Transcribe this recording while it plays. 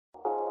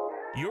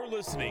You're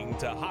listening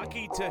to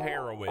Hockey to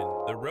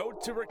Heroin, the road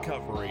to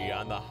recovery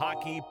on the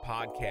Hockey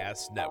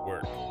Podcast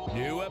Network.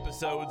 New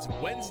episodes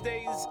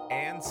Wednesdays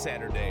and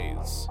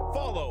Saturdays.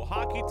 Follow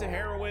Hockey to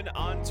Heroin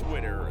on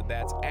Twitter.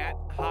 That's at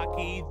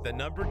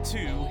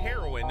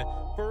hockey2heroin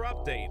for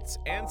updates,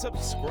 and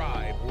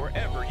subscribe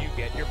wherever you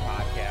get your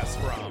podcasts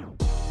from.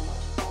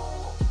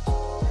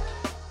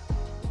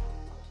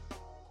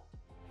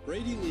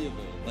 Brady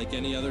Leavold, like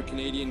any other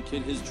Canadian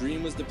kid, his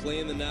dream was to play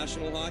in the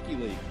National Hockey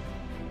League.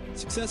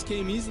 Success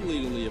came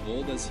easily to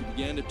Leavold as he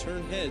began to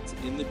turn heads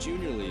in the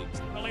junior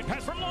leagues. Early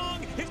pass from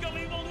Long. He's got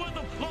Leavold with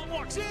him. Long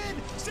walks in.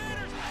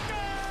 Centers.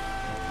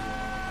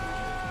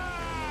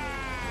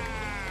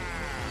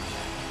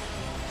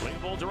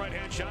 Leavold's a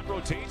right-hand shot,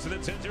 rotates, and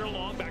then sends her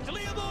Long back to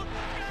Leavold.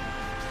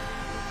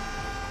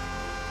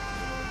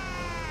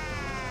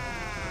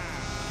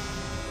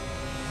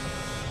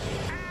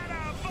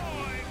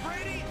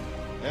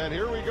 And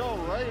here we go,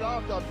 right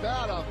off the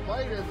bat, a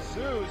fight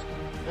ensues,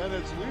 and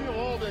it's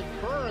Leavold and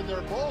Curran, they're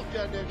both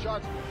getting in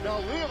shots.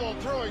 Now Leavold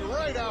throwing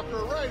right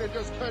after right and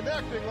just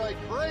connecting like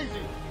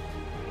crazy.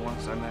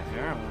 Once I met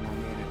heroin,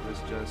 it was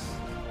just,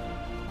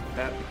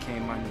 that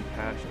became my new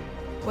passion.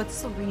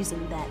 What's the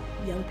reason that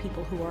young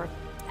people who are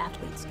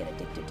athletes get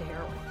addicted to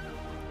heroin?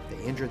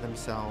 They injure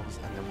themselves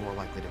and they're more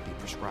likely to be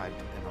prescribed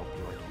an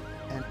opioid.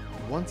 And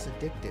once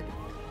addicted,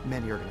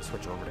 many are going to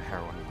switch over to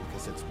heroin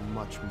because it's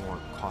much more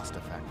cost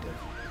effective.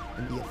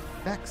 And the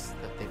effects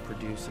that they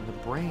produce in the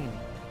brain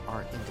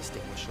are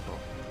indistinguishable.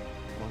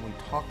 When we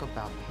talk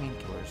about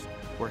painkillers,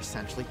 we're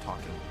essentially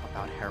talking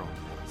about heroin pills.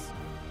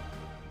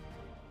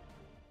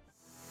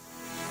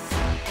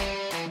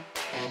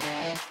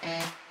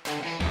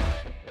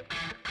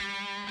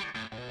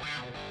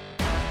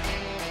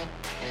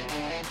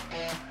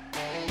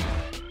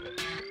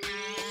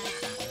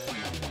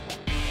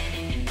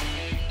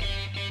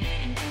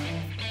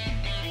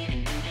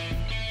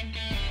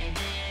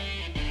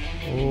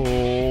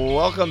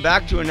 Welcome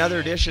back to another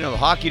edition of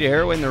Hockey to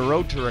Heroin, the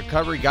road to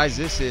recovery. Guys,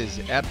 this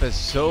is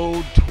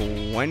episode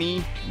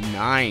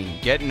 29.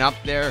 Getting up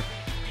there.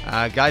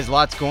 Guys,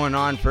 lots going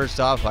on.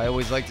 First off, I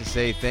always like to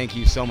say thank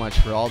you so much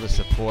for all the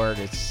support.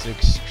 It's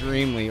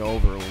extremely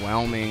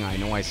overwhelming. I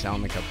know I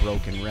sound like a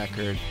broken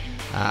record.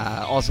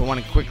 Also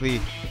want to quickly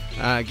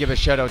give a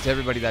shout out to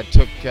everybody that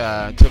took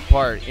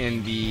part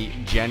in the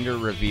gender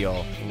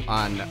reveal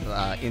on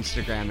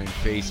Instagram and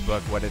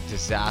Facebook. What a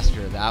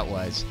disaster that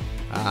was.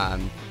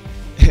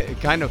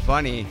 Kind of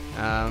funny.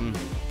 I'm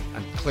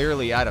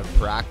clearly out of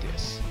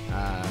practice.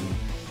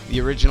 The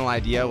original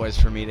idea was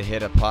for me to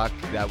hit a puck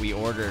that we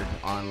ordered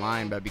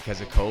online, but because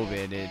of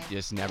COVID, it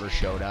just never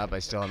showed up. I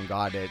still haven't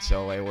got it,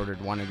 so I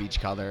ordered one of each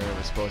color. It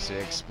was supposed to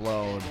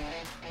explode.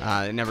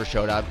 It never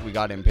showed up. We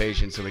got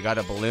impatient, so we got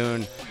a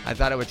balloon. I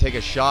thought I would take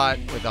a shot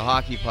with a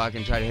hockey puck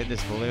and try to hit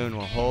this balloon.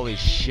 Well, holy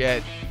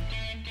shit.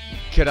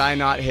 Could I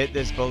not hit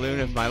this balloon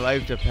if my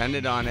life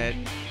depended on it?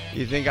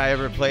 You think I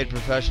ever played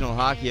professional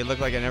hockey? It looked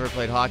like I never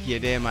played hockey a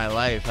day in my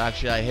life.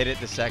 Actually, I hit it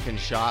the second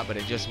shot, but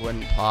it just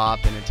wouldn't pop,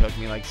 and it took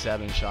me like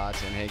 7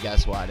 shots, and hey,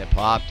 guess what? It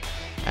popped.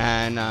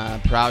 And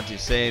proud to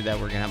say that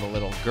we're going to have a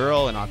little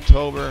girl in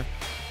October.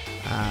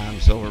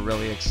 So we're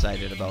really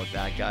excited about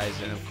that, guys.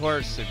 And of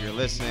course, if you're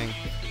listening,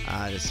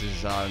 this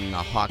is on the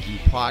Hockey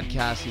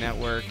Podcast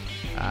Network.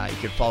 You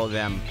can follow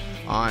them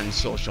on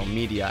social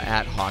media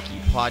at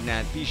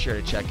HockeyPodNet. Be sure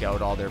to check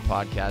out all their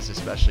podcasts,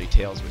 especially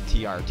Tales with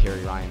TR,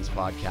 Terry Ryan's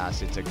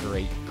podcast. It's a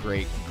great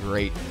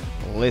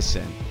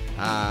listen.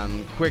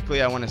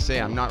 Quickly, I want to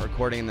say I'm not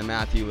recording in the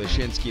Matthew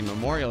Lashinsky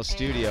Memorial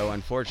Studio.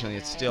 Unfortunately,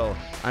 it's still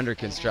under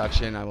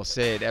construction. I will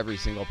say it every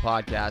single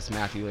podcast.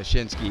 Matthew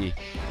Lashinsky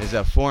is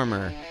a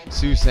former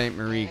Sault Ste.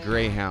 Marie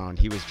Greyhound.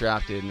 He was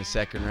drafted in the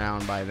second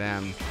round by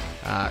them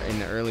in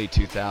the early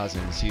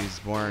 2000s. He was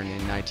born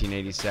in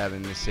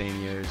 1987, the same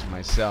year as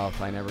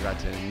myself. I never got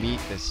to meet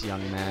this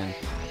young man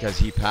because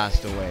he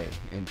passed away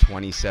in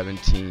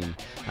 2017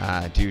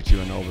 due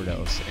to an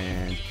overdose.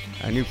 And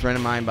a new friend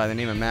of mine by the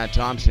name of Matt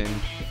Thompson,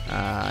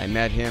 I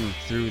met him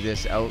through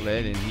this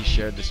outlet, and he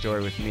shared the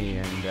story with me.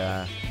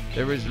 And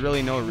there was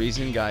really no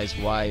reason, guys,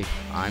 why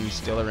I'm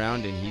still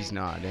around and he's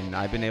not. And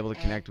I've been able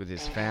to connect with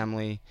his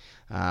family.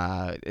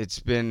 It's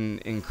been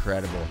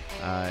incredible.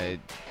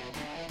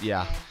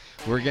 Yeah.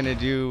 We're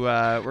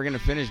gonna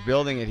finish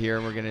building it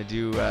here. We're gonna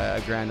do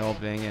a grand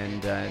opening,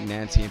 and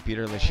Nancy and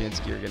Peter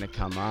Lashinsky are gonna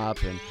come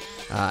up, and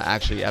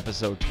actually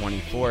episode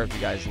 24, if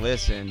you guys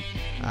listen,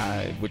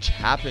 which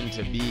happened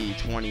to be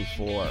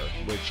 24,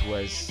 which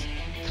was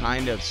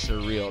kind of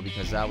surreal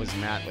because that was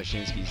Matt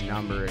Lashinsky's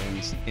number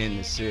in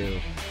the Sioux,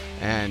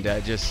 and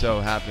just so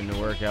happened to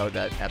work out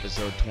that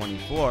episode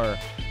 24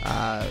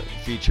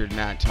 featured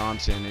Matt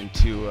Thompson and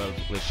two of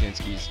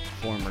Lashinsky's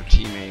former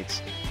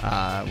teammates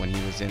when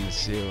he was in the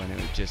Sioux, and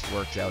it just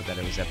worked out that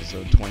it was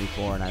episode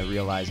 24, and I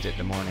realized it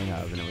the morning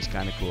of, and it was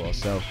kind of cool.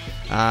 So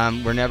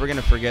we're never going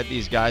to forget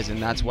these guys,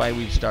 and that's why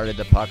we've started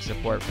the Puck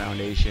Support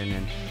Foundation.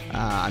 And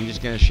I'm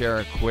just going to share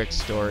a quick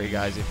story,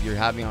 guys. If you're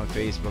having on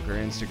Facebook or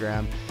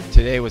Instagram,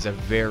 today was a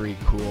very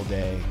cool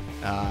day.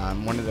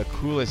 One of the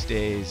coolest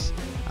days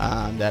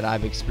that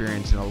I've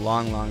experienced in a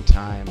long, long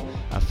time.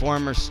 A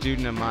former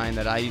student of mine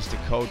that I used to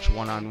coach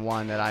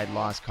one-on-one that I had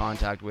lost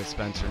contact with,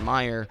 Spencer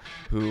Meyer,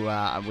 who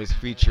was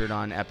featured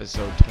on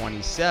episode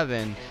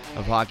 27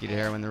 of Hockey to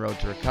Heroin, The Road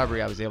to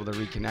Recovery. I was able to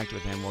reconnect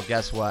with him. Well,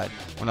 guess what?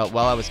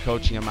 While I was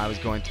coaching him, I was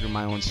going through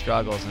my own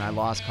struggles, and I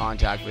lost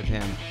contact with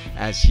him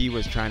as he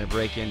was trying to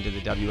break into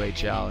the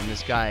WHL. And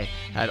this guy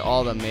had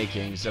all the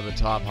makings of a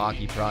top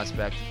hockey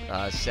prospect,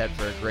 set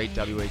for a great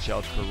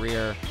WHL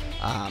career.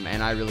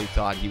 And I really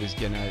thought he was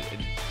going to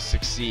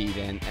succeed.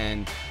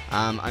 And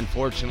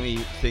unfortunately,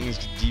 things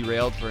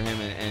derailed for him.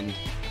 And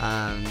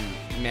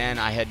man,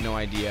 I had no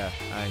idea.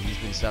 He's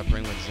been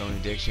suffering with his own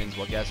addictions.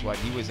 Well, guess what?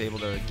 He was able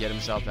to get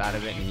himself out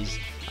of it, and he's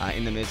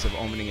in the midst of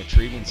opening a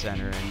treatment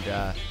center.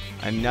 And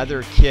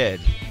another kid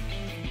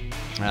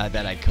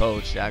that I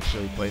coached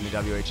actually played in the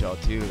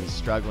WHL too, is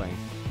struggling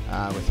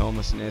with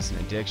homelessness and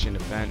addiction to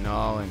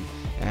fentanyl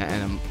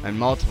and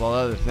multiple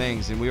other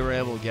things, and we were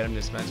able to get him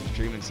to Spencer's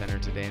Treatment Center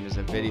today, and there's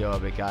a video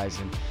of it, guys,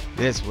 and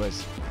this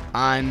was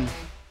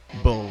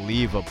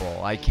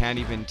unbelievable. I can't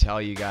even tell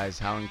you guys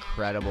how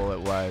incredible it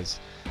was.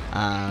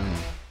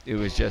 It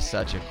was just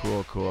such a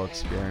cool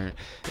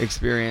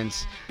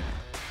experience.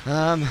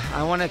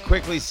 I want to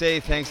quickly say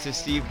thanks to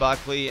Steve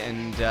Buckley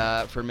and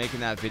for making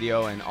that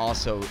video, and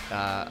also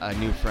a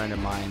new friend of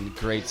mine,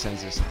 great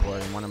sense of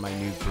support, and one of my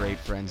new great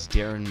friends,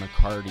 Darren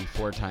McCarty,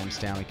 4-time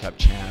Stanley Cup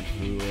champ,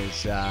 who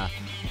is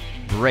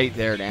right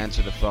there to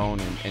answer the phone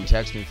and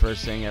text me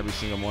first thing every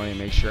single morning and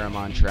make sure I'm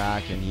on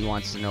track. And he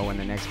wants to know when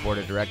the next board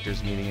of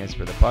directors meeting is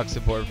for the Puck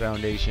Support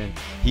Foundation.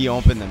 He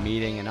opened the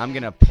meeting, and I'm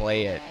going to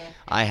play it.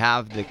 I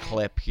have the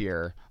clip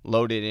here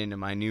loaded into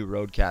my new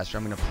Roadcaster.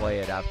 I'm going to play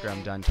it after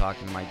I'm done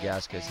talking to my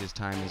guest, because his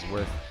time is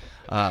worth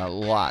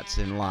lots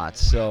and lots.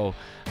 So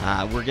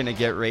we're going to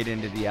get right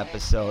into the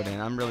episode,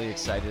 and I'm really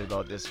excited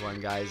about this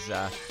one, guys.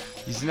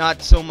 He's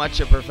not so much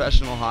a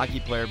professional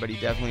hockey player, but he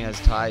definitely has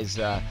ties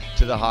to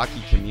the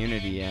hockey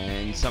community,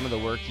 and some of the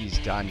work he's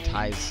done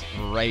ties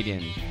right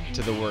in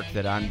to the work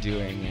that I'm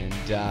doing.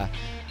 And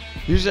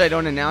usually I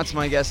don't announce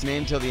my guest's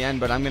name till the end,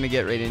 but I'm going to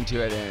get right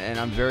into it, and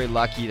I'm very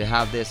lucky to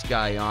have this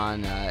guy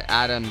on,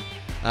 Adam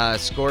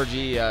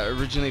Scorgie,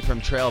 originally from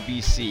Trail,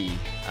 BC.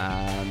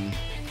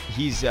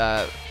 He's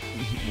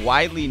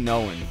widely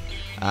known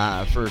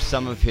for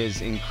some of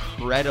his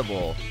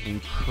incredible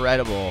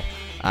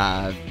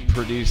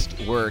produced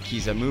work.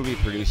 He's a movie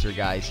producer,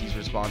 guys. He's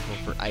responsible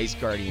for Ice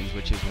Guardians,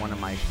 which is one of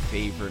my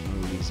favorite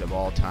movies of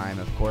all time.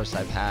 Of course,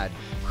 I've had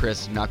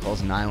Chris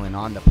Knuckles Nyland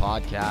on the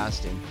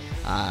podcast, and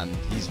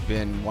he's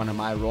been one of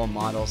my role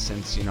models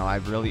since,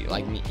 I've really,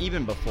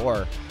 even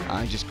before,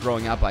 just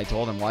growing up, I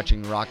told him,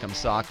 watching Rock'em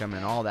Sock'em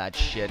and all that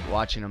shit,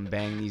 watching him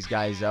bang these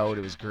guys out,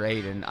 it was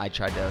great, and I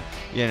tried to,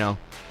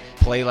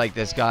 play like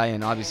this guy,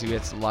 and obviously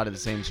it's a lot of the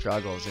same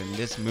struggles. In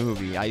this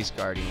movie, Ice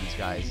Guardians,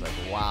 guys,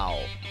 wow,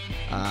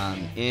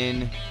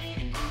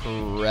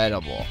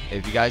 incredible.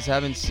 If you guys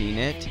haven't seen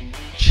it,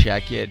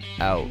 check it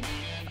out.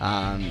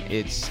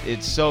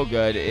 It's so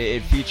good.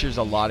 It features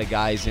a lot of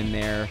guys in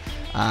there,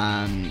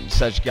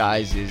 such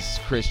guys as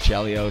Chris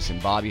Chelios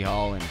and Bobby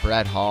Hall and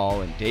Brett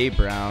Hall and Dave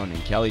Brown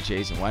and Kelly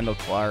Chase and Wendell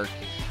Clark.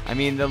 I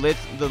mean, the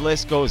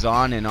list goes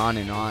on and on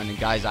and on. And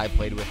guys I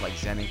played with, like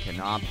Zenon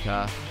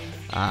Konopka,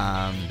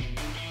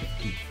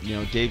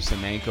 Dave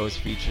Semenko is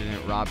featured in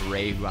it, Rob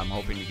Ray, who I'm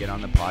hoping to get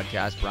on the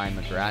podcast, Brian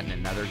McGrattan,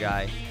 another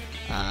guy.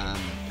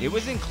 It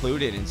was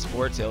included in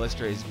Sports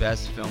Illustrated's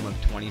Best Film of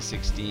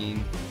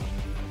 2016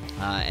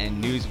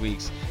 and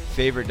Newsweek's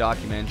Favorite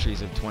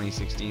Documentaries of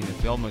 2016. The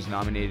film was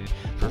nominated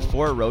for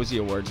 4 Rosie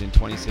Awards in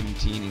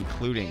 2017,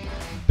 including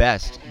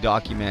Best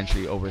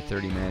Documentary over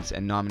 30 minutes,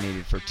 and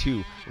nominated for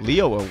 2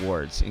 Leo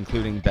Awards,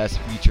 including Best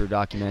Feature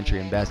Documentary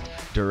and Best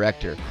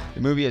Director.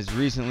 The movie has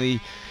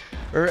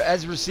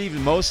received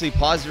mostly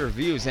positive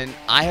reviews, and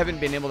I haven't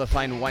been able to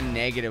find one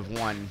negative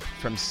one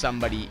from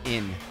somebody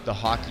in the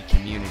hockey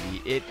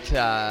community.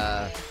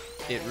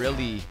 It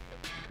really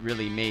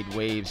made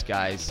waves,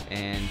 guys,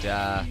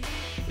 and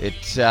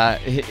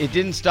it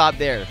didn't stop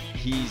there.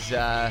 He's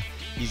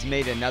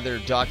made another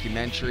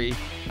documentary,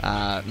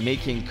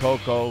 Making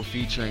Coco,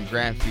 featuring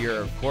Grant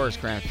Fuhr. Of course,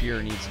 Grant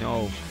Fuhr needs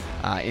no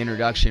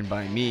introduction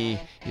by me.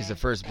 He's the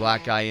first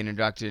black guy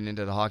inducted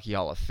into the Hockey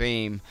Hall of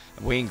Fame.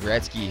 Wayne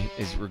Gretzky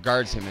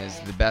regards him as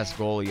the best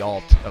goalie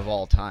of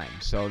all time.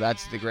 So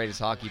that's the greatest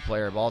hockey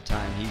player of all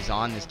time. He's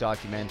on this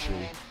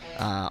documentary,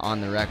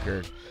 on the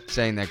record,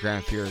 saying that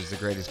Grant Fuhr is the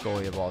greatest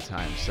goalie of all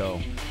time. So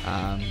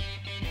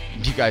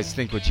you guys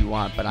think what you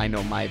want, but I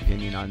know my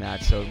opinion on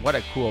that. So what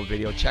a cool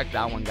video. Check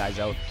that one, guys,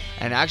 out.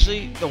 And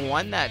actually, the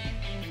one that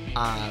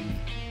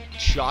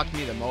shocked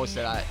me the most,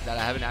 that I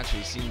haven't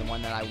actually seen, the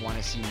one that I want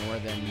to see more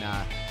than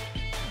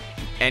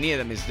any of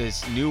them, is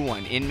this new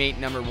one, Inmate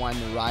Number 1,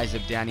 The Rise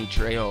of Danny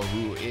Trejo,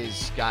 who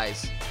is,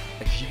 guys,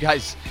 if you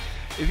guys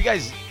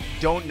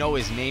don't know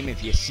his name,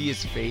 if you see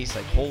his face,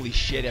 holy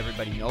shit,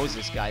 everybody knows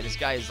this guy. This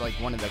guy is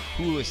one of the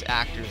coolest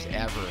actors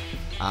ever.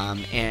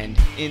 And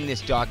in this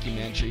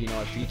documentary,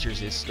 it features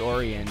his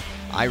story, and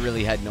I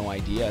really had no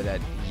idea that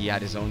he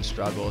had his own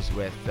struggles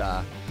with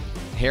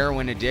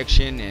heroin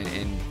addiction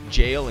and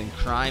jail and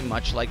crime,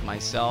 much like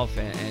myself,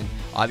 and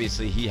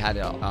obviously he had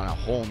it on a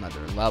whole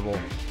nother level.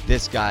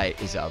 This guy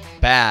is a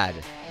bad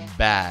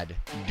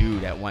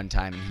dude at one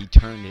time, and he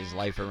turned his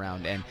life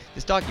around, and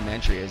this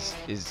documentary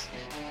is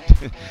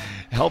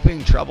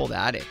helping troubled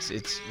addicts.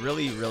 It's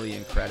really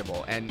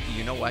incredible. And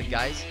you know what,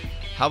 guys?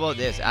 How about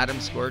this? Adam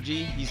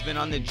Scorgie, he's been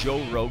on the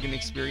Joe Rogan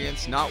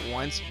Experience not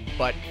once,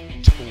 but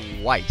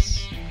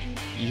twice.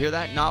 You hear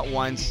that? Not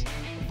once,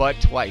 but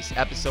twice.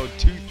 Episode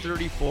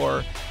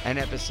 234 and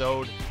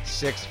episode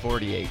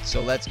 648.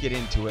 So let's get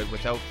into it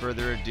without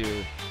further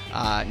ado.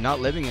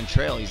 Not living in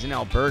Trail. He's in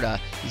Alberta.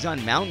 He's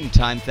on Mountain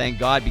Time, thank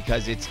God,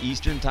 because it's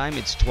Eastern Time.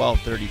 It's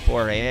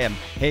 12:34 a.m.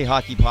 Hey,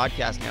 Hockey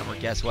Podcast Network,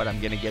 guess what? I'm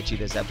going to get you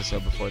this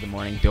episode before the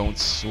morning. Don't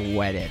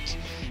sweat it.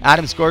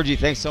 Adam Scorgie,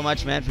 thanks so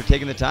much, man, for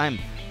taking the time.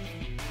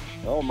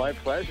 Oh, my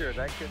pleasure.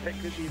 That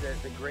could be the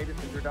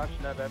greatest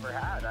introduction I've ever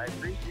had. I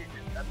appreciate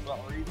it. That's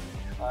all reason.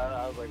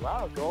 I was like,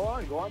 wow, go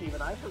on.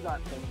 Even I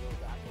forgot some of those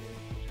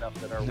accolades and stuff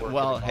that are worth.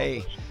 Well,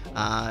 hey,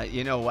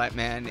 you know what,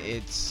 man?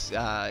 It's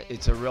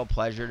a real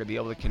pleasure to be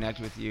able to connect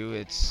with you.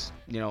 It's,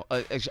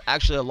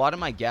 actually a lot of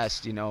my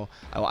guests,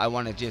 I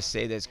want to just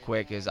say this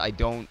quick, is I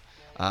don't,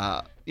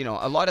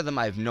 a lot of them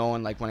I've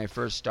known, like when I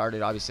first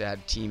started, obviously I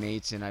had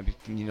teammates and I've,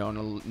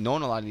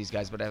 known a lot of these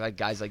guys, but I've had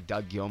guys like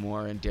Doug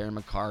Gilmour and Darren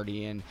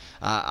McCarty, and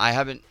I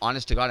haven't,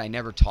 honest to God, I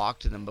never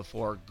talked to them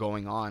before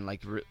going on,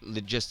 like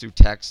just through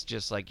text,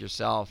 just like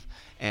yourself,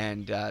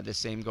 and the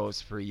same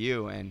goes for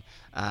you, and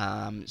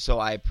so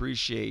I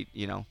appreciate,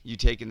 you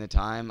taking the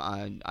time.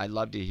 I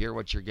love to hear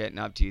what you're getting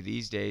up to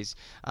these days,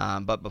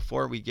 but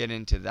before we get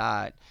into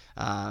that,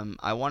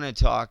 I want to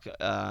talk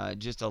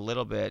just a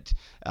little bit.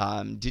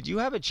 Did you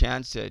have a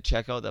chance to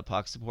check out the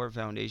Puck Support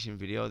Foundation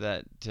video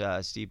that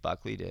Steve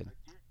Buckley did?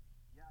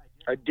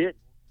 I did.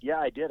 Yeah,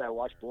 I did. I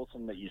watched both of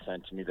them that you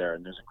sent to me there,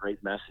 and there's a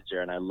great message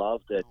there. And I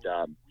love that,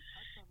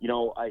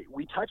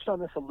 we touched on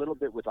this a little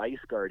bit with Ice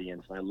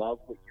Guardians, and I love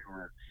what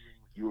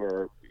you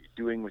were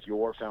doing with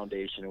your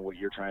foundation and what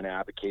you're trying to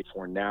advocate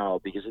for now,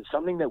 because it's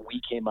something that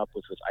we came up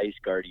with Ice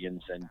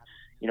Guardians, and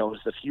it was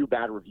the few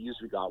bad reviews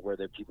we got where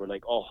the people are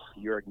like, oh,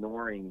 you're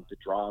ignoring the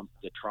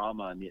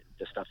trauma and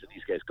the stuff that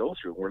these guys go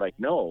through. We're like,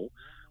 no,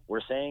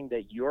 we're saying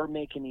that you're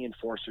making the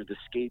enforcer the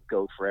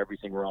scapegoat for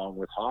everything wrong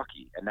with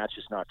hockey, and that's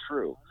just not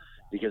true,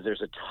 because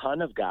there's a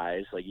ton of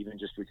guys, like even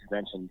just what you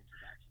mentioned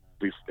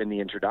in the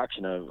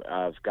introduction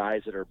of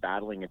guys that are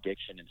battling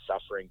addiction and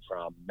suffering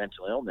from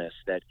mental illness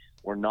that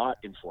were not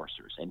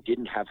enforcers and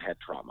didn't have head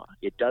trauma.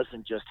 It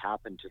doesn't just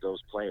happen to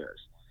those players.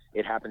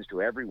 It happens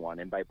to everyone,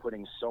 and by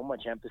putting so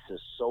much emphasis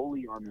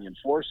solely on the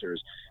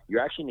enforcers,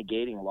 you're actually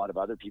negating a lot of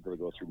other people that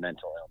go through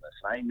mental illness.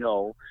 And I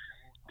know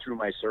through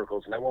my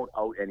circles, and I won't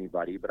out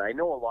anybody, but I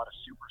know a lot of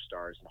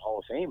superstars and Hall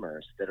of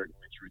Famers that are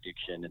going through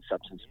addiction and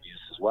substance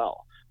abuse as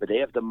well. But they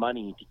have the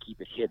money to keep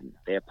it hidden.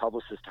 They have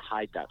publicists to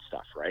hide that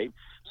stuff, right?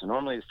 So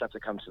normally the stuff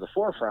that comes to the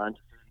forefront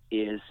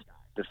is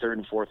the third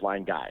and fourth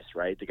line guys,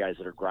 right? The guys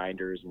that are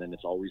grinders, and then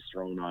it's always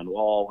thrown on,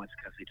 oh, it's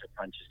because they took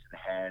punches to the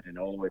head, and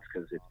oh, it's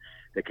because it's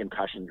the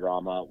concussion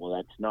drama. Well,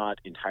 that's not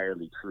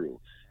entirely true.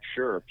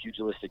 Sure,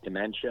 pugilistic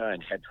dementia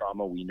and head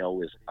trauma we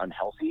know is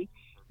unhealthy,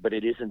 but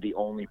it isn't the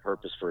only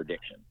purpose for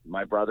addiction.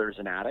 My brother's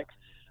an addict.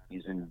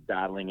 He's been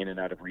battling in and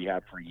out of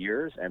rehab for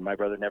years, and my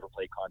brother never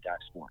played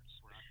contact sports.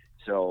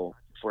 So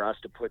for us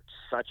to put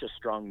such a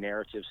strong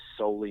narrative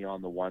solely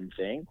on the one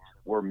thing,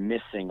 we're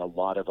missing a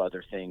lot of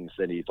other things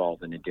that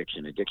evolve in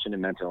addiction. Addiction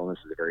and mental illness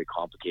is a very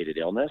complicated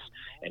illness.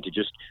 And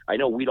I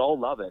know we'd all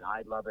love it.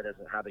 I'd love it as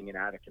having an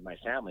addict in my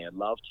family. I'd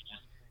love to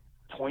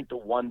just point to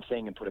one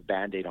thing and put a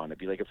Band-Aid on it.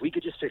 Be like, if we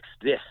could just fix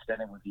this,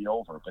 then it would be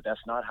over. But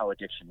that's not how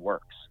addiction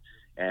works.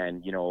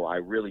 And, I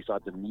really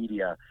thought the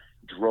media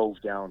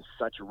drove down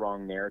such a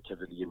wrong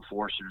narrative of the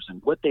enforcers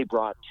and what they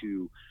brought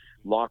to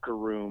locker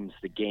rooms,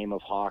 the game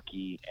of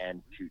hockey,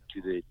 and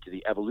to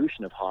the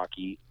evolution of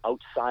hockey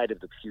outside of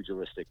the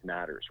pugilistic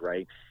matters,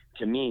 right?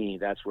 To me,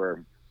 that's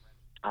where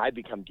I've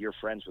become dear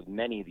friends with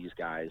many of these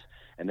guys,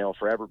 and they'll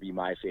forever be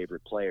my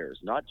favorite players,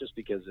 not just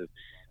because of,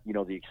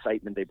 the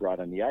excitement they brought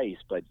on the ice,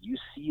 but you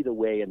see the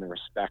way and the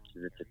respect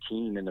that the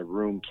team in the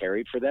room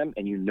carried for them,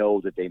 and you know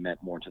that they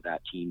meant more to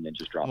that team than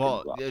just dropping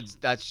the gloves.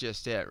 That's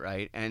just it,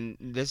 right? And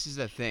this is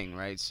the thing,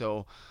 right?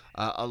 So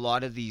a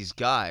lot of these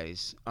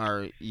guys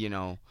are,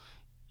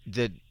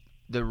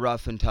 the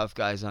rough and tough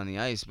guys on the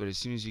ice, but as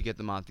soon as you get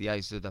them off the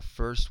ice, they're the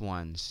first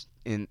ones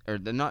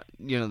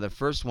the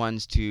first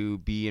ones to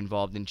be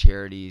involved in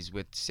charities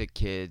with sick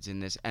kids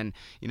and this. And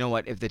you know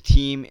what, if the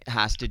team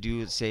has to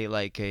do, say,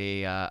 like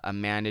a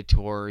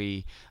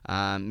mandatory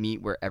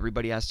meet where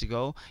everybody has to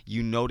go,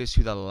 you notice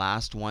who the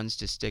last ones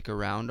to stick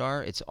around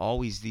are. It's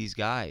always these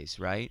guys,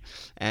 right?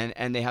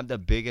 And they have the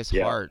biggest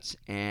hearts,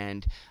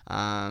 and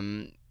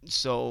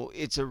So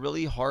it's a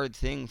really hard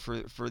thing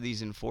for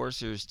these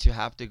enforcers to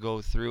have to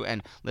go through.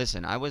 And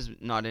listen, I was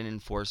not an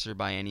enforcer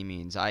by any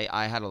means.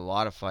 I had a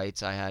lot of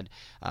fights. I had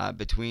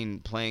between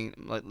playing,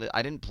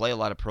 I didn't play a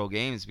lot of pro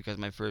games because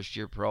my first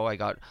year pro, I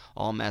got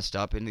all messed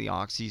up into the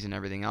oxys and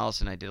everything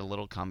else, and I did a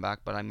little comeback.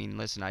 But I mean,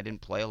 listen, I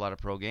didn't play a lot of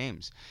pro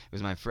games.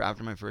 It was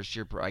after my first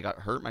year pro, I got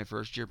hurt my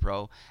first year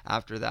pro.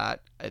 After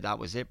that, that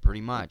was it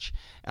pretty much.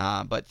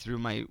 But through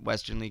my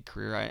Western League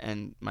career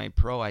and my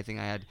pro, I think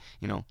I had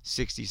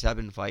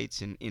 67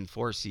 fights in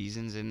 4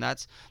 seasons, and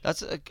that's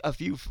a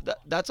few.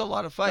 That's a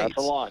lot of fights. That's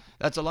a lot.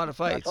 That's a lot of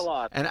fights. That's a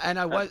lot. And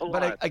I was,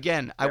 but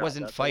I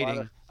wasn't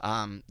fighting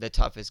the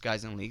toughest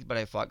guys in the league, but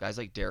I fought guys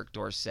like Derek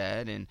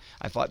Dorsett, and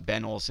I fought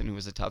Ben Olsen, who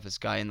was the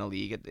toughest guy in the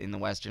league in the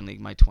Western League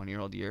my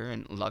 20-year-old year,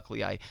 and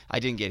luckily I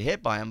didn't get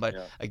hit by him. But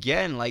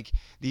again, like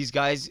these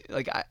guys,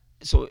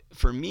 so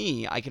for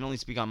me, I can only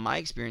speak on my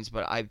experience,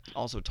 but I've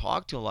also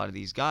talked to a lot of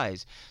these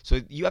guys. So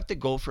you have to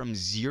go from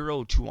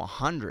 0 to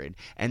 100,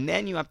 and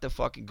then you have to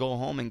fucking go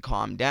home and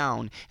calm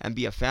down and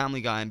be a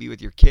family guy and be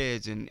with your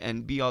kids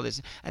and be all this.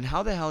 And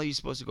how the hell are you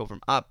supposed to go from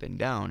up and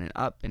down and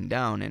up and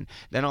down, and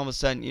then all of a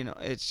sudden,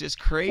 it's just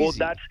crazy. Well,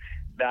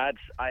 that's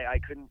I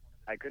couldn't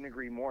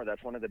agree more.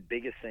 That's one of the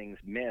biggest things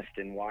missed,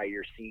 and why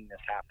you're seeing this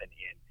happen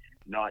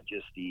in not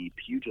just the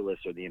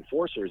pugilists or the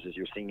enforcers, is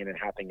you're seeing it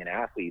happening in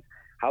athletes.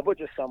 How about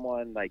just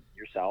someone like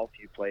yourself?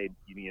 You played,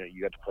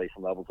 you got to play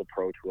some levels of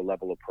pro to a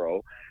level of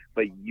pro,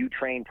 but you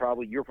train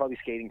you're probably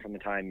skating from the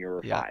time you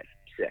were 5,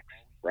 6,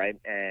 right?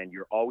 And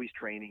you're always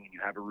training, and you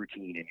have a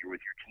routine, and you're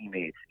with your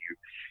teammates. And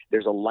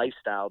there's a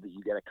lifestyle that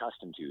you get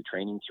accustomed to,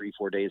 training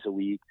 3-4 days a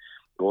week,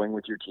 going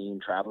with your team,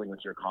 traveling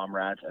with your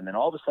comrades, and then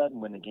all of a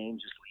sudden when the game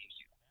just leaves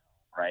you,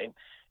 right?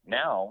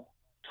 Now,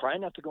 try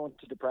not to go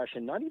into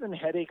depression, not even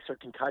headaches or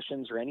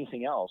concussions or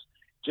anything else.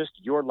 Just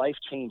your life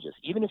changes.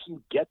 Even if you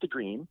get the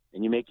dream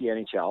and you make the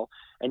NHL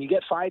and you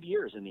get 5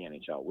 years in the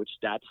NHL, which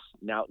that's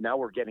now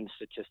we're getting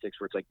statistics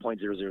where it's like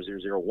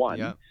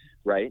 0.00001,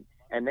 right?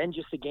 And then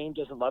just the game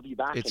doesn't love you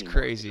back anymore.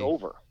 Crazy. It's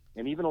over.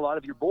 And even a lot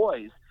of your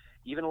boys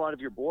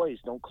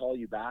don't call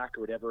you back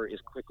or whatever as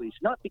quickly. It's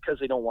not because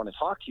they don't want to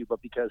talk to you,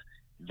 but because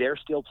they're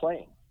still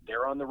playing.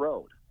 They're on the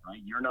road. Right?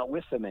 You're not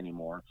with them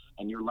anymore,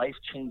 and your life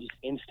changes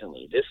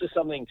instantly. This is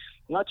something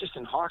not just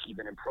in hockey,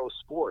 but in pro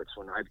sports.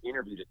 When I've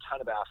interviewed a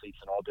ton of athletes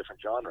in all different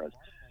genres,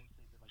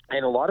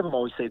 and a lot of them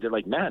always say, they're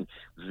like, man,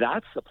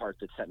 that's the part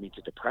that sent me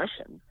to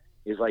depression.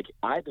 Is like,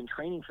 I've been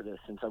training for this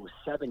since I was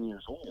 7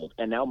 years old,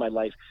 and now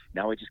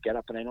now I just get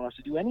up and I don't have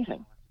to do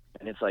anything.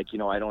 And it's like,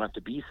 I don't have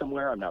to be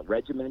somewhere. I'm not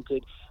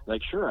regimented.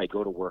 Like, sure, I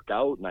go to work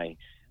out and I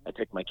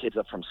pick my kids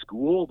up from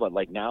school, but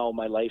like now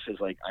my life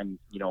is like, I'm,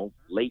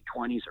 late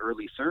 20s,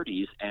 early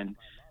 30s. And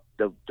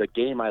the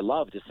game I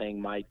loved is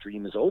saying my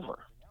dream is over.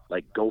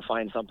 Like, go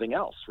find something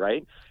else,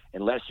 right?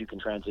 Unless you can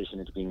transition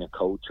into being a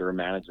coach or a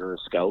manager or a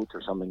scout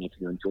or something if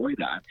you enjoy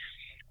that.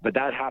 But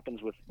that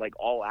happens with like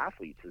all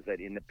athletes, is that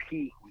in the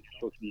peak, we're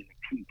supposed to be in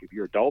the peak of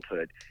your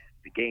adulthood,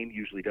 the game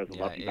usually doesn't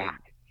love you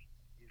back.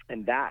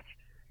 And that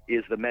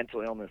is the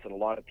mental illness that a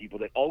lot of people,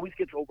 that always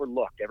gets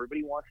overlooked.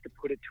 Everybody wants to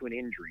put it to an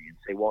injury and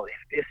say, well,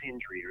 if this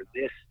injury or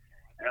this,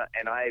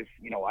 and I've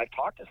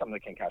talked to some of the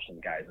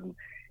concussion guys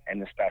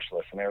and the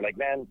specialists, and they're like,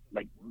 man,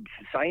 like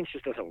science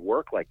just doesn't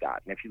work like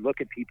that. And if you look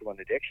at people in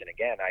addiction,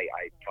 again,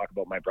 I talk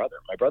about my brother.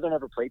 My brother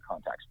never played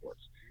contact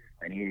sports,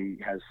 and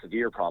he has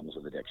severe problems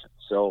with addiction.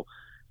 So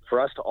for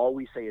us to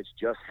always say it's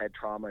just head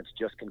trauma, it's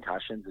just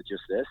concussions, it's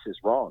just this, is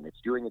wrong. It's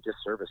doing a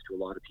disservice to a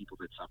lot of people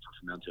that suffer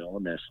from mental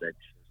illness that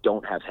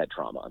don't have head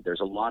trauma.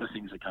 There's a lot of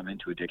things that come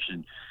into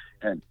addiction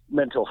and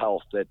mental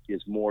health that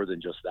is more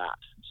than just that.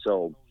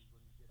 So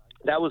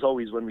that was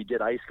always, when we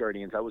did Ice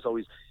Guardians,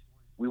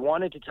 we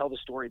wanted to tell the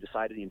story of the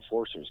side of the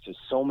enforcers, because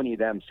so many of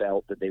them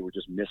felt that they were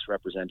just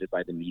misrepresented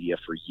by the media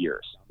for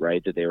years,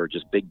 right? That they were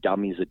just big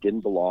dummies that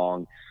didn't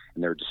belong,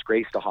 and they're a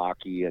disgrace to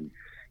hockey. And,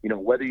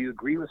 whether you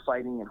agree with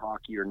fighting in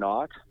hockey or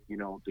not,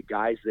 the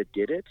guys that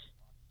did it,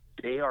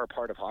 they are a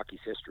part of hockey's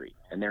history,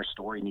 and their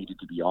story needed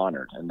to be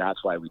honored. And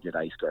that's why we did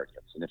Ice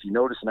Guardians. And if you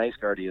notice in Ice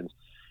Guardians,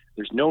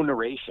 there's no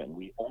narration.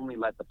 We only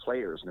let the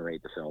players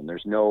narrate the film.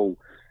 There's no,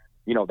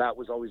 that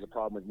was always a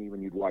problem with me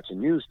when you'd watch a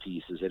news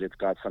piece, is that it's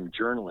got some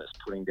journalist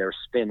putting their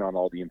spin on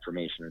all the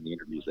information and the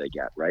interviews they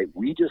get, right?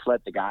 We just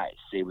let the guys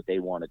say what they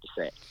wanted to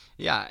say.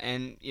 Yeah,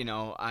 and,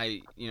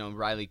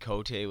 Riley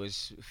Cote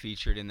was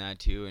featured in that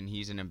too, and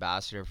he's an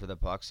ambassador for the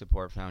Puck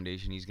Support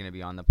Foundation. He's going to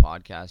be on the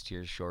podcast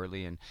here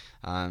shortly. And,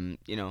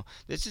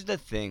 this is the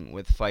thing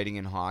with fighting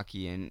in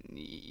hockey. And,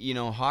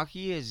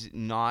 hockey is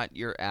not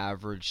your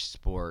average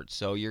sport.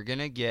 So you're going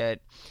to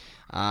get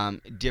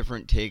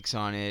different takes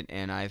on it,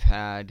 and I've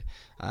had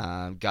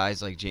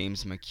guys like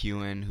James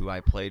McEwen, who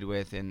I played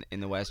with in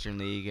the Western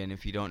League, and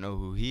if you don't know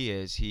who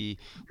he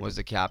was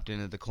the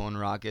captain of the Cologne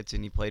Rockets,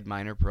 and he played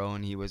minor pro,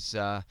 and he was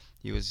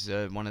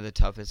one of the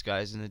toughest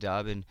guys in the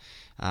dub, and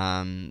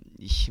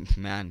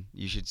man,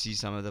 you should see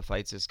some of the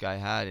fights this guy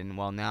had. And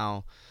well,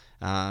 now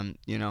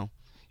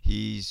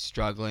he's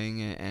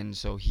struggling, and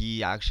so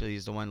he actually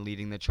is the one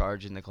leading the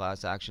charge in the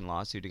class action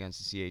lawsuit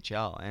against the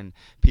CHL. And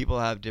people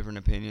have different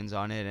opinions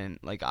on it, and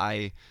like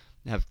I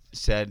have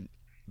said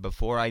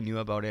before I knew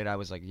about it, I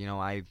was like,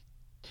 I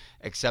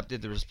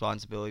accepted the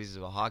responsibilities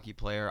of a hockey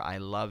player. I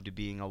loved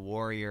being a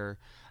warrior.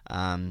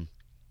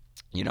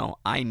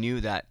 I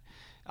knew that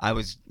I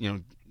was,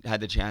 had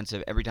the chance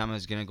of every time I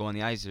was going to go on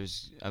the ice,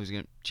 I was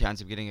going to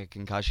chance of getting a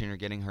concussion or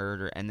getting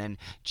hurt, and then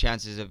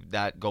chances of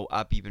that go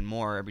up even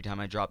more every time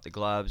I drop the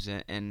gloves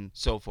and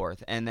so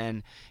forth. And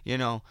then,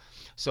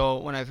 so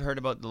when I've heard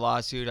about the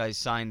lawsuit, I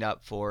signed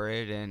up for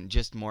it and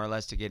just more or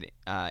less to get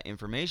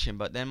information.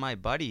 But then my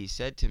buddy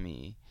said to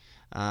me,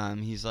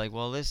 he's like,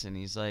 well, listen,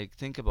 he's like,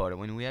 think about it.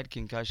 When we had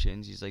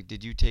concussions, he's like,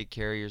 did you take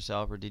care of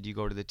yourself, or did you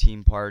go to the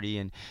team party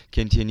and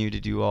continue to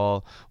do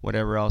all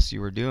whatever else you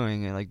were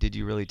doing? And like, did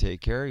you really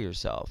take care of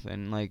yourself?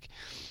 And like,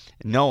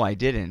 no, I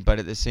didn't. But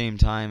at the same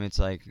time, it's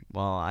like,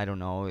 well, I don't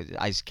know.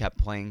 I just kept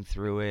playing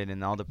through it,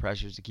 and all the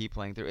pressures to keep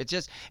playing through.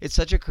 It's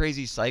such a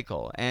crazy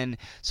cycle. And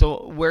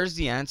so where's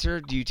the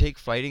answer? Do you take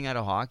fighting out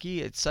of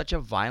hockey? It's such a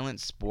violent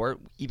sport,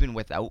 even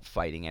without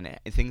fighting. And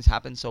things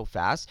happen so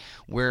fast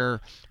where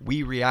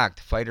we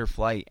react, fight or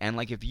flight. And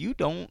like, if you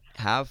don't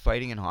have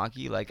fighting in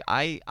hockey, like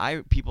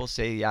people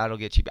say, yeah, it'll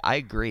get cheap. I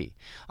agree.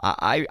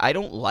 I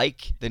don't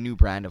like the new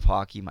brand of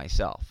hockey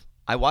myself.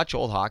 I watch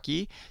old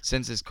hockey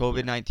since this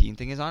COVID-19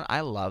 thing is on. I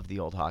love the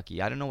old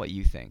hockey. I don't know what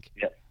you think.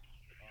 Yeah.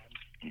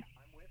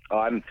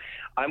 Oh,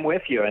 I'm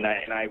with you, and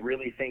I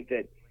really think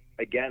that,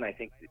 again, I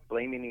think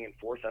blaming the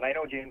enforcer, and I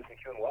know James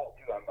McEwen well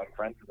too. I'm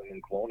friends with him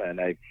in Kelowna,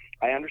 and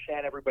I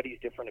understand everybody's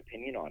different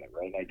opinion on it,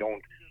 right? And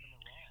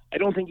I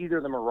don't think either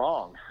of them are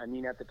wrong. I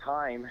mean, at the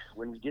time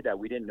when we did that,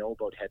 we didn't know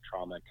about head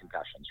trauma and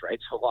concussions, right?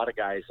 So a lot of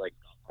guys, like,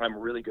 I'm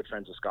really good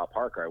friends with Scott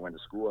Parker. I went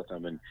to school with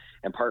him,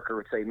 and Parker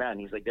would say, man,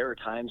 he's like, there were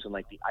times when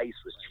like the ice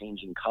was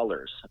changing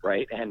colors,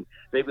 right? And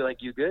they'd be like,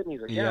 you good? And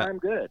he's like, yeah, I'm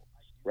good,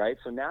 right?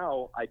 So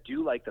now I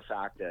do like the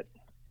fact that,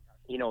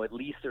 at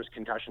least there's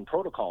concussion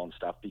protocol and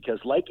stuff, because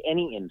like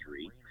any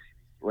injury,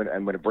 when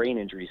a brain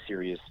injury is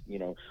serious,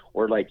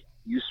 or like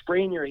you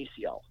sprain your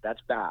ACL,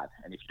 that's bad.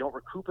 And if you don't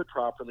recoup it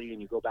properly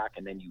and you go back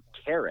and then you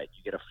tear it,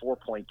 you get a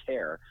 4-point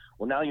tear.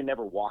 Well, now you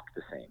never walk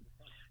the same.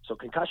 So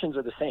concussions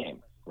are the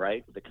same,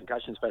 right? The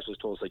concussion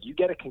specialist told us, like, you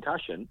get a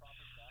concussion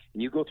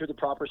and you go through the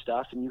proper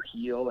stuff and you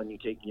heal and you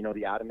take,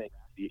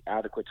 the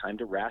adequate time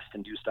to rest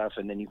and do stuff,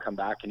 and then you come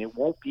back and it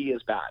won't be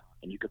as bad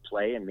and you could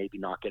play and maybe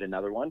not get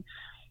another one.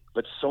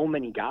 But so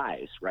many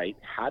guys, right,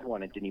 had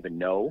one and didn't even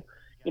know.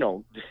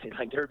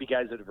 Like there would be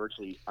guys that are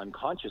virtually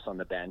unconscious on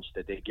the bench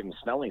that they'd give them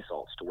smelling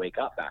salts to wake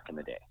up back in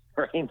the day,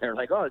 right? And they're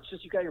like, oh, it's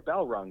just you got your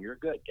bell rung. You're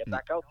good. Get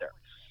back out there.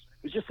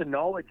 It was just a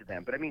knowledge of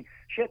them. But, I mean,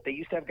 shit, they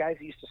used to have guys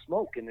that used to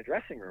smoke in the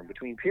dressing room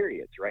between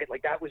periods, right?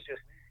 Like that was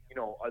just,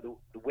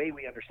 the way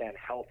we understand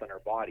health in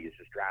our body has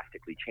just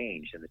drastically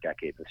changed in the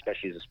decades,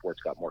 especially as the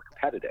sport's got more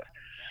competitive.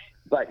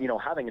 But,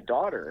 having a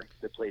daughter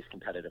that plays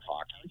competitive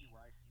hockey,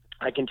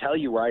 I can tell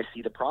you where I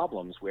see the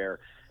problems where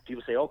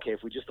people say, okay,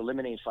 if we just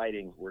eliminate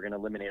fighting, we're going to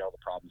eliminate all the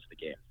problems of the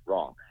game.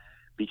 Wrong.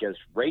 Because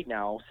right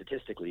now,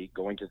 statistically,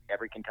 going to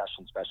every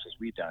concussion specialist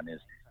we've done is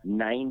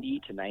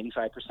 90 to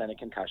 95% of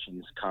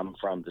concussions come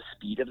from the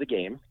speed of the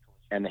game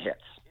and the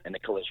hits and the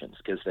collisions.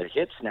 Because the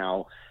hits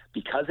now,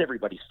 because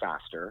everybody's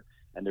faster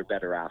and they're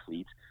better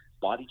athletes,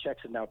 body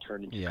checks have now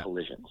turned into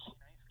collisions.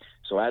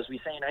 So as we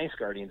say in Ice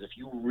Guardians, if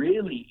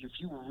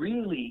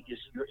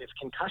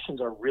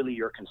concussions are really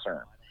your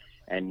concern,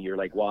 and you're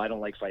like, well, I don't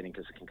like fighting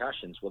because of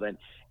concussions, well, then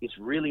it's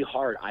really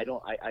hard. I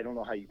don't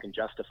know how you can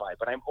justify it,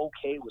 but I'm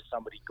okay with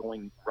somebody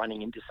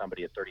running into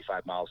somebody at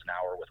 35 miles an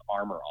hour with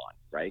armor on,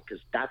 right?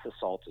 Because that's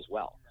assault as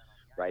well,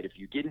 right? If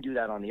you didn't do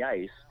that on the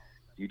ice,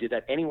 you did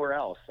that anywhere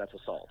else, that's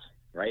assault,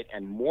 right?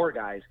 And more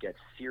guys get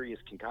serious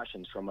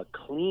concussions from a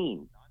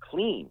clean,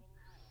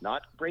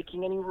 not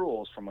breaking any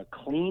rules, from a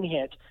clean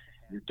hit.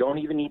 You don't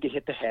even need to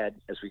hit the head.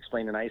 As we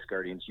explained in Ice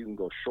Guardians, you can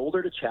go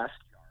shoulder to chest,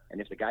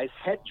 and if the guy's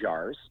head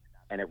jars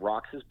and it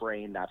rocks his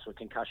brain, that's what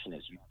concussion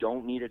is. You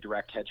don't need a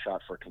direct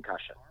headshot for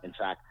concussion. In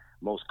fact,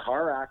 most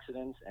car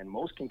accidents and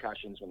most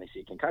concussions, when they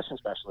see a concussion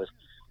specialist,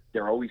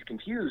 they're always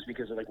confused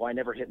because they're like, well, I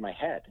never hit my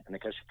head. And the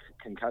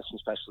concussion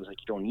specialist is like,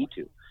 you don't need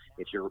to.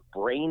 If your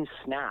brain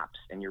snaps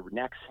and your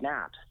neck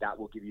snaps, that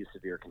will give you a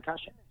severe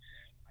concussion.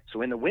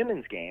 So in the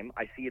women's game,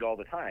 I see it all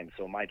the time.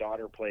 So my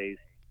daughter plays,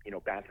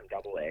 Bantam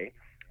AA,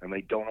 and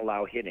they don't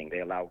allow hitting. They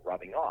allow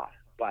rubbing off.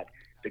 But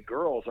the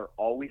girls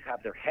always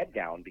have their head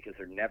down because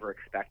they're never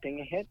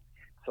expecting a hit.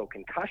 So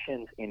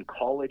concussions in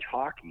college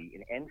hockey,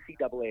 in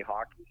NCAA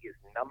hockey, is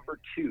number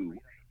 2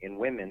 in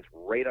women's,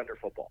 right under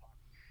football.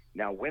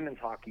 Now, women's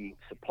hockey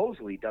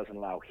supposedly doesn't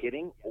allow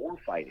hitting or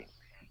fighting,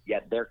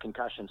 yet their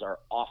concussions are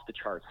off the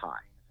charts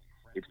high.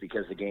 It's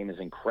because the game is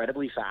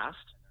incredibly fast,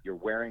 you're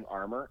wearing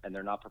armor, and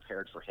they're not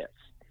prepared for hits.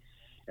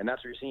 And that's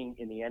what you're seeing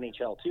in the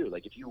NHL too.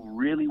 Like if you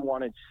really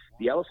wanted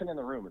the elephant in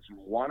the room, if you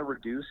want to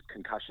reduce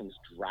concussions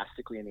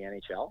drastically in the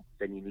NHL,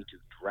 then you need to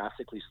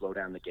drastically slow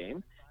down the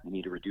game. You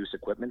need to reduce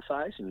equipment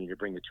size, and you need to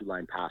bring the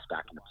two-line pass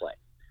back into play.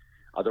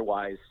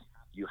 Otherwise,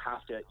 you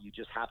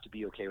just have to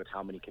be okay with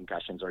how many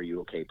concussions are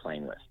you okay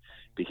playing with,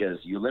 because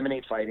you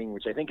eliminate fighting,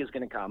 which I think is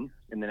going to come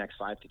in the next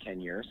 5 to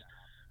 10 years.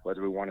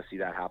 Whether we want to see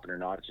that happen or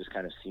not, it just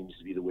kind of seems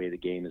to be the way the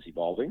game is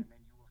evolving.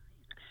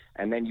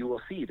 And then you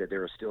will see that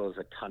there still is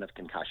a ton of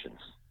concussions,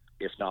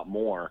 if not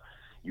more.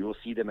 You will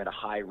see them at a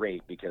high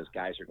rate because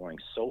guys are going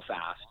so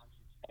fast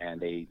and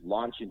they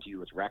launch into you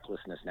with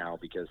recklessness now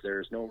because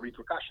there's no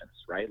repercussions,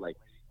 right? Like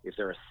if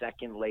they're a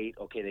second late,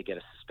 okay, they get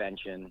a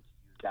suspension.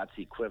 That's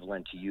the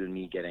equivalent to you and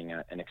me getting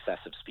an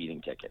excessive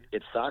speeding ticket.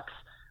 It sucks,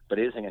 but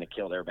it isn't going to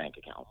kill their bank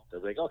account. They're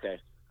like, okay,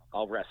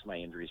 I'll rest my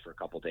injuries for a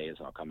couple of days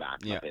and I'll come back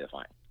and I'll pay the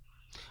fine.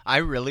 I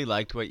really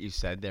liked what you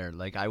said there.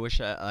 Like, I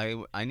wish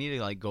I need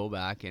to like go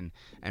back and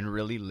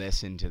really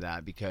listen to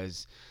that,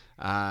 because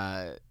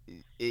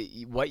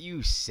what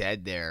you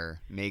said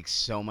there makes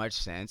so much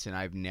sense, and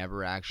I've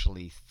never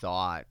actually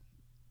thought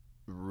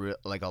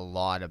like a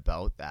lot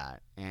about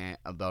that and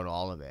about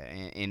all of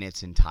it in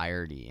its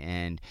entirety.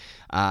 And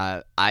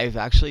I've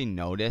actually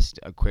noticed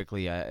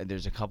quickly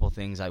there's a couple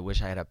things I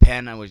wish I had a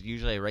pen. I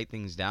write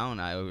things down.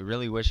 I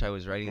really wish I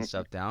was writing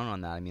stuff down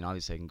on that. I mean,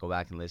 obviously I can go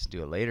back and listen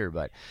to it later,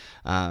 but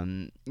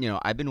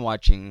I've been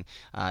watching,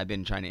 I've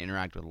been trying to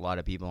interact with a lot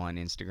of people on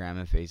Instagram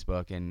and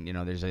Facebook, and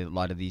there's a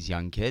lot of these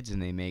young kids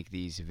and they make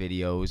these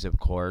videos, of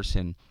course,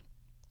 and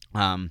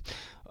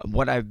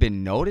what I've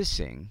been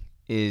noticing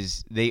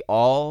is they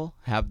all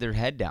have their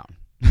head down.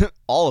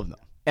 All of them.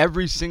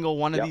 Every single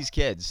one of these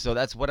kids. So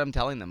that's what I'm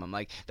telling them. I'm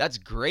like, that's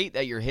great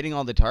that you're hitting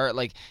all the target.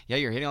 Like, yeah,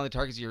 you're hitting all the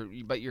targets,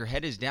 but your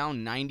head is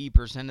down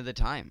 90% of the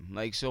time.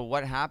 Like, so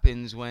what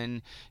happens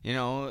when,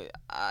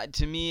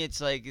 to me,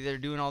 it's like they're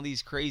doing all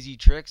these crazy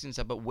tricks and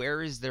stuff, but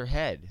where is their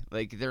head?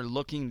 Like, they're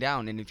looking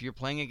down, and if you're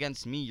playing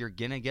against me, you're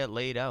going to get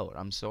laid out.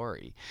 I'm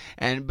sorry.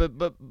 And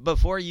but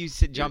before you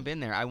jump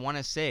in there, I want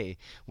to say,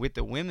 with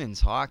the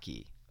women's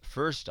hockey,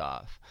 first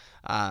off,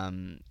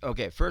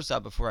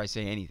 before I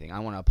say anything, I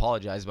want to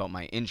apologize about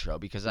my intro,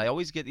 because I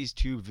always get these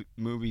two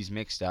movies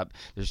mixed up.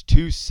 There's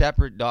two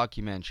separate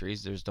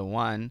documentaries. There's the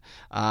one,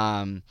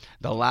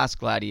 The Last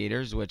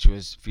Gladiators, which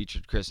was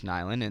featured Chris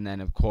Nyland, and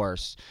then, of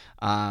course,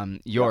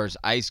 yours,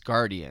 Ice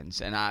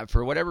Guardians. And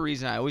for whatever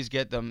reason, I always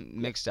get them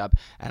mixed up.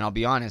 And I'll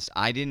be honest,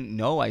 I didn't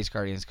know Ice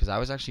Guardians because I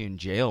was actually in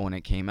jail when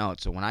it came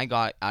out. So when I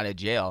got out of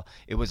jail,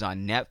 it was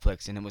on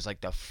Netflix, and it was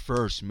like the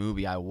first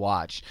movie I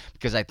watched,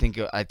 because I think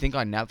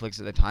on Netflix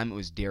at the time, it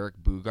was Derek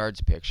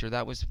Boogaard's picture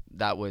that was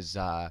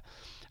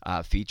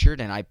featured,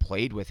 and I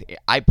played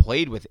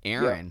with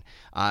Aaron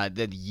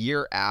the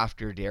year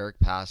after Derek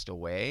passed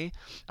away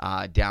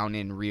down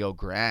in Rio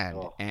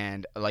Grande.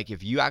 And like,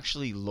 if you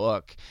actually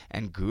look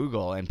and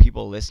Google, and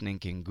people listening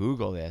can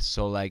Google this,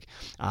 so like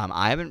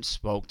I haven't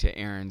spoke to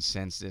Aaron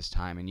since this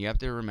time, and you have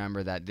to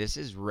remember that this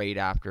is right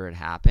after it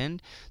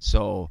happened,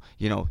 so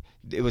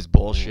it was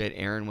bullshit.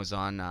 Aaron was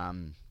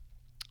on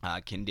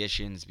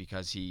conditions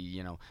because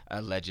he,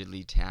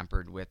 allegedly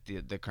tampered with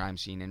the crime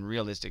scene, and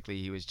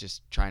realistically, he was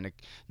just trying to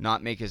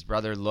not make his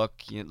brother look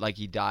like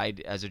he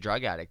died as a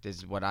drug addict,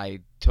 is what I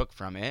took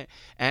from it,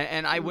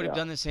 and I would have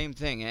done the same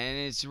thing, and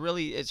it's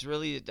really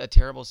a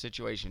terrible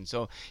situation.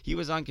 So he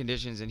was on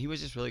conditions, and he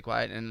was just really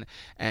quiet,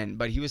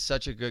 but he was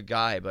such a good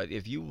guy. But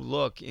if you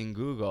look in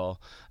Google,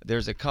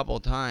 there's a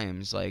couple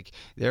times, like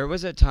there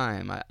was a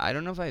time, I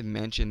don't know if I've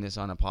mentioned this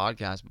on a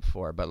podcast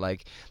before, but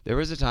like there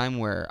was a time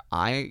where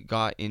I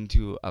got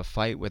into a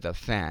fight with a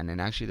fan, and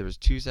actually there was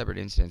two separate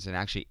incidents, and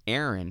actually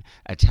Aaron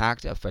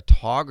attacked a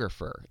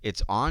photographer.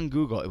 It's on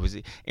Google.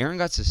 Aaron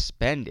got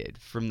suspended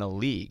from the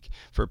league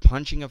for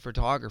punching a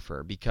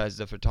photographer because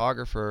the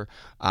photographer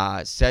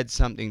said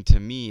something to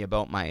me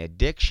about my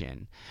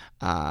addiction,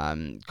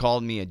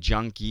 called me a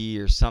junkie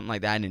or something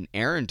like that, and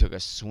Aaron took a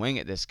swing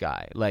at this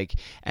guy,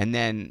 and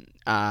then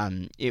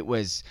it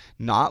was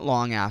not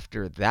long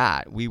after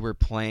that we were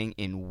playing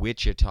in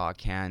Wichita,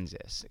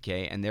 Kansas,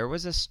 okay, and there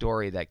was a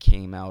story that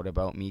came out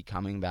about me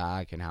coming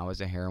back and how I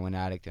was a heroin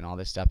addict and all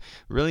this stuff.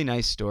 Really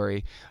nice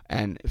story,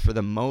 and for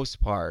the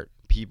most part,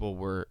 people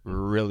were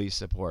really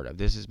supportive.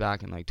 This is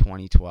back in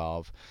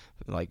 2012,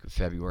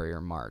 February or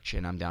March,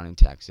 and I'm down in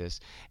Texas.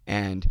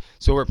 And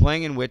so we're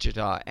playing in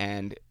Wichita,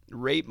 and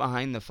right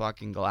behind the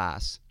fucking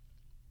glass,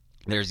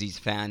 there's these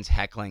fans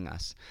heckling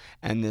us,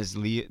 and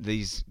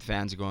these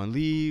fans are going,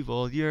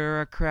 "Leavold,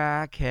 you're a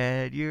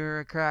crackhead, you're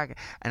a crackhead."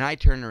 And I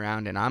turn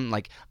around, and I'm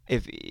like,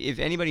 if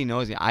anybody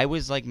knows me, I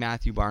was like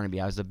Matthew Barnaby.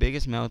 I was the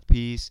biggest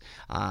mouthpiece.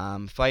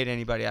 Fight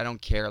anybody, I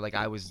don't care.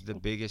 I was the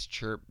biggest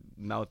chirp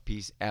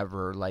mouthpiece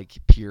ever,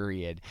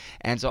 period.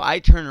 And so I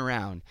turn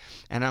around,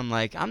 and I'm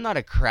like, I'm not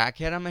a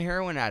crackhead, I'm a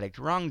heroin addict.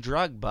 Wrong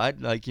drug,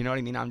 bud. You know what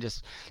I mean?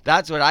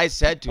 That's what I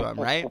said to him,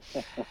 right?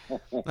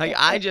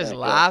 I just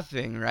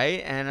laughing,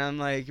 right? And I'm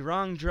like,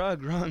 wrong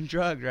drug,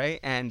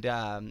 right?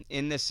 And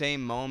in the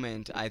same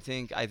moment, I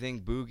think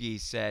Boogie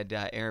said,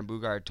 Aaron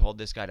Boogaard told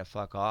this guy to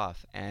fuck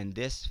off, and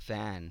this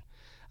fan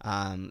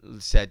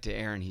said to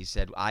Aaron, he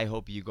said, "I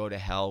hope you go to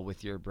hell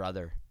with your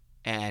brother."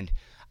 And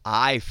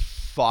I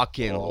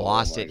fucking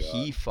lost it. God.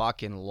 He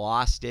fucking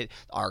lost it.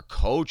 Our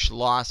coach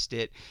lost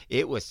it.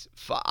 It was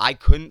I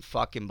couldn't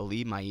fucking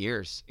believe my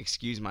ears.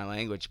 Excuse my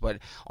language, but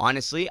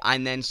honestly,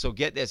 and then so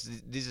get this.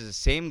 This is the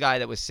same guy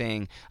that was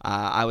saying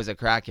I was a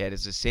crackhead.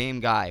 It's the same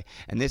guy,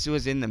 and this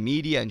was in the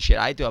media and shit.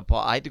 I had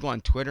to go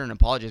on Twitter and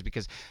apologize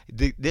because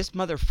this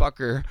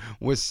motherfucker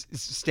was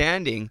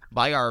standing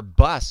by our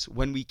bus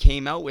when we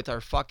came out with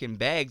our fucking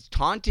bags,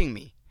 taunting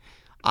me.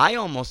 I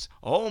almost,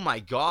 oh my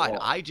God,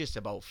 I just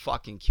about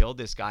fucking killed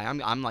this guy.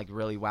 I'm like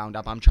really wound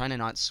up. I'm trying to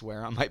not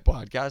swear on my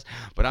podcast,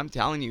 but I'm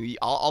telling you,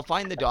 I'll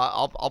find the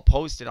I'll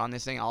post it on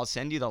this thing. I'll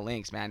send you the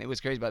links, man. It was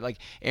crazy, but like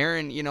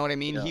Aaron, you know what I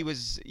mean? Yeah. He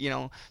was,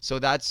 so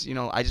that's,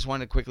 I just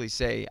wanted to quickly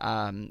say,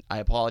 I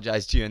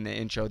apologize to you in the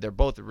intro. They're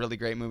both really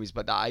great movies,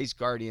 but the Ice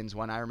Guardians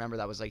one, I remember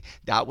that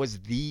was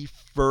the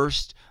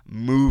first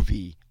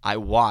movie I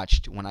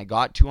watched when I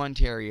got to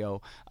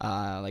Ontario,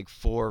 like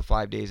 4 or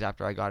 5 days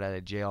after I got out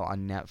of jail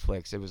on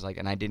Netflix. It was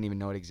and I didn't even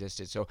know it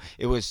existed. So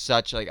it was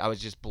such I was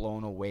just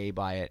blown away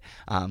by it.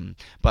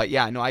 But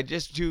yeah, no, I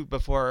just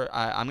before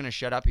I'm going to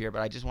shut up here,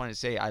 but I just wanted to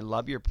say I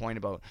love your point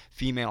about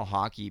female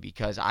hockey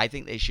because I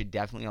think they should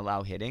definitely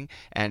allow hitting.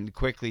 And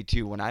quickly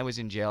too, when I was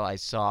in jail, I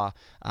saw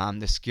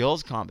the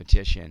skills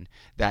competition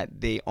that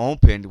they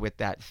opened with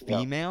that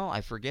female, I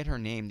forget her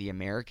name, the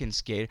American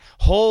skater.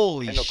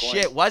 Holy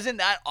shit, wasn't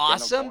that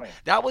awesome?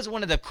 That was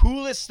one of the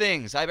coolest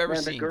things I've ever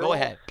seen. Go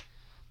ahead.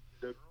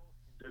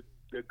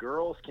 The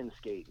girls can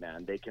skate,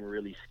 man. They can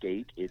really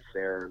skate. It's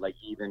their,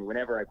 even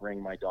whenever I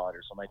bring my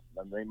daughter, so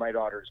my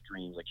daughter's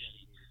dreams,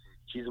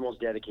 she's the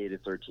most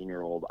dedicated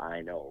 13-year-old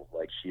I know.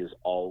 She is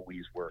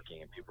always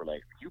working, and people are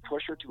like, you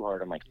push her too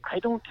hard. I'm like, I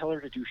don't tell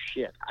her to do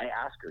shit. I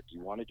ask her, do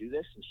you want to do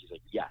this? And she's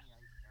like, yes.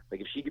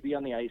 If she could be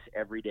on the ice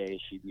every day,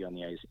 she'd be on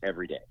the ice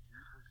every day.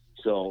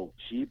 So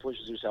she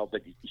pushes herself,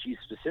 but she's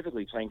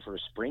specifically playing for a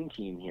spring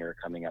team here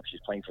coming up. She's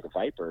playing for the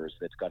Vipers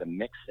that's got a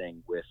mix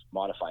thing with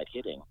modified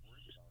hitting.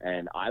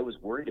 And I was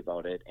worried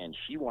about it, and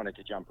she wanted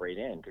to jump right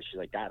in because she's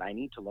like, Dad, I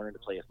need to learn to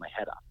play with my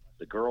head up.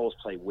 The girls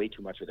play way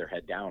too much with their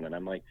head down. And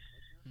I'm like,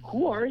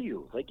 who are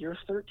you? You're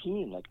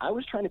 13. I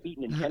was trying to beat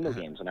Nintendo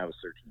games when I was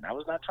 13. I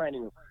was not trying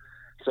to.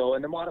 So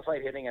in the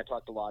modified hitting, I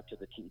talked a lot to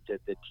the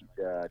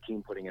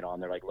team putting it on.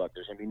 They're like, look,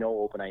 there's going to be no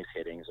open ice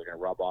hittings. They're going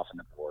to rub off in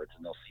the boards,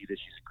 and they'll see that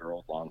she's a girl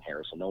with long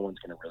hair. So no one's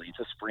going to really – it's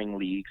a spring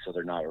league, so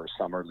they're not – or a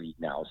summer league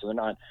now. So they're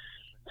not –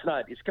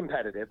 it's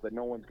competitive, but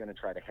no one's going to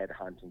try to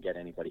headhunt and get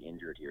anybody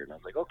injured here. And I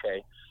was like,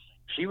 okay.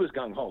 She was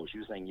gung-ho. She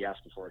was saying yes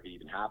before it could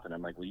even happen.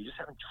 I'm like, well, you just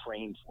haven't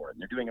trained for it.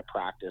 And they're doing a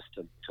practice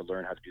to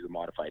learn how to do the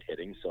modified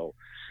hitting. So,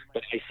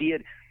 but I see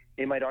it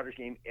in my daughter's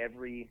game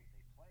every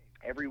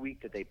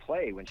week that they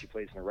play when she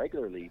plays in a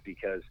regular league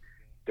because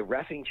the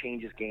reffing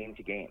changes game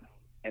to game.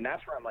 And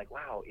that's where I'm like,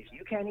 wow, if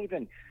you can't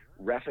even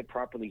ref it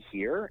properly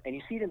here, and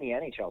you see it in the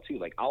NHL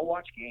too. I'll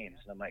watch games,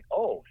 and I'm like,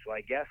 oh, so I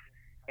guess –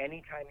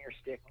 anytime your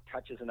stick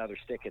touches another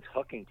stick, it's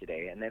hooking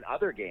today. And then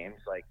other games,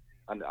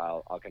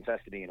 I'll confess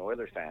to being an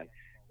Oilers fan,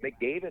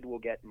 McDavid will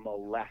get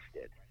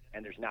molested,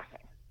 and there's nothing,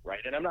 right?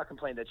 And I'm not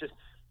complaining. That's just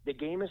the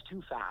game is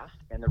too fast,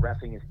 and the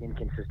reffing is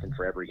inconsistent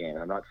for every game. And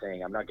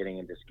I'm not getting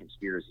into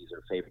conspiracies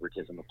or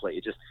favoritism of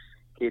play.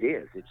 It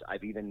is.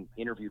 I've even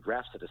interviewed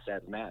refs that have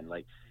said, man,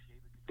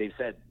 they've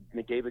said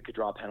McDavid could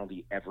draw a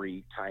penalty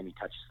every time he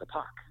touches the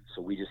puck.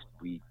 So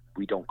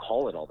we don't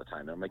call it all the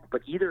time. And I'm like,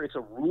 but either it's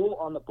a rule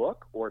on the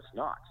book or it's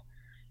not.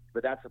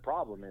 But that's the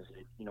problem is,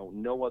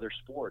 no other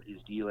sport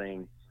is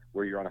dealing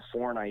where you're on a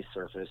foreign ice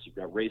surface, you've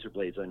got razor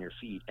blades on your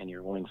feet, and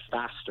you're going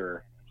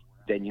faster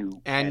than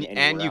you and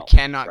you else,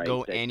 cannot right?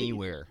 go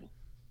anywhere.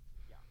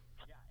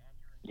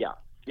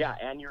 Yeah,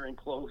 and you're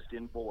enclosed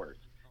in boards.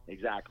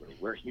 Exactly.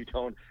 Where you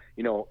don't,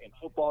 in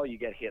football you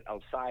get hit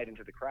outside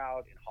into the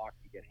crowd, in hockey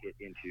you get hit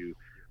into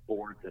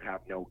boards that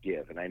have no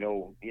give. And I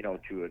know,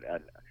 to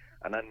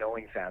an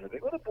unknowing fan, they're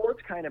like, well, the boards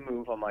kind of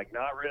move. I'm like,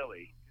 not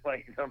really.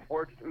 The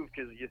boards move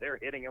because they're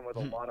hitting them with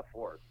a lot of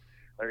force.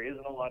 There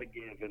isn't a lot of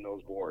give in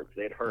those boards.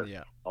 They'd hurt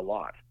a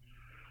lot.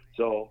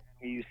 So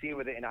you see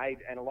with it, and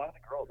a lot of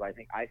the girls, I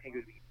think it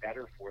would be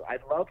better for.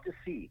 I'd love to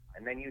see,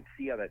 and then you'd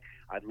see that.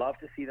 I'd love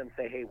to see them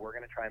say, hey, we're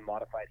going to try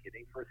modified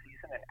hitting for a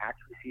season and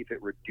actually see if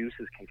it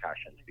reduces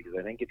concussions. Because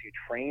I think if you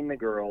train the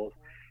girls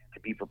to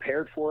be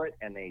prepared for it,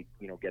 and they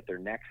get their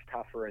necks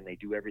tougher and they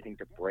do everything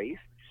to brace.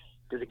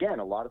 Because, again,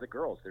 a lot of the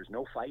girls, there's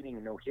no fighting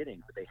and no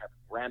hitting, but they have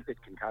rampant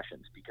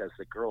concussions because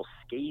the girls'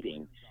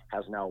 skating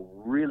has now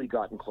really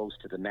gotten close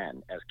to the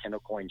men. As Kendall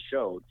Coyne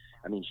showed,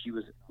 I mean, she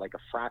was like a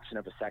fraction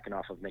of a second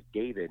off of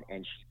McDavid,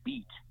 and she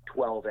beat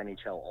 12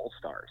 NHL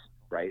All-Stars,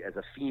 right? As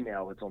a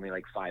female, it's only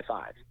 5'5".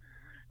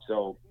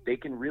 So they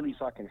can really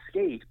fucking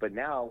skate, but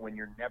now when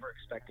you're never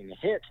expecting a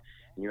hit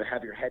and you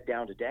have your head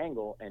down to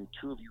dangle and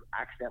two of you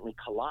accidentally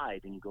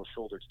collide and you go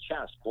shoulder to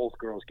chest, both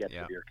girls get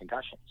severe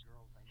concussions.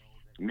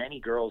 Many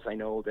girls I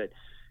know that,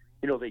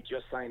 they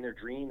just signed their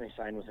dream. They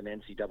sign with an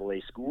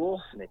NCAA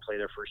school and they play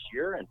their first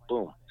year and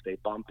boom, they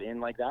bump in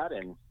like that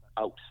and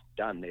out,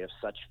 done. They have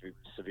such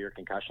severe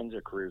concussions,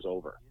 their career's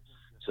over.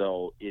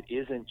 So it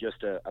isn't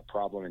just a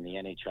problem in the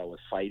NHL with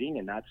fighting,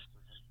 and that's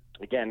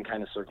again,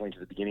 kind of circling to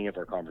the beginning of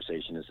our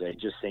conversation, is I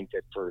just think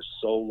that for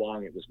so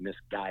long it was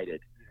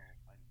misguided.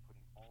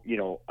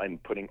 I'm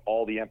putting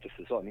all the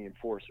emphasis on the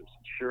enforcers.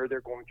 Sure,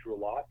 they're going through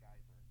a lot,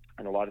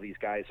 and a lot of these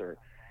guys are,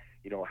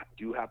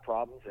 do have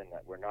problems, and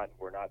we're not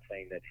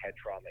saying that head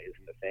trauma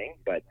isn't a thing,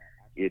 but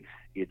it's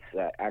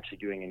actually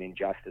doing an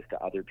injustice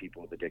to other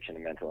people with addiction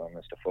and mental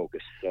illness to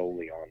focus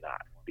solely on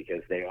that,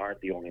 because they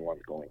aren't the only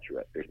ones going through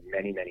it. There's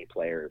many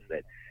players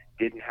that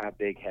didn't have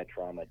big head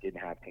trauma,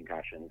 didn't have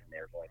concussions, and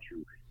they're going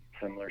through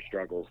similar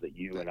struggles that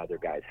you and other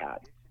guys had.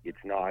 It's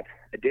not,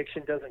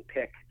 addiction doesn't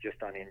pick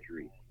just on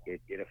injuries.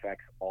 It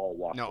affects all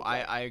walks of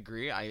life. I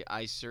agree.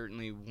 I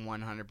certainly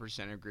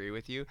 100% agree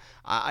with you.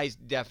 I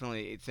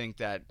definitely think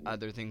that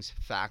other things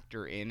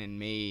factor in and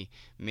may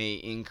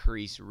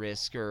increase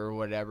risk or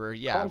whatever.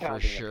 Yeah, for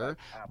sure.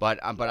 But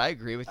I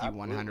agree with you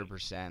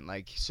 100%.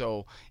 Like,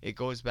 so it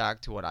goes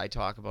back to what I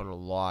talk about a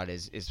lot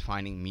is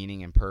finding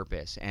meaning and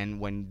purpose. And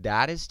when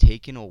that is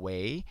taken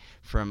away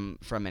from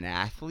an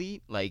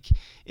athlete,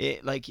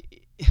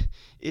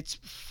 it's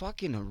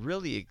fucking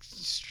really,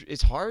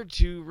 it's hard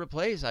to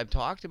replace. I've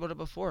talked about it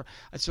before.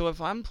 So if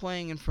I'm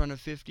playing in front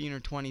of 15 or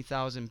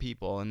 20,000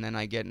 people and then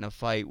I get in a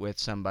fight with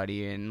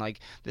somebody, and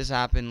like this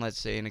happened, let's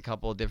say, in a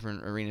couple of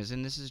different arenas,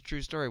 and this is a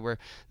true story, where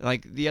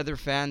like the other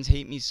fans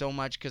hate me so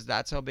much because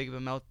that's how big of a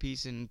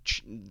mouthpiece and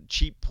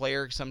cheap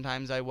player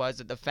sometimes I was,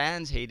 that the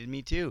fans hated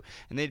me too,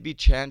 and they'd be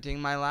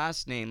chanting my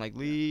last name, like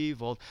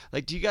Leivold.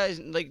 Like, do you guys,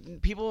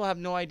 like, people have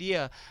no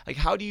idea, like,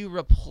 how do you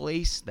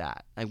replace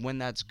that, like, when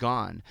that's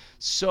gone?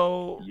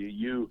 So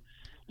you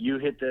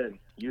hit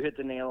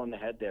the nail on the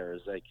head there.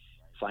 Is like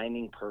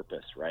finding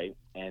purpose, right?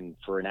 And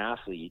for an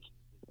athlete,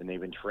 when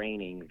they've been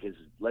training, because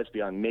let's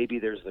be honest, maybe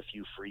there's a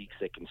few freaks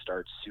that can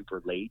start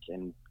super late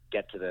and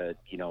get to the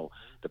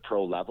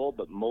pro level,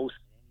 but most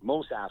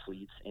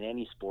athletes in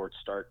any sport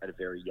start at a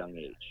very young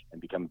age and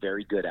become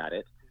very good at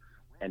it.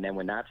 And then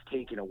when that's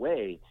taken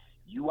away,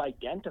 you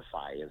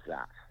identify as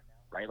that,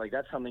 right? Like,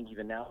 that's something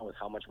even now with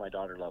how much my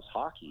daughter loves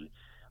hockey.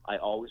 I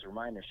always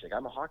remind her, she's like,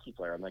 I'm a hockey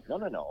player. I'm like,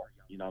 no.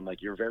 I'm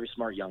like, you're a very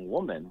smart young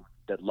woman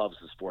that loves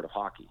the sport of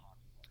hockey.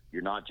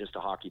 You're not just a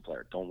hockey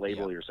player. Don't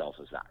label yourself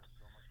as that.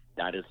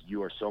 That is,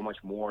 you are so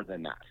much more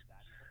than that,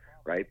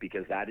 right?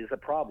 Because that is a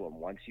problem.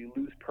 Once you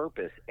lose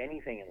purpose,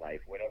 anything in life,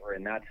 whatever,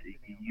 and that's,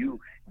 you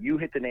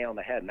hit the nail on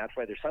the head. And that's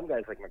why there's some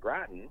guys like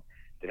McGrattan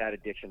that had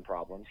addiction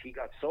problems. He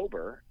got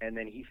sober, and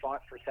then he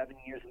fought for 7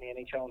 years in the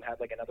NHL and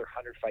had like another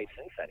 100 fights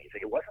since then. He's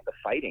like, it wasn't the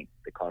fighting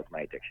that caused my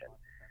addiction.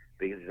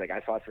 Because he's like, I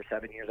fought for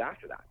 7 years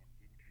after that,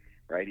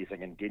 right? He's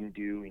like, and didn't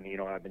do,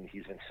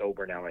 he's been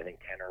sober now, I think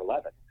 10 or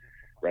 11,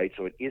 right?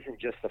 So it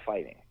isn't just the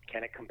fighting.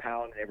 Can it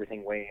compound and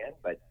everything weigh in?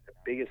 But the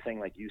biggest thing,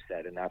 like you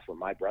said, and that's what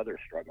my brother's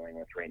struggling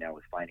with right now,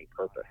 is finding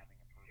purpose.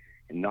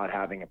 And not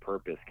having a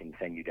purpose can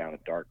send you down a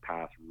dark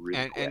path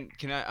really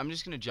quick. And I'm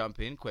just going to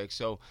jump in quick.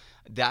 So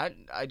that,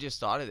 I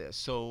just thought of this.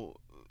 So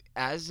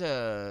as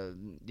a,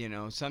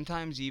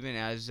 sometimes even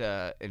as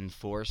a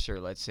enforcer,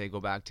 let's say, go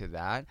back to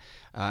that,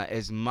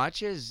 as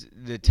much as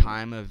the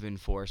time of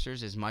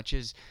enforcers, as much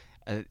as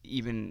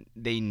even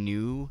they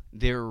knew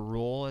their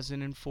role as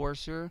an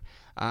enforcer,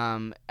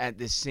 at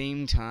the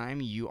same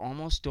time, you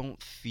almost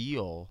don't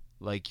feel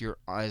like you're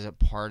as a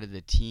part of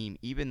the team,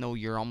 even though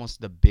you're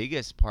almost the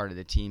biggest part of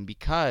the team,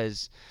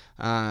 because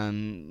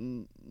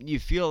you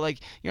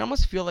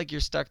almost feel like you're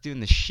stuck doing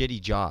the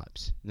shitty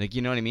jobs. Like,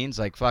 you know what I mean? It's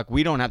like, fuck,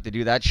 we don't have to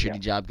do that shitty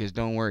job, because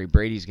don't worry,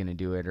 Brady's gonna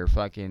do it, or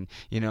fucking,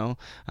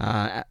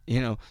 Scorgy's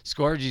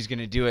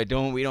gonna do it.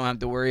 We don't have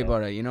to worry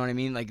about it. You know what I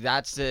mean? Like,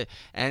 that's the,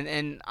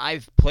 and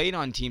I've played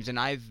on teams, and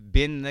I've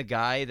been the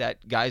guy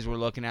that guys were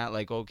looking at,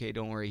 like, okay,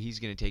 don't worry, he's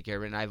gonna take care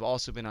of it. And I've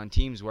also been on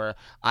teams where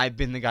I've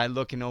been the guy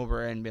looking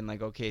over and been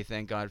like, okay,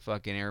 thank God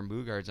fucking Aaron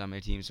Bugard's on my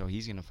team, so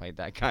he's gonna fight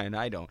that guy and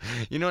I don't.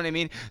 You know what I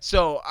mean?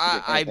 So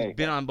I've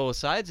been on both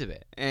sides of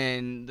it,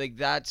 and like,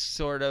 that's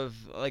sort of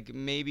like,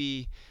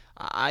 maybe,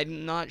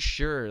 I'm not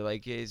sure.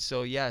 Like,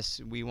 so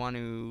yes, we want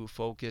to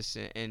focus,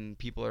 and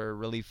people are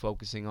really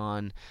focusing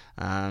on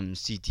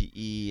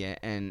CTE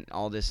and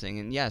all this thing.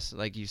 And yes,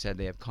 like you said,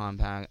 they have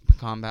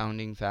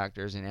compounding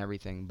factors and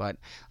everything. But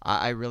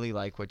I really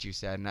like what you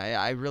said, and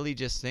I really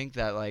just think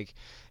that, like,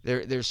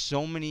 there's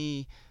so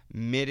many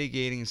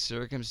mitigating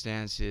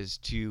circumstances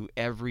to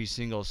every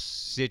single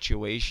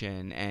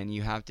situation, and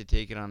you have to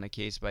take it on a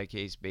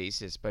case-by-case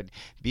basis. But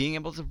being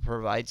able to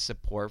provide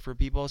support for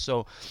people,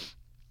 so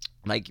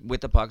like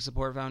with the Puck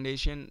Support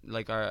Foundation,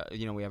 like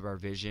we have our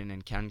vision,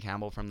 and Ken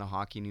Campbell from the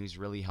Hockey News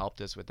really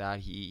helped us with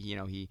that.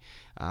 He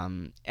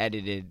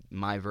edited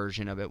my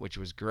version of it, which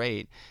was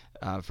great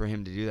for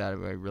him to do that.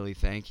 I really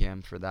thank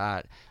him for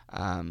that.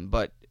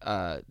 But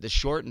the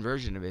shortened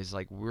version of it is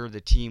like, we're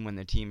the team when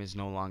the team is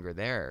no longer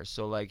there.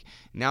 So like,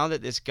 now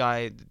that this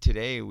guy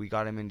today, we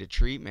got him into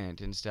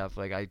treatment and stuff,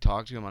 like I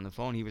talked to him on the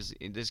phone,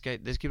 this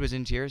kid was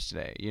in tears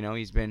today. You know,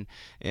 he's been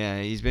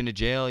to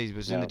jail, he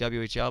was in the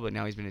WHL, but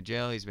now he's been to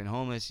jail, he's been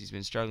homeless, he's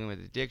been struggling with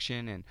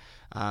addiction.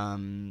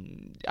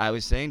 And I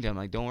was saying to him,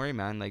 like, don't worry,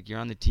 man, like, you're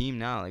on the team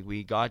now, like,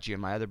 we got you.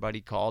 And my other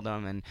buddy called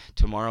him, and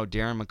tomorrow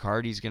Darren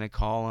McCarty's gonna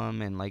call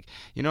him, and like,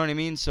 you know what I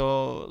mean?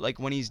 So like,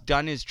 when he's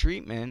done his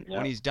treatment,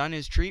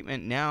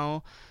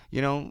 now,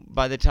 you know,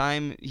 by the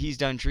time he's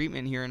done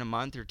treatment here in a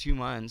month or 2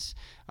 months,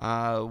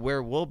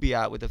 where we'll be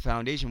at with the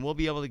foundation, we'll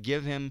be able to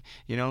give him,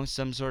 you know,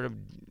 some sort of,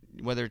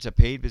 whether it's a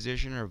paid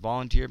position or a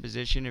volunteer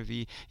position, if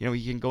he, you know,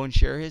 he can go and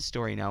share his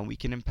story now. We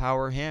can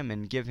empower him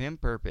and give him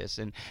purpose,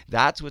 and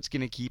that's what's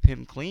going to keep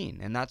him clean,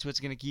 and that's what's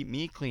going to keep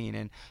me clean,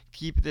 and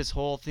keep this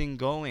whole thing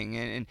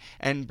going,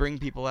 and bring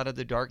people out of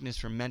the darkness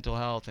from mental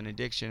health and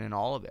addiction and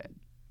all of it.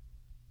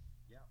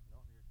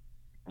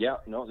 Yeah,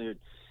 no,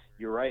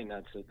 you're right, and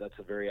that's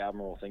a very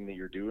admirable thing that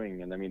you're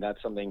doing. And I mean,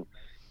 that's something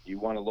you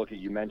want to look at.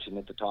 You mentioned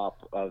at the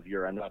top of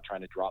your, I'm not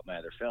trying to drop my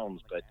other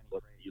films, but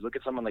you look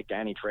at someone like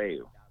Danny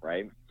Trejo,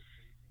 right?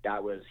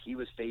 He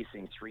was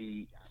facing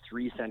three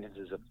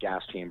sentences of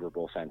gas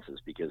chamberable offenses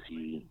because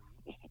he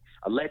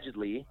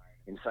allegedly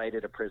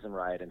incited a prison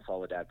riot in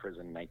Soledad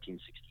Prison in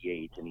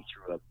 1968, and he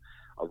threw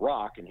a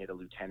rock and hit a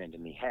lieutenant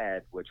in the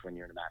head, which, when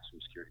you're in a maximum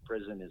security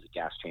prison, is a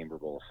gas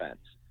chamberable offense.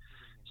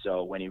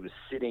 So when he was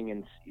sitting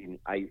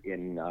in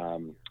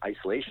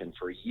isolation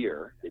for a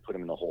year, they put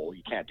him in the hole.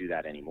 You can't do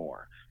that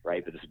anymore,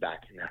 right? But this is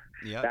back in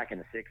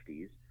the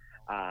 60s.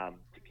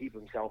 To keep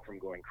himself from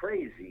going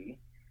crazy,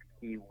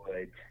 he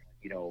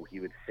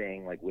would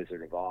sing like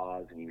Wizard of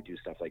Oz, and he would do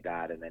stuff like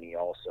that. And then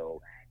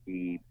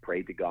he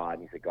prayed to God,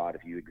 and he said, God,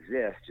 if you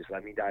exist, just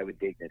let me die with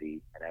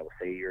dignity, and I will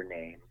say your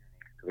name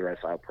for the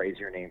rest. I'll praise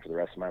your name for the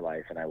rest of my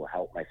life, and I will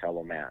help my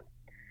fellow man.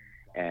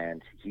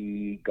 And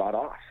he got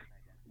off.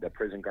 The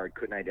prison guard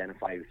couldn't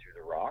identify who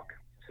threw the rock,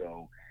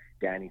 so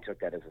Danny took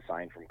that as a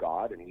sign from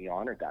God, and he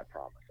honored that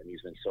promise. And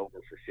he's been sober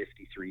for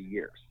 53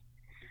 years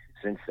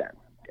since then.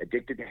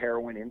 Addicted to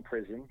heroin in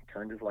prison,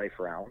 turned his life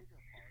around.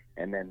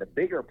 And then the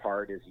bigger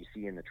part, as you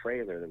see in the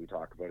trailer that we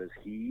talk about, is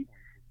he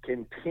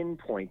can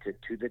pinpoint it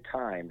to the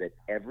time that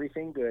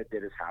everything good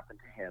that has happened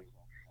to him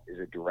is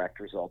a direct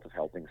result of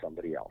helping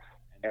somebody else.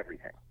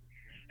 Everything.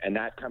 And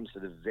that comes to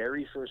the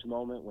very first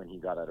moment when he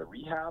got out of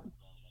rehab,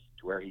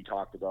 to where he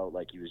talked about,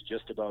 like, he was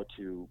just about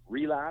to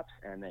relapse,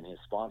 and then his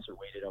sponsor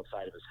waited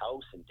outside of his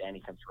house, and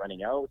Danny comes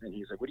running out, and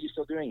he's like, what are you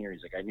still doing here?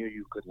 He's like, I knew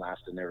you couldn't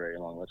last in there very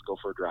long. Let's go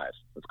for a drive.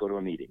 Let's go to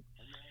a meeting.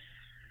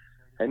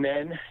 And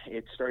then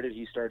he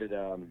started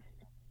a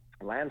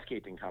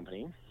landscaping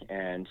company,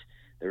 and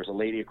there was a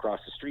lady across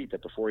the street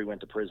that before he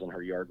went to prison,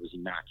 her yard was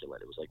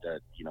immaculate. It was like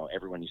that, you know,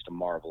 everyone used to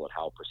marvel at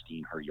how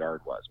pristine her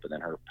yard was. But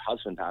then her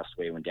husband passed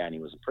away when Danny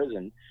was in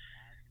prison.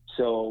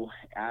 So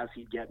as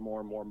he'd get more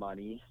and more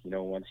money, you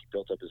know, once he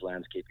built up his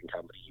landscaping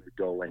company, he would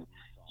go and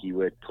he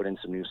would put in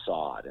some new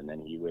sod, and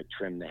then he would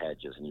trim the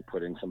hedges, and he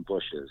put in some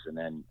bushes. And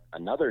then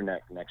another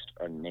next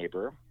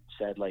neighbor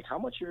said, like, how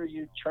much are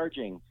you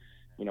charging,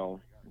 you know,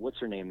 what's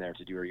her name there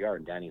to do her yard?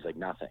 And Danny's like,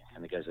 nothing.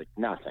 And the guy's like,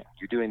 nothing.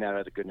 You're doing that out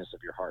of the goodness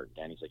of your heart. And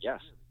Danny's like, yes.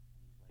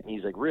 And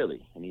he's like,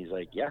 really? And he's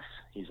like, yes.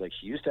 He's like,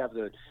 she used to have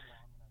the,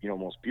 you know,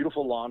 most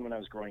beautiful lawn when I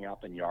was growing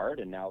up in yard,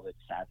 and now it's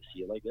sad to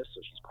see it like this, so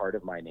she's part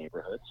of my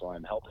neighborhood, so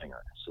I'm helping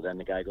her. So then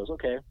the guy goes,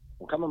 okay,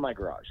 well, come in my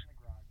garage.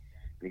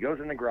 And he goes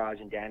in the garage,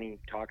 and Danny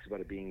talks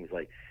about it being, he's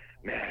like,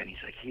 man, he's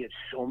like, he had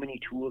so many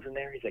tools in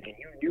there. He's like, and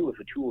you knew if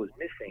a tool was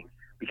missing,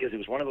 because it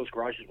was one of those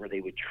garages where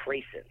they would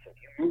trace it. So if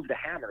you moved the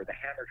hammer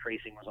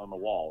tracing was on the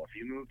wall. If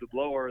you moved the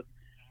blower,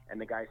 and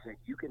the guy said,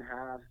 you can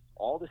have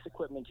all this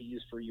equipment to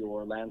use for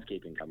your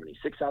landscaping company,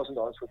 $6,000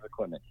 worth of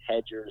equipment,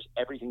 hedgers,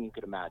 everything you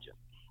could imagine.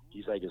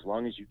 He's like, as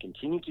long as you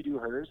continue to do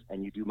hers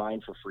and you do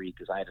mine for free,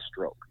 because I had a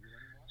stroke,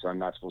 so I'm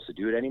not supposed to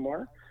do it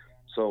anymore.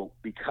 So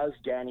because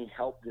Danny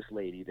helped this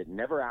lady that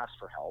never asked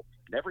for help,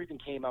 never even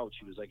came out,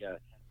 she was like a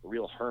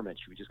real hermit.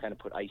 She would just kind of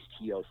put iced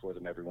tea out for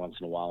them every once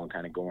in a while and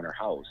kind of go in her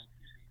house.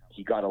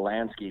 He got a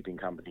landscaping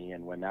company,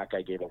 and when that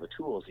guy gave all the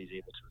tools, he's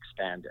able to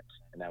expand it.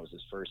 And that was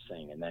his first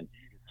thing. And then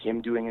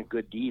him doing a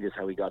good deed is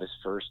how he got his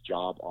first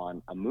job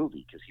on a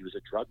movie, because he was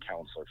a drug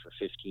counselor for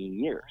 15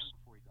 years.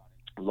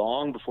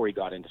 Long before he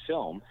got into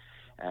film,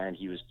 and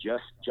he was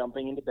just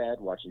jumping into bed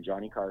watching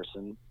Johnny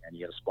Carson, and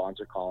he had a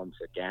sponsor call and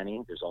said,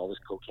 Danny, there's all this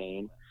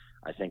cocaine,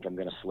 I think I'm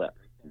going to slip.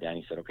 And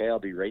Danny said, okay, I'll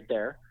be right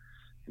there.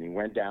 And he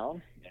went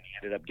down, and he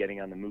ended up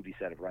getting on the movie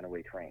set of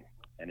Runaway Train.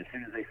 And as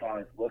soon as they saw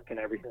his look and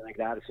everything like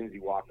that, as soon as he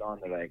walked on,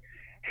 they're like,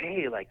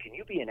 hey, like, can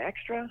you be an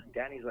extra? And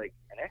Danny's like,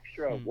 an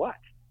extra what?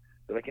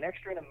 They're like, an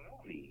extra in a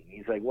movie. And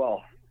he's like,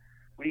 well,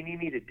 what do you need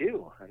me to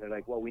do? And they're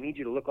like, well, we need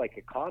you to look like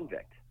a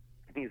convict.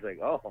 And he's like,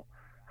 oh,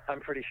 I'm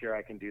pretty sure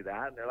I can do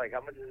that. And they're like,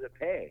 how much does it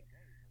pay?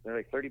 They're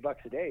like, $30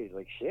 a day. He's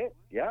like, shit,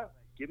 yeah,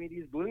 give me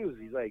these blues.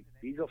 He's like,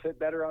 these will fit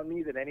better on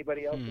me than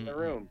anybody else in the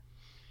room.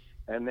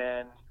 And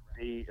then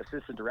the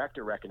assistant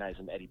director recognized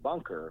him, Eddie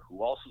Bunker,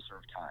 who also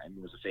served time.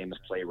 He was a famous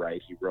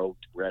playwright. He wrote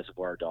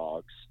Reservoir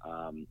Dogs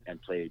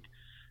and played,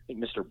 I think,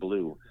 Mr.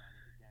 Blue.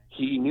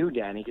 He knew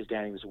Danny because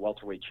Danny was a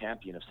welterweight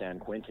champion of San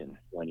Quentin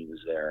when he was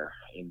there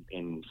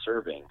in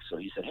serving. So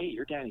he said, "Hey,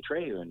 you're Danny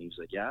Trejo," and he was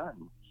like, "Yeah."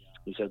 And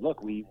he said,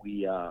 "Look, we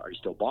are you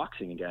still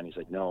boxing?" And Danny's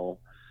like, "No,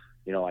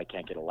 I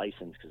can't get a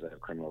license because I have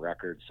a criminal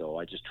record, so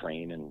I just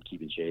train and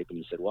keep in shape." And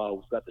he said, "Well,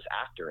 we've got this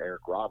actor,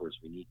 Eric Roberts.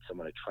 We need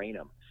someone to train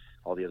him.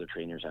 All the other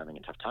trainers are having a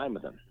tough time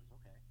with him."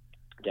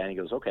 Danny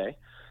goes, "Okay,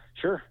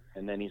 sure."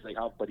 And then he's like,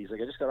 "Oh, but he's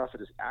like, I just got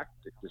offered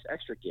this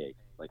extra gig.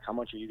 Like, how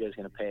much are you guys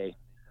going to pay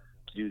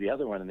to do the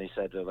other one?" And they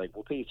said, "They're like,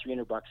 we'll pay you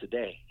 $300 a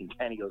day." And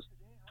Danny goes,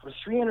 "For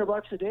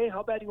 $300 a day?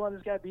 How bad do you want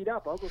this guy beat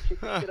up? I'll go kick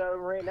the shit out of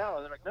him right now."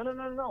 And they're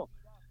like, No.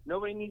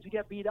 Nobody needs to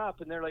get beat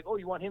up. And they're like, "Oh,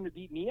 you want him to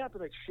beat me up?"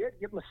 They're like, "Shit,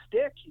 give him a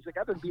stick." He's like,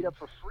 "I've been beat up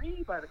for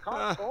free by the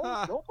cops.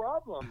 Oh, no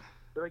problem."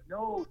 They're like,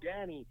 "No,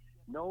 Danny,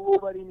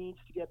 nobody needs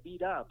to get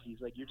beat up."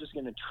 He's like, "You're just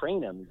going to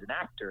train him. He's an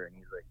actor." And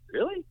he's like,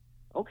 "Really?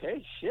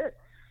 Okay, shit."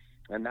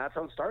 And that's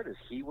how it started.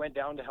 He went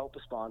down to help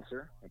a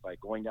sponsor. And by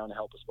going down to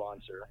help a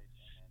sponsor,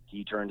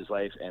 he turned his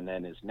life, and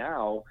then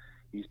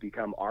he's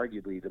become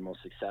arguably the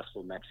most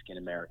successful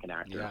Mexican-American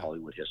actor in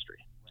Hollywood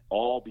history.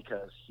 All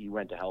because he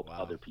went to help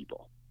other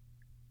people.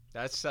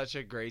 That's such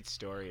a great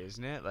story,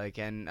 isn't it? Like,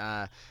 and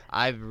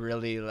I've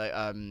really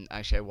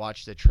actually I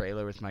watched the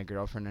trailer with my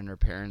girlfriend and her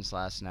parents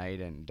last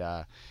night, and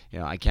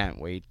I can't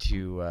wait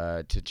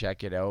to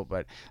check it out.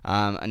 But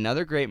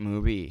another great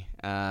movie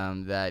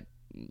that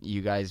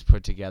you guys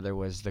put together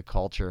was The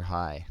Culture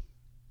High,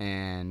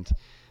 and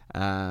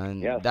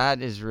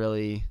that is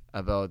really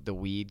about the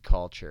weed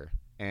culture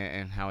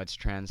and how it's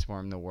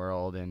transformed the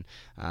world, and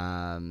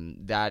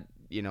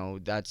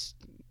that's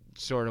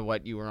sort of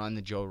what you were on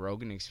the Joe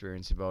Rogan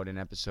Experience about in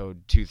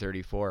episode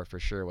 234 for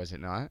sure, was it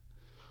not?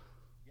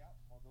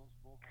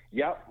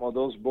 Yeah, well,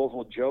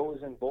 Joe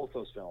was in both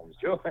those films.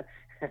 Joe,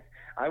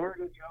 I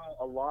worked with Joe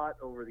a lot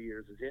over the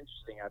years. It's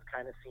interesting. I've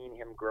kind of seen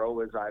him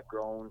grow as I've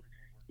grown.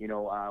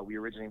 We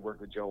originally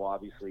worked with Joe,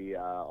 obviously,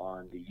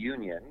 on The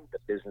Union. The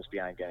Business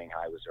Behind Getting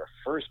High was our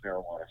first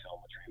marijuana film,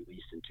 which we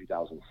released in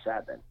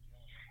 2007.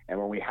 And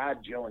when we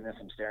had Joe in this,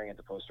 I'm staring at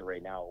the poster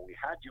right now, when we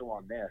had Joe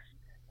on this,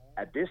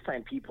 at this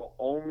time, people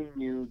only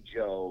knew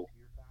Joe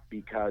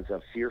because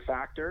of Fear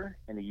Factor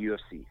and the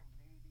UFC.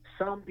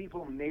 Some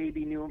people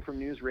maybe knew him from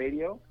news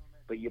radio,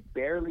 but you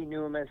barely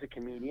knew him as a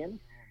comedian,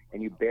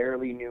 and you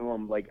barely knew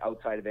him like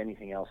outside of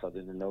anything else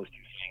other than those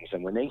two things.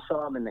 And when they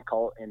saw him in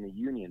the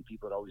Union,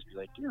 people would always be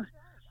like, "Dude,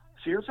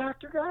 Fear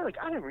Factor guy? Like,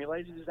 I didn't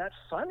realize he was that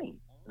funny."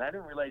 And I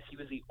didn't realize he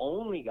was the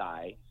only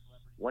guy,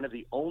 one of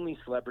the only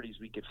celebrities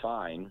we could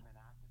find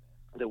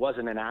that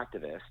wasn't an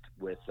activist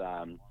with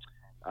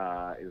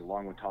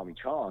along with Tommy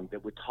Chong,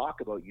 that would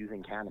talk about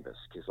using cannabis.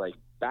 Because like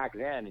back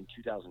then in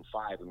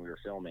 2005 when we were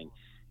filming,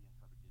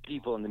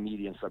 people in the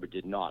media and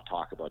celebrity did not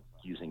talk about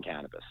using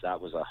cannabis.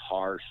 That was a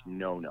harsh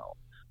no-no.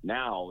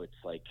 Now it's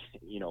like,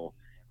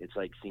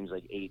 seems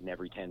like 8 in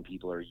every 10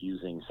 people are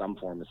using some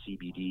form of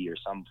CBD or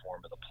some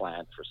form of the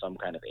plant for some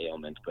kind of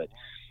ailment, but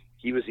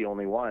he was the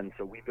only one.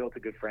 So we built a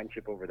good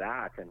friendship over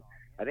that. And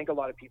I think a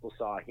lot of people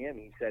saw him.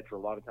 He said for a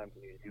lot of times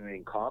when he was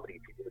doing comedy,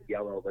 people would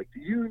yell out like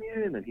The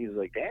Union, and he was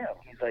like, "Damn,"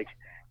 he's like,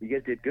 "You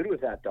guys did good with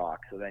that,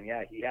 doc." So then,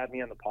 he had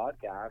me on the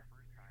podcast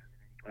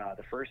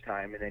the first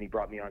time, and then he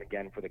brought me on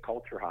again for The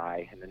Culture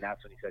High, and then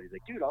that's when he said, he's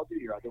like, "Dude, I'll do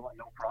your other one,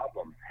 no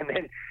problem."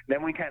 And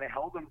then we kind of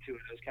held him to it.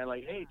 It was kind of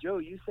like, "Hey, Joe,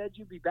 you said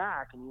you'd be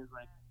back," and he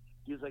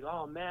was like,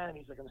 "Oh man,"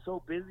 he's like, "I'm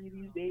so busy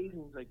these days,"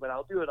 and he's like, "But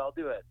I'll do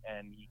it."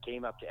 And he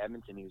came up to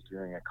Edmonton. He was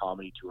doing a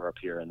comedy tour up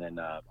here, and then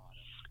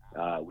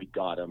we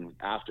got him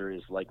after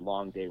his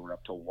long day. We're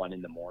up till 1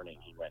 a.m.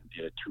 He went and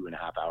did a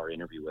 2.5-hour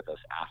interview with us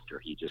after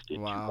he just did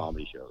 2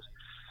 comedy shows.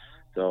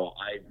 So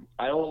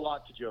I owe a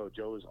lot to Joe.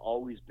 Joe has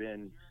always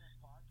been,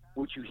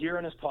 what you hear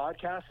on his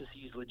podcast is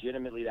he's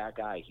legitimately that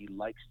guy. He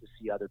likes to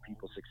see other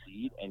people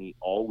succeed, and he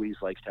always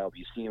likes to help.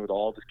 You've seen it with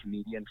all of his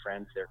comedian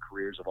friends. Their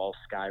careers have all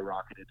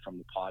skyrocketed from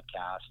the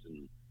podcast,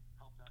 and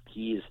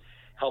he's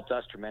helped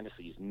us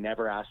tremendously. He's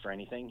never asked for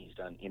anything. He's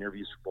done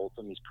interviews for both of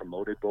them. He's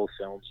promoted both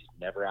films.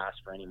 He's never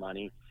asked for any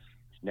money.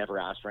 He's never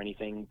asked for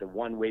anything. The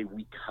one way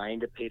we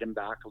kind of paid him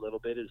back a little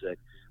bit is that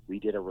we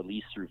did a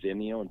release through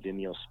Vimeo, and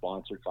Vimeo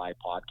sponsored 5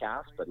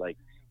 podcasts. But it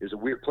was a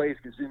weird place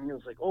because Vimeo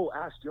was like, "Oh,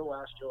 ask Joe.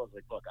 I was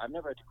like, "Look, I've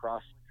never had to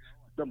cross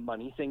the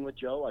money thing with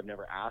Joe. I've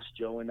never asked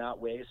Joe in that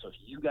way. So if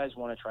you guys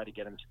want to try to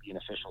get him to be an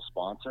official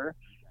sponsor,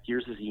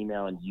 here's his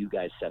email, and you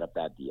guys set up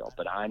that deal.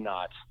 But I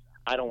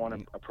don't want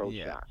to approach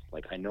that.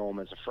 I know him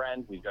as a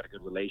friend. We've got a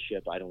good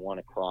relationship. I don't want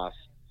to cross."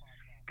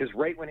 Because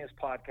right when his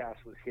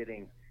podcast was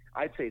hitting,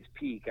 I'd say it's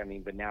peak.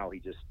 But now he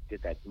just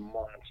did that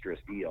monstrous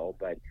deal.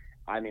 But,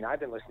 I've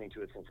been listening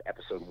to it since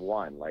episode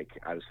 1.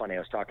 I was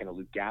talking to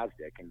Luke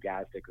Gazdick, and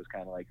Gazdick was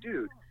kind of like,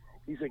 "Dude,"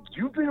 he's like,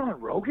 "You've been on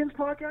Rogan's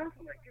podcast?"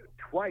 I'm like, "Dude,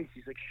 twice."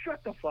 He's like,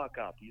 "Shut the fuck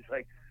up." He's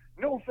like,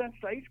 "No offense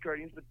to Ice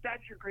Guardians, but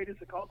that's your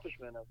greatest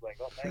accomplishment." I was like,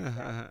 "Oh, thanks,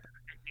 man."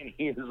 And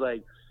he's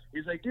like,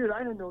 "Dude, I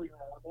didn't know you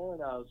were on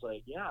there." And I was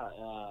like, "Yeah."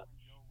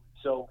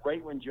 So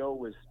right when Joe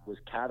was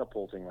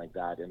catapulting like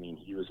that, I mean,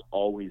 he was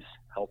always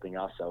helping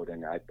us out,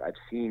 and I've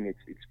seen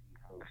it's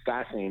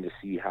fascinating to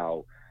see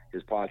how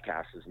his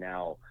podcast is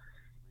now.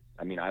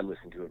 I mean, I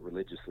listen to it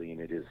religiously,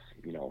 and it is,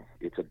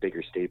 it's a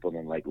bigger staple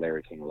than like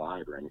Larry King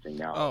Live or anything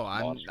now. Oh,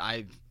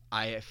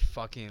 I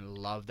fucking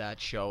love that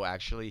show.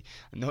 Actually,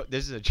 no,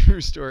 this is a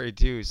true story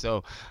too.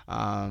 So,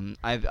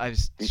 I've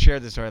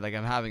shared the story. Like,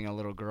 I'm having a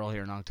little girl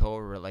here in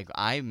October. Like,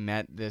 I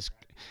met this.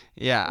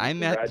 Yeah, I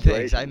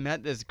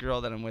met this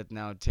girl that I'm with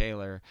now,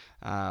 Taylor.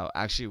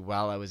 Actually,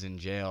 while I was in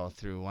jail,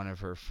 through one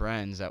of her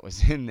friends that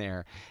was in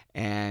there,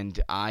 and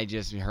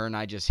her and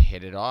I just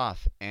hit it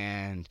off.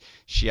 And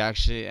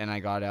I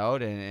got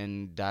out,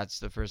 and that's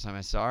the first time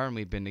I saw her. And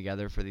we've been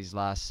together for these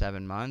last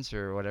 7 months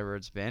or whatever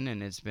it's been,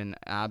 and it's been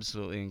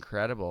absolutely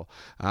incredible.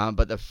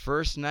 But the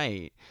first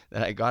night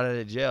that I got out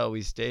of jail,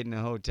 we stayed in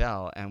a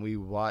hotel, and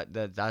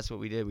that's what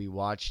we did. We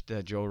watched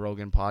the Joe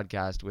Rogan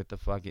podcast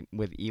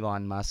with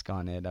Elon Musk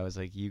on it. I was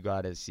like, you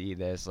gotta see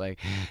this.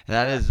 Like,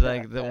 that is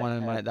like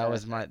that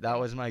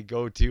was my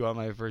go-to on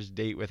my first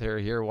date with her.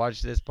 Here,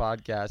 watch this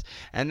podcast.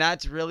 And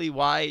that's really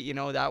why,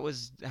 that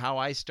was how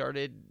I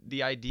started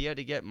the idea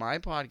to get my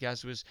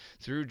podcast, was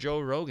through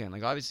Joe Rogan.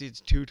 Like, obviously it's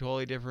two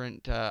totally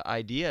different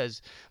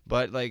ideas,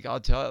 but like,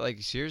 I'll tell it,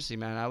 like, seriously,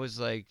 man, I was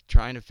like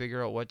trying to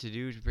figure out what to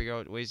do, to figure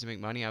out ways to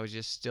make money. I was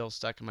just still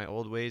stuck in my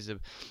old ways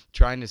of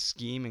trying to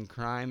scheme and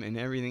crime and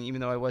everything,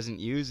 even though I wasn't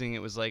using it.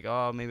 Was like,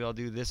 oh, maybe I'll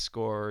do this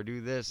score or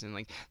do this, and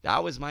like,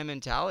 that was my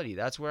mentality.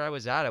 That's where I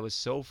was at. I was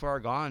so far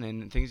gone,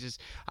 and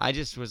I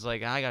just was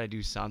like, I gotta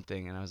do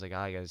something, and I was like,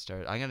 I gotta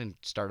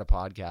start a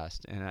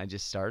podcast, and I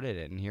just started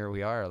it, and here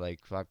we are, like,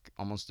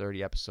 almost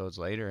 30 episodes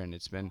later, and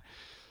it's been.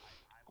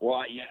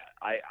 Well, yeah,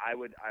 I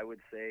would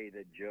say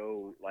that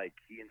Joe, like,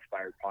 he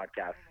inspired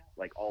podcasts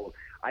like all of.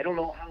 I don't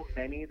know how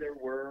many there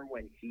were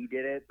when he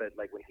did it, but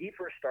like when he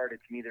first started,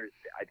 to me,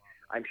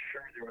 I'm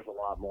sure there was a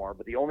lot more,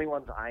 but the only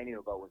ones I knew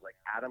about was like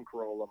Adam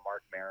Carolla,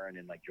 Mark Maron,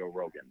 and like Joe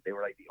Rogan. They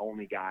were like the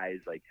only guys.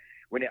 Like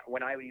when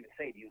I would even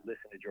say, do you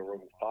listen to Joe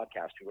Rogan's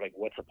podcast? We were like,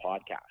 what's a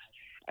podcast?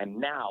 And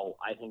now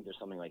I think there's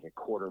something like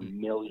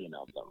 250,000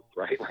 of them,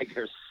 right? Like,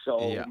 there's so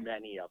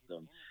many of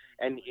them.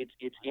 And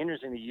it's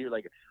interesting that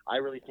like, I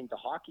really think the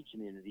hockey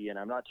community, and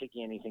I'm not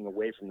taking anything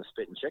away from the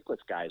Spit and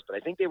Chicklets guys, but I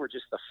think they were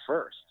just the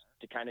first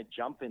to kind of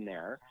jump in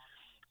there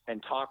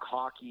and talk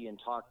hockey and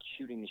talk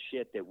shooting the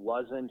shit that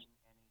wasn't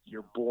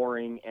your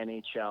boring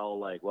NHL,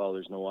 like, well,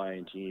 there's no I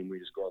in team, we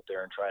just go out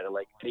there and try to,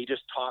 like, they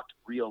just talked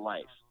real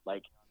life,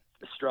 like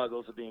the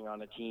struggles of being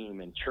on a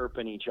team and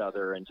chirping each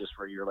other, and just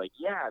where you're like,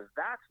 yeah,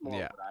 that's more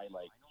what I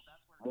like,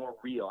 more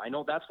real. I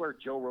know that's where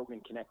Joe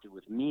Rogan connected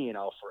with me, and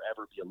I'll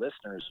forever be a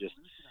listener. Is just,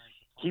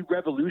 he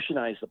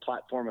revolutionized the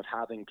platform of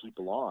having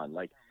people on.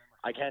 Like,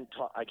 I can't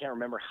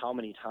remember how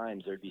many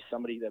times there'd be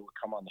somebody that would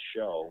come on the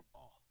show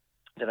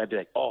that I'd be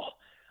like, oh,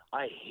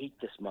 I hate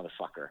this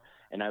motherfucker.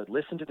 And I would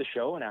listen to the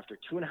show, and after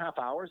 2.5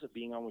 hours of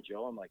being on with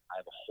Joe, I'm like, I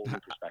have a whole new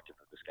perspective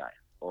of this guy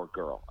or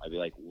girl. I'd be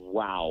like,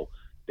 wow,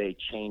 they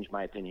changed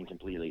my opinion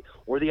completely.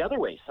 Or the other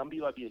way, some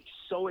people I'd be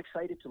so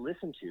excited to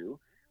listen to,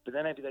 but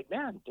then I'd be like,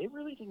 man, they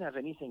really didn't have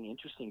anything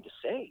interesting to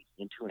say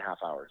in 2.5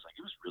 hours. Like,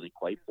 it was really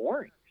quite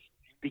boring.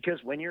 Because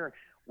when you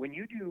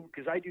do,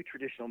 because I do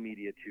traditional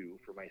media too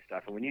for my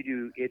stuff, and when you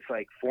do, it's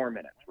like 4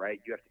 minutes, right?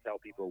 You have to tell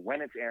people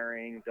when it's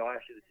airing. They'll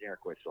ask you the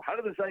generic question. So how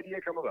did this idea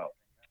come about?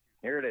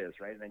 Here it is,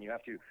 right? And then you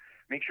have to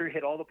make sure you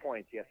hit all the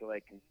points. You have to,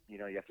 like, you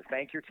have to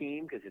thank your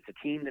team, because it's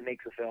a team that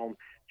makes a film,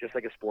 just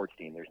like a sports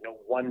team. There's no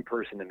one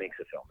person that makes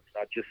a film. It's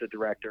not just the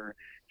director,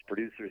 it's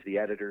producers, the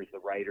editors, the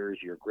writers,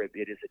 your grip.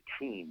 It is a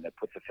team that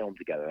puts a film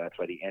together. That's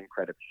why the end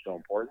credits are so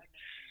important.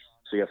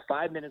 So you have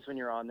 5 minutes when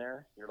you're on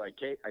there. You're like,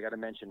 okay, I got to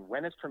mention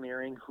when it's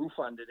premiering, who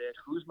funded it,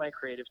 who's my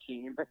creative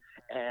team,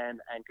 and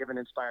give an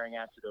inspiring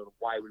anecdote of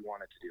why we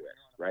wanted to do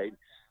it, right?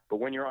 But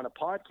when you're on a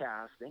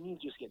podcast, then you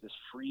just get this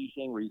free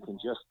thing where you can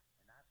just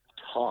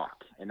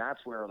talk. And that's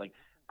where, like,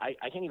 I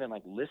can't even,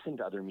 like, listen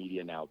to other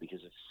media now, because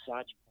it's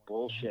such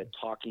bullshit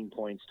talking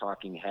points,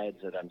 talking heads,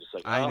 that I'm just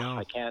like,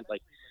 I can't,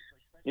 like,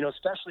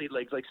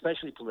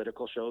 especially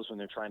political shows when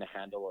they're trying to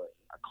handle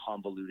a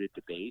convoluted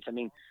debate. I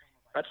mean,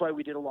 that's why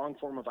we did a long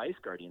form of Ice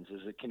Guardians,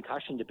 is the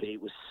concussion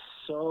debate was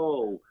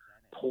so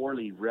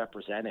poorly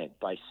represented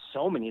by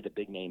so many of the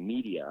big name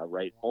media,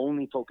 right?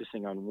 Only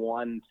focusing on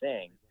one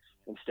thing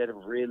instead of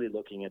really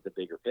looking at the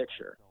bigger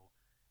picture,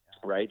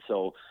 right?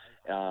 So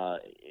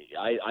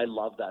I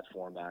love that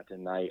format,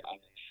 and I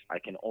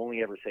can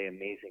only ever say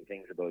amazing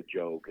things about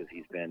Joe, because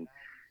he's been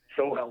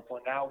so helpful.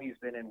 Now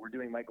we're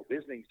doing Michael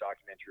Bisping's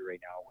documentary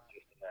right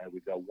now.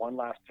 We've got one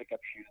last pickup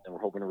shoot, and we're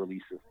hoping to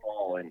release this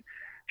fall, and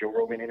Joe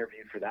Rogan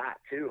interviewed for that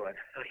too.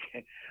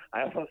 And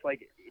I almost,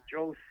 like,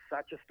 Joe's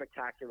such a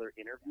spectacular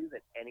interview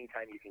that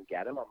anytime you can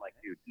get him, I'm like,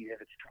 dude, even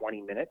if it's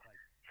 20 minutes,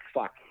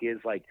 his,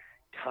 like,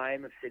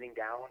 time of sitting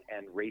down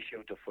and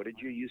ratio to footage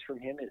you use from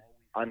him is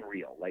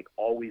unreal. Like,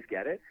 always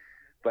get it.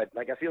 But,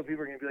 like, I feel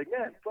people are going to be like,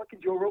 man, fucking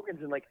Joe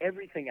Rogan's in, like,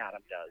 everything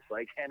Adam does.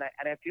 Like, and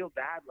I feel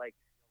bad, like,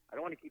 I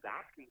don't want to keep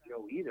asking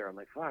Joe either. I'm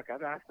like, fuck,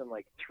 I've asked him,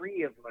 like,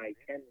 3 of my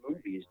 10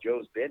 movies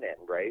Joe's been in,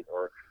 right?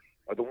 Or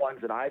are the ones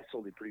that I've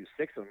solely produced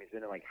 6 of them. He's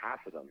been in like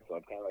half of them. So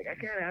I'm kind of like, I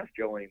can't ask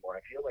Joe anymore.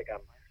 I feel like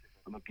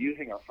I'm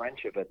abusing our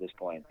friendship at this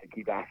point to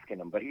keep asking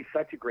him. But he's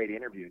such a great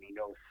interview, and he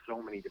knows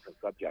so many different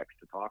subjects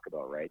to talk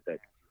about, right? That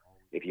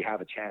if you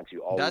have a chance,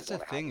 you always That's the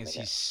want to thing have is him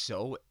in he's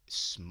so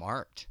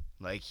smart.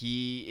 Like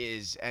he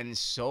is, and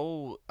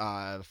so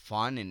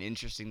fun and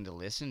interesting to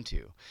listen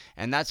to.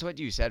 And that's what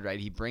you said, right?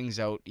 He brings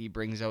out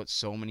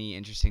so many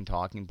interesting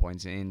talking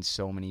points in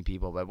so many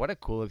people. But what a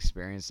cool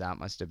experience that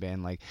must have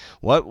been. Like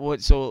what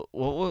was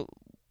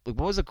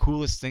the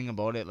coolest thing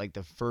about it? Like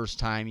the first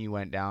time you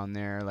went down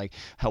there, like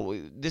how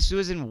this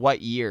was in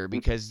what year?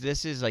 Because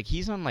this is like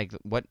he's on like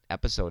what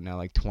episode now,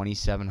 like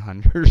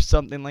 2700 or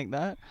something like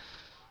that.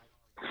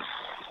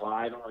 Well,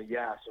 I don't know.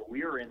 Yeah, so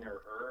we were in there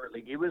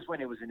early. It was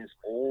when it was in his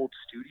old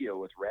studio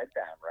with Red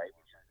Band, right?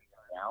 Which isn't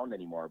around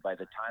anymore. By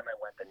the time I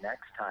went the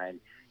next time,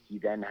 he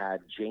then had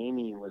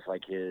Jamie was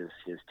like his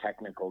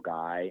technical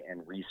guy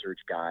and research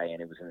guy,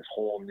 and it was in this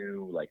whole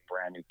new, like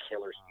brand new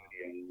killer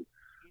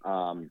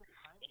studio.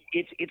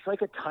 It's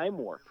like a time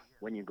warp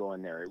when you go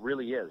in there. It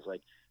really is.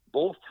 Like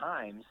both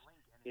times,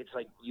 it's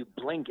like you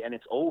blink and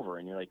it's over,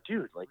 and you're like,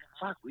 dude, like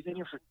fuck, we've been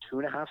here for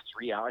 2.5,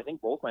 3 hours. I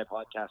think both my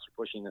podcasts are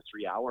pushing the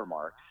 3-hour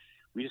mark.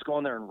 We just go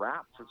in there and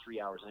rap for 3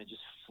 hours, and it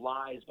just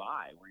flies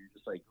by. Where you're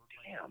just like,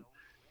 damn,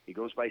 it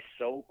goes by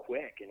so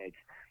quick, and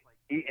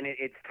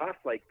it's tough,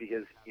 like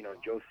because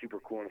Joe's super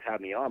cool and has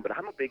had me on, but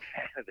I'm a big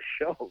fan of the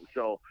show,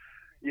 so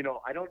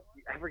I don't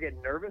ever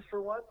get nervous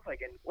for once. Like,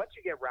 and once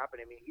you get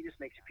rapping, I mean, he just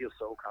makes you feel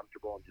so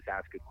comfortable and just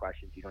ask good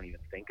questions. You don't even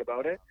think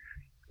about it,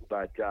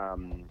 but I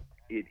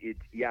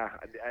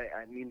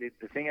mean,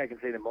 the thing I can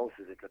say the most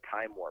is it's a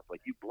time warp.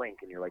 Like you blink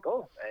and you're like,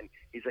 oh, and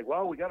he's like,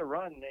 well, we got to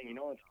run. And,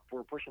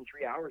 we're pushing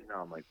 3 hours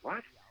now. I'm like,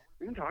 what?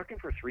 We've been talking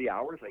for 3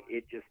 hours? Like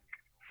it just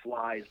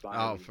flies by.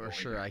 Oh, for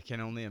sure. I can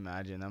only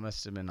imagine. That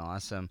must have been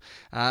awesome.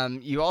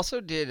 You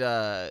also did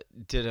a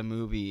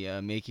movie,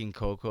 Making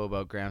Coco,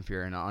 about Grant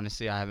Fuhr, and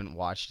honestly, I haven't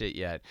watched it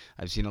yet.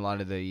 I've seen a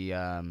lot of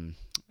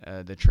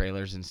the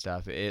trailers and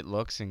stuff. It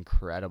looks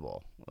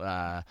incredible.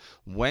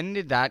 When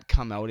did that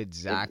come out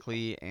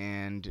exactly?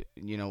 And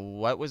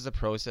what was the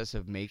process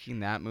of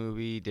making that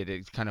movie? Did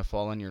it kind of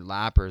fall in your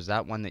lap, or is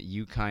that one that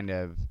you kind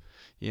of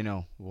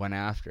went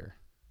after?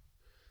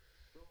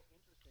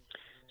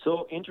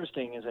 So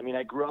interesting is, I mean,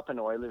 I grew up an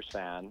Oilers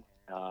fan,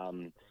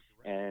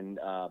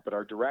 but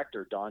our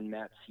director, Don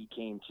Metz, he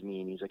came to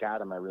me and he's like,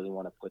 Adam, I really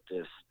want to put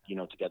this,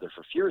 together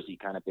for Furzy,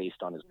 kind of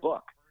based on his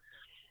book.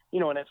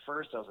 And at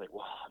first I was like,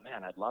 well,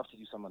 man, I'd love to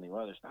do something on the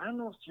Oilers, but I don't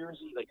know if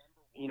Furzy, like,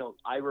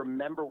 I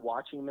remember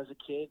watching him as a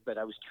kid, but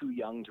I was too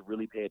young to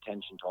really pay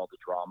attention to all the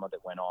drama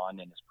that went on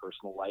in his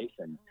personal life.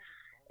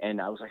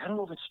 And I was like, I don't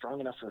know if it's strong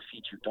enough for a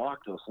feature doc,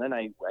 though. So then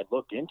I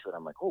looked into it.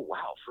 I'm like, oh,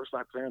 wow, first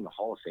black player in the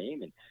Hall of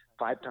Fame and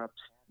five-time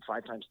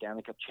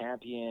Stanley Cup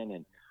champion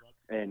and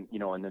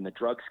then the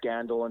drug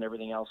scandal and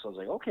everything else. I was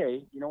like,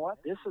 okay, you know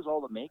what? This is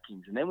all the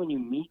makings. And then when you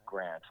meet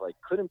Grant, like,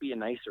 couldn't be a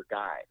nicer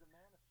guy,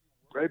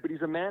 right? But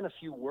he's a man of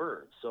few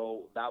words.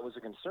 So that was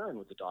a concern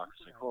with the doc.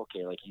 It's like, oh,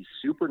 okay, like he's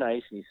super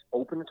nice and he's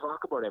open to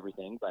talk about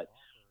everything, but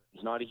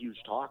he's not a huge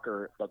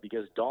talker. But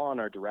because Don,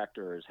 our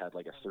director, has had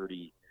like a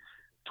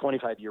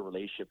 25-year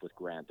relationship with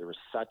Grant, there was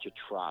such a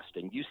trust,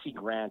 and you see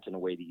Grant in a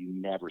way that you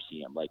never see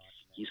him. Like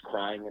he's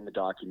crying in the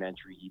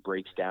documentary, he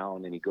breaks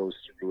down and he goes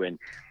through. And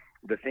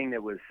the thing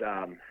that was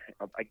a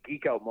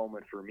geek out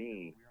moment for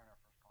me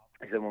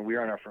is that when we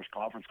were on our first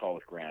conference call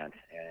with Grant,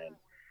 and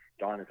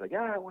Don is like,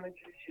 yeah, I want to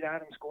introduce you to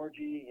Adam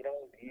Scorgie.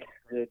 He's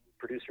the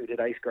producer who did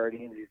Ice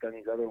Guardians. He's done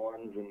these other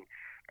ones, and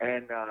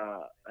then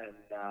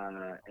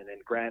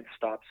Grant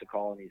stops the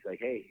call and he's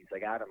like,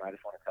 Adam, I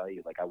just want to tell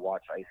you, like, I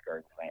watched Ice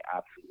Guardians and I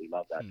absolutely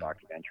love that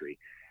documentary.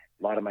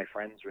 A lot of my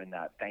friends are in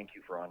that. Thank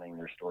you for honoring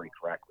their story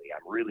correctly.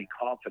 I'm really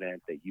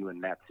confident that you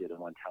and Metz are the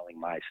one telling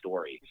my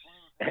story.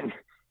 And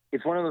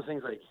it's one of those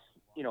things, like,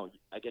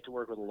 I get to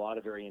work with a lot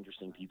of very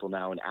interesting people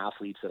now and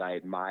athletes that I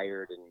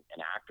admired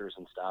and actors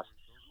and stuff.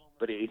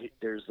 But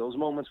there's those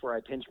moments where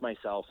I pinch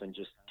myself and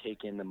just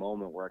take in the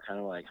moment where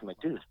I'm like,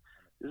 dude,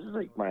 this is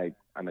like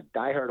I'm a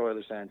diehard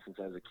Oilers fan since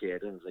I was a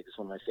kid, and it's like, it's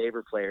one of my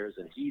favorite players,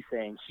 and he's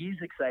saying he's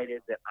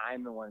excited that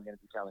I'm the one going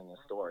to be telling this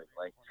story.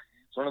 Like,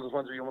 it's one of those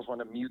ones where you almost want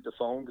to mute the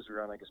phone because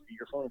we're on like a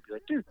speakerphone and be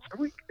like, dude,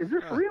 is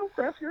this real?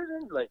 That's yours?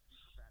 Like,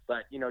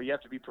 but you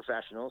have to be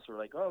professional. So we're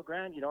like, oh,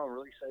 Grant, I'm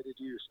really excited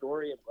to do your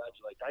story. I'm glad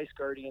you liked Ice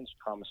Guardians.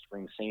 Promised to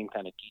bring the same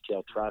kind of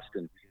detailed trust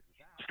and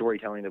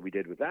storytelling that we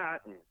did with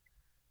that,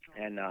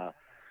 and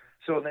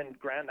so then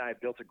Grant and I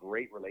built a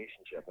great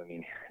relationship. I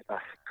mean,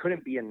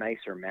 couldn't be a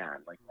nicer man.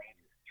 Like,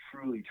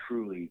 truly,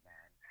 truly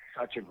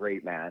such a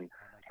great man.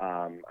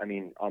 I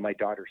mean, on my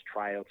daughter's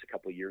tryouts a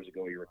couple of years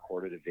ago, he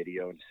recorded a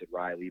video and said,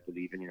 Riley,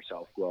 believe in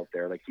yourself, go out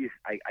there. Like,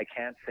 I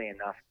can't say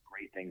enough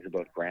great things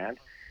about Grant.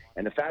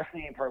 And the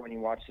fascinating part when you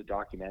watch the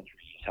documentary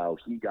is how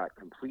he got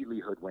completely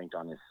hoodwinked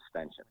on his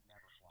suspension.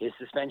 His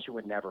suspension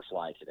would never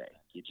fly today.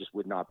 He just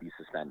would not be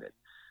suspended.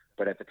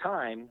 But at the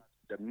time,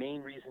 the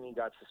main reason he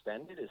got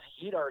suspended is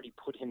he'd already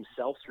put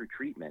himself through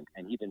treatment,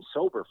 and he'd been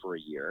sober for a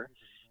year,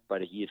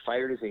 but he had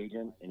fired his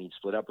agent and he'd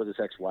split up with his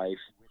ex-wife,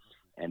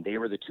 And they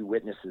were the two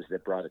witnesses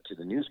that brought it to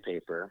the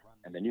newspaper,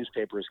 and the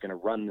newspaper is going to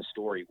run the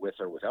story with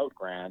or without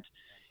Grant.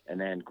 And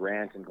then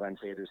Grant and Glenn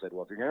Sather said,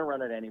 well, if you're going to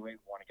run it anyway,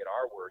 we want to get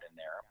our word in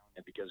there.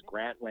 And because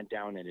Grant went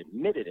down and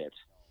admitted it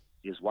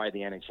is why the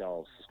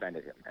NHL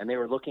suspended him. And they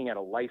were looking at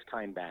a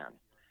lifetime ban.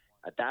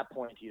 At that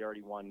point, he'd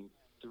already won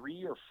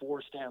 3 or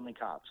 4 Stanley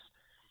Cups.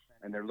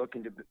 And they're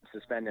looking to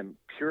suspend him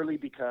purely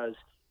because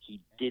he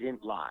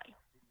didn't lie.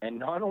 And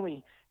not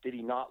only did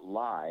he not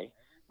lie,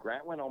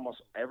 Grant went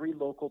almost every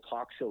local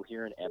talk show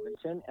here in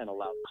Edmonton and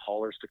allowed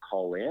callers to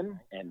call in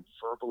and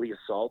verbally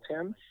assault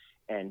him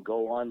and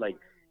go on. Like,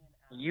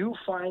 you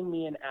find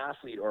me an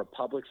athlete or a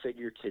public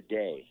figure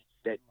today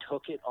that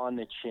took it on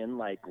the chin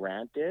like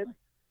Grant did,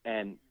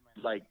 and,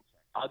 like,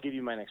 I'll give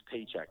you my next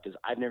paycheck, because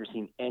I've never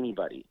seen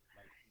anybody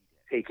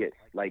take it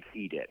like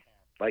he did.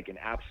 Like an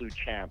absolute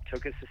champ,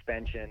 took a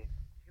suspension,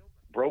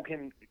 broke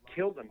him,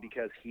 killed him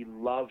because he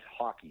loved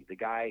hockey. The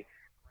guy,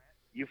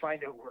 you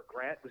find out where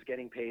Grant was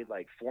getting paid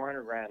like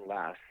 $400,000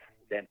 less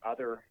than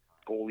other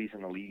goalies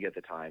in the league at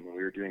the time when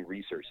we were doing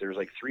research. There was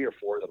like 3 or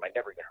 4 of them. I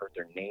never even heard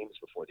their names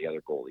before the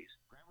other goalies.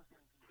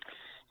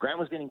 Grant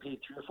was getting paid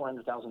 $300,000 or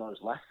 $400,000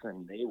 less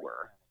than they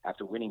were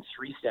after winning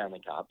 3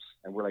 Stanley Cups.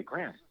 And we're like,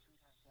 Grant,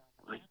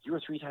 like, you're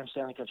a 3-time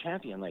Stanley Cup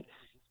champion. Like,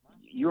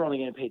 you're only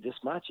getting paid this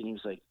much. And he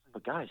was like,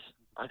 but guys,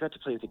 I got to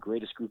play with the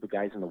greatest group of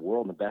guys in the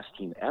world and the best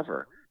team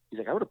ever. He's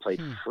like, I would have played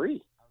for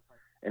free.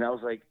 And I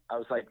was like,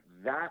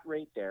 that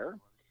right there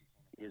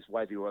is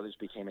why the Oilers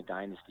became a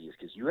dynasty, is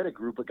because you had a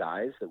group of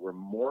guys that were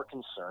more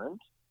concerned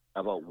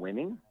about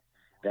winning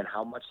than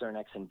how much their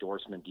next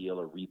endorsement deal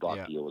or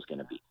Reebok deal was going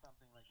to be.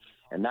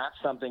 And that's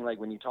something, like,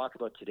 when you talk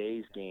about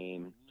today's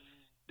game,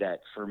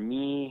 that for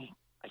me,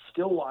 I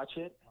still watch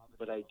it,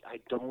 but I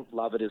don't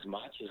love it as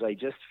much, as I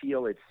just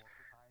feel it's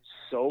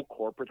so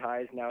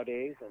corporatized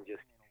nowadays, and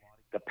just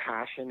the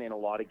passion in a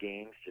lot of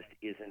games just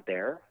isn't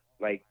there.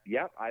 Like,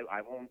 I'm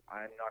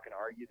not going to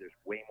argue there's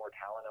way more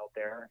talent out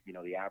there. You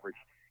know, the average,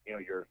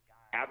 your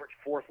average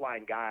 4th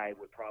line guy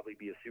would probably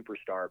be a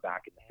superstar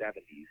back in the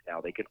 70s.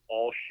 Now they can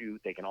all shoot,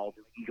 they can all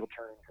do eagle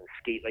turns and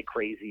skate like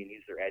crazy and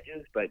use their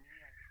edges. But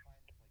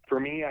for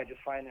me, I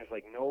just find there's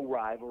like no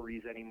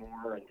rivalries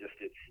anymore, and just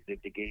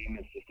the game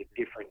is just a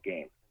different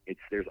game.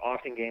 There's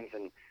often games,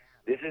 and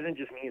this isn't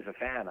just me as a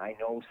fan. I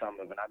know some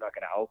of them, and I'm not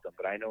going to out them,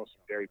 but I know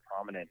some very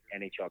prominent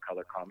NHL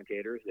color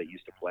commentators that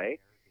used to play.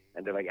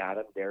 And they're like,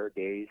 Adam, there are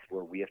days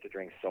where we have to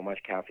drink so much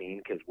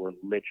caffeine because we're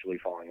literally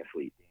falling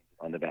asleep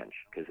on the bench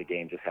because the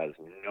game just has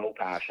no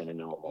passion and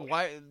no emotion.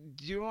 Why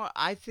do you know?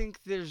 I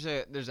think there's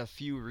a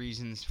few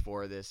reasons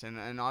for this,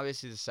 and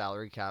obviously the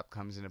salary cap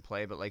comes into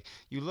play. But like,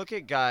 you look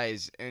at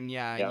guys, and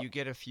you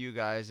get a few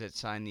guys that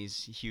sign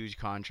these huge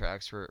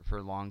contracts for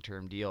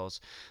long-term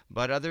deals.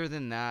 But other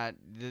than that,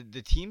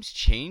 the team's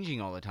changing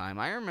all the time.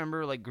 I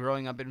remember like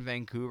growing up in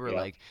Vancouver,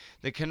 like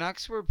the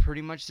Canucks were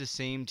pretty much the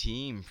same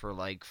team for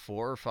like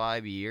 4 or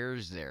 5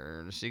 years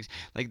there, 6.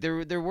 Like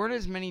there weren't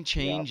as many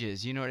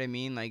changes. You know what I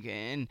mean? Like,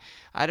 and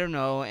I don't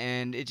know,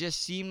 and it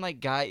just seemed like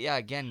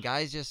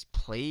guys just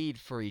played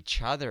for each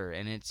other,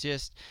 and it's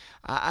just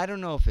I don't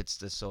know if it's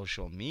the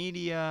social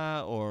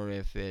media or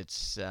if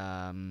it's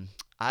I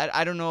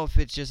don't know if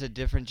it's just a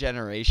different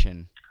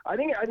generation. I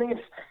think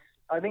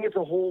it's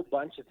a whole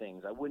bunch of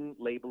things. I wouldn't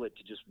label it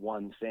to just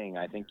one thing.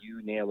 I think you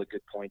nail a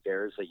good point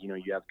there, is that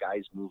you have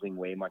guys moving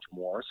way much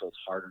more, so it's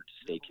harder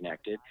to stay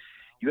connected.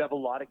 You have a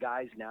lot of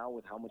guys now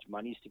with how much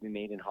money is to be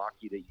made in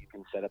hockey that you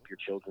can set up your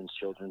children's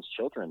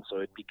children. So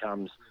it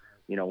becomes,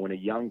 when a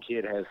young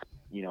kid has,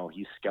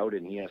 he's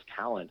scouted and he has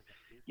talent,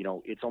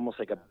 it's almost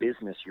like a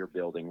business you're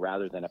building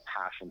rather than a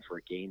passion for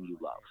a game you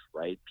love,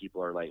 right?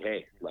 People are like,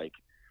 hey, like,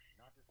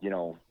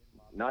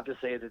 not to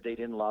say that they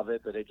didn't love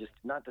it, but it just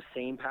not the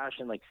same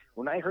passion. Like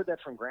when I heard that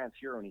from Grant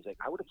Fuhrer, and he's like,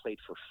 I would have played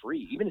for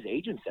free. Even his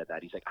agent said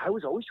that. He's like, I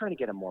was always trying to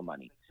get him more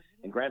money.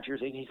 And Grant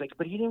Fuhrer's agent, he's like,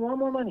 but he didn't want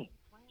more money.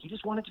 He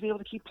just wanted to be able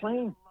to keep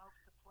playing.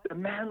 The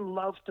man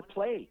loved to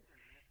play.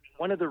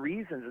 One of the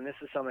reasons, and this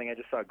is something I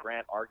just saw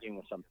Grant arguing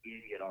with some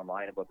idiot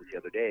online about this the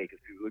other day, because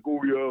people were like,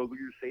 oh yeah, look at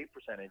your save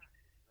percentage.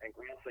 And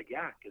Grant's like,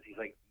 yeah, because he's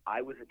like,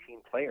 I was a team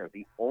player.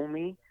 The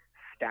only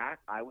stat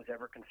I was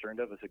ever concerned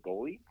of as a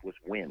goalie was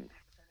wins.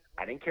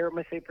 I didn't care what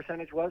my save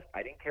percentage was.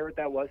 I didn't care what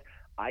that was.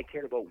 I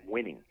cared about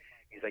winning.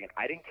 He's like,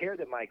 I didn't care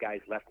that my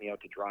guys left me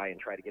out to dry and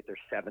try to get their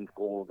 7th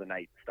goal of the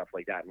night, stuff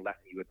like that, and left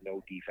me with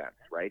no defense,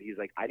 right? He's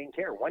like, I didn't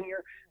care. One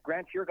year,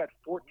 Grant Fuhrer got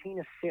 14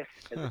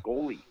 assists as a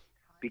goalie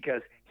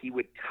because he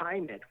would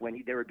time it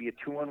when there would be a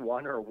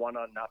 2-on-1 or a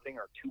 1-on-0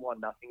 or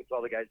 2-on-0. It's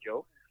all the guys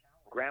joke.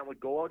 Grant would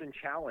go out and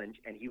challenge,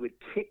 and he'd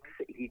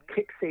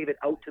kick save it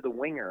out to the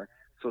winger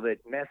so that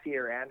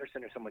Messier or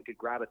Anderson or someone could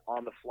grab it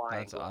on the fly.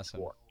 That's awesome.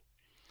 Score.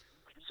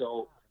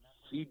 So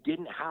he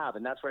didn't have,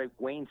 and that's why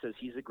Wayne says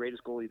he's the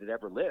greatest goalie that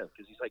ever lived,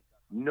 because he's like,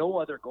 no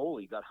other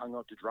goalie got hung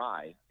out to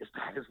dry as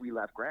bad as we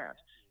left Grant,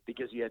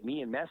 because you had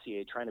me and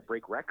Messier trying to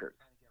break records,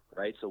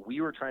 right? So we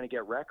were trying to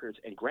get records,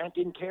 and Grant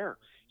didn't care.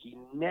 He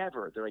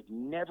never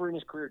in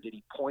his career did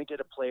he point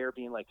at a player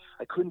being like,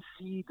 I couldn't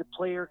see the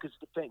player because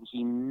defense.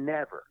 He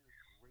never.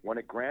 one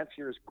of Grant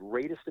Fuhr's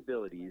greatest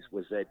abilities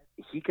was that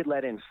he could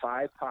let in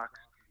 5 pucks,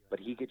 but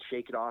he could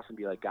shake it off and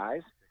be like,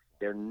 guys,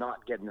 they're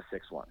not getting the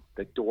 6-1.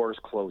 The door's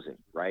closing,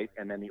 right?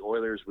 And then the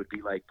Oilers would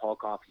be like Paul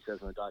Coffey says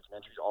in the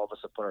documentaries, all of us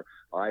would put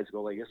our eyes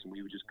go like this, and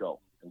we would just go.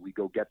 And we'd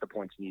go get the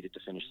points needed to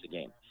finish the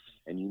game.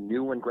 And you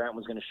knew when Grant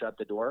was going to shut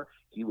the door,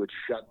 he would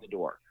shut the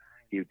door.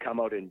 He would come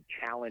out and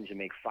challenge and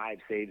make 5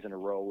 saves in a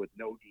row with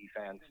no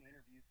defense.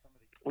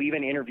 We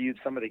even interviewed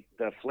some of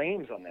the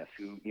Flames on this,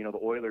 who, you know,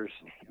 the Oilers,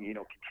 you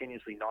know,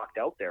 continuously knocked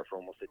out there for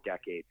almost a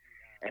decade.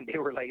 And they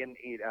were like,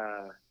 he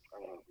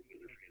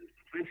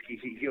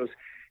goes,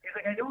 he's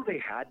like, I know they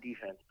had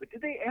defense, but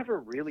did they ever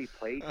really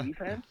play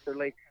defense? They're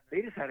like,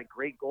 they just had a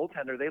great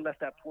goaltender. They left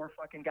that poor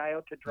fucking guy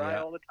out to dry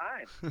all the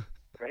time.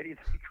 Right? He's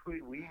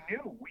like, we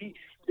knew.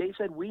 They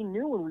said we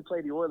knew when we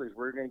played the Oilers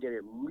we were going to get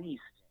at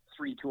least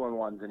 3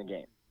 2-on-1s in a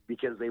game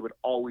because they would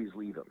always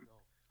leave them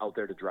out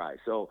there to dry.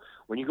 So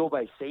when you go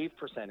by save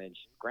percentage,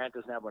 Grant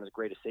doesn't have one of the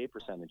greatest save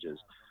percentages,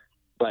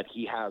 but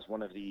he has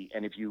one of the,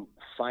 and if you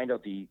find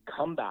out the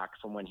comeback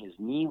from when his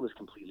knee was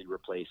completely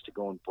replaced to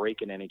go and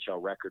break an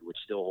NHL record, which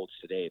still holds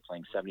today,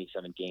 playing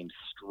 77 games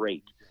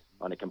straight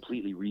on a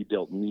completely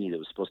rebuilt knee that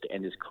was supposed to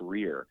end his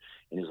career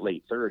in his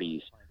late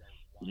 30s,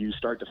 you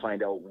start to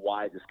find out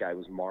why this guy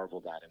was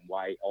marveled at and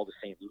why all the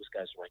St. Louis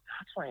guys were like,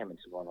 that's why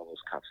Edmonton won all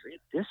those cups. They had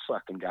this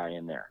fucking guy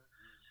in there.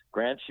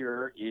 Grant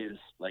Fuhr is,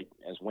 like,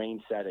 as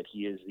Wayne said it,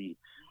 he is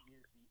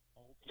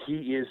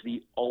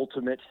the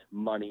ultimate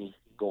money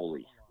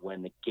goalie.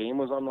 When the game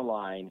was on the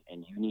line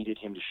and you needed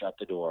him to shut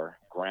the door,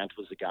 Grant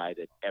was the guy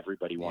that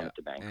everybody wanted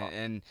to bank on.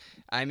 And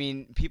I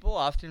mean, people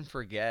often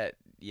forget,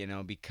 you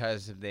know,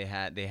 because they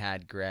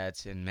had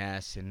Gretz and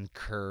Mess and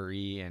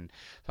Curry and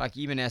fuck,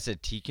 even Esa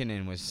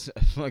Tikkanen was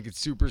like a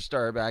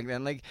superstar back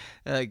then, like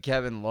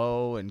Kevin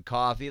Lowe and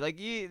Coffey, like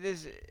dude,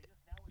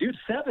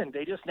 7.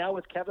 They just now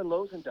with Kevin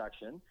Lowe's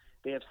induction.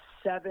 They had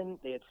 7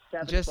 players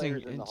in the Hall of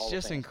Fame. It's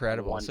just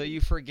incredible. So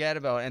you forget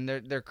about, and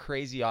they're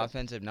crazy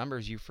offensive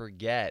numbers. You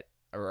forget,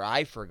 or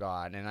I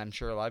forgot, and I'm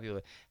sure a lot of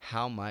people,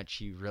 how much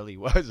he really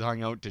was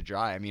hung out to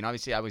dry. I mean,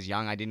 obviously I was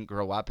young. I didn't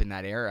grow up in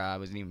that era. I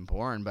wasn't even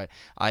born, but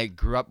I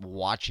grew up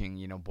watching,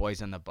 you know,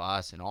 Boys on the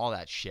Bus and all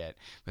that shit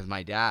with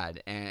my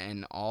dad,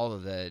 and all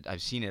of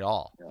I've seen it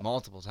all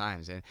multiple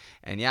times.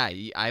 And yeah,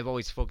 I've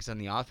always focused on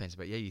the offense,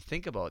 but yeah, you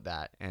think about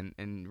that,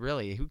 and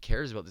really, who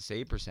cares about the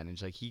save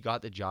percentage? Like, he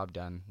got the job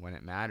done when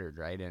it mattered,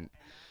 right? And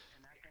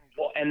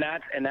well, and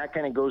that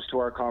kind of goes to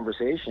our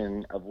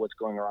conversation of what's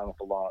going on with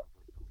the law,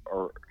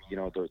 or, you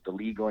know, the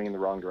league going in the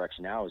wrong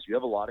direction now, is you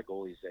have a lot of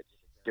goalies that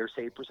their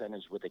save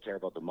percentage is what they care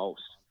about the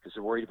most because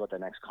they're worried about the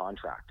next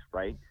contract,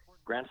 right?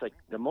 Grant's like,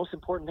 the most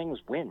important thing was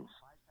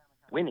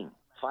winning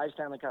 5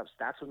 Stanley Cups.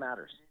 That's what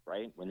matters,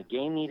 right? When the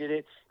game needed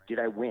it, did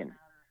I win,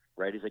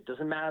 right? He's like,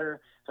 doesn't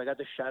matter if I got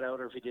the shutout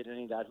or if he did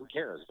any of that. Who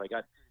cares? If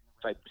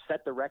I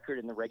set the record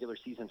in the regular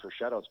season for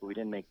shutouts, but we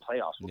didn't make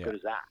playoffs, what good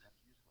is that?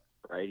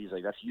 Right? He's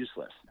like, that's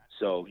useless.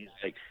 So he's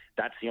like,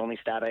 that's the only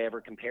stat I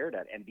ever compared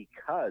at. And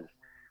because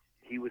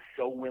he was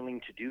so willing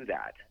to do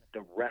that,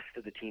 the rest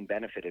of the team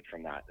benefited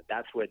from that.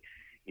 That's what,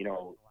 you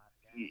know,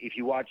 if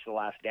you watch The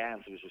Last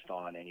Dance, it was just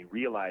on, and you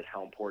realize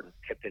how important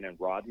Pippen and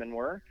Rodman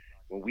were.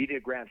 When we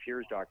did Grant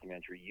Fuhr's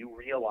documentary, you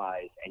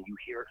realize, and you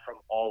hear it from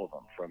all of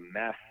them, from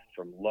Mess,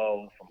 from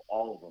Lowe, from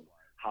all of them,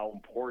 how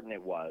important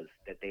it was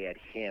that they had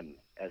him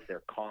as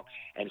their calm.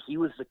 And he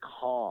was the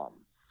calm,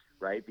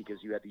 right? Because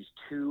you had these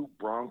 2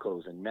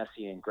 Broncos and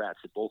Messier and Gratz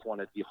that both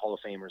wanted to be Hall of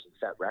Famers and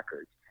set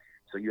records.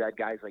 So you had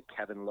guys like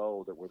Kevin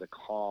Lowe that were the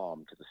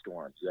calm to the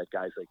Storms. You had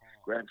guys like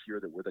Grant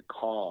Fuhr that were the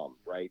calm,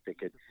 right? That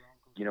could,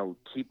 you know,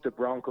 keep the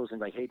Broncos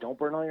and like, hey, don't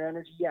burn all your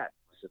energy yet.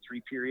 It's a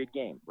 3-period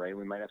game, right?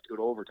 We might have to go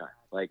to overtime.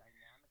 Like,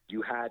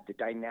 you had the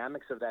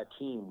dynamics of that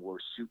team were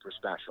super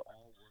special,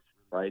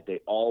 right? They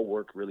all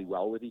worked really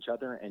well with each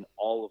other, and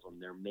all of them,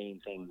 their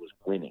main thing was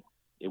winning.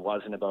 It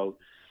wasn't about,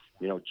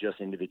 you know, just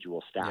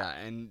individual stats. Yeah,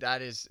 and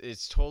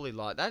it's totally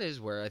lost. That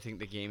is where I think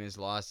the game is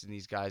lost, and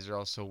these guys are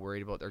all so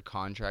worried about their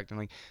contract.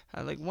 And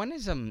like when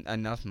is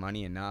enough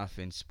money enough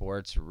in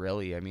sports,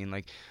 really? I mean,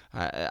 like,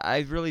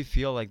 I really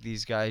feel like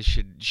these guys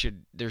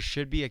there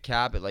should be a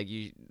cap. Like,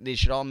 they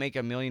should all make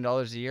 $1 million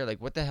a year.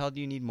 Like, what the hell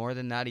do you need more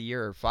than that a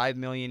year, or $5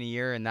 million a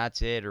year, and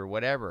that's it, or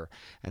whatever?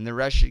 And the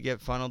rest should get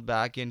funneled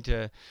back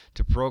into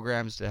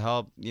programs to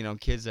help, you know,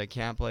 kids that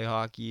can't play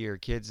hockey, or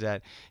kids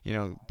that, you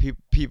know,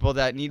 people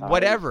that need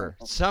whatever.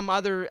 Some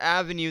other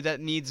avenue that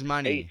needs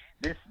money.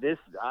 Hey,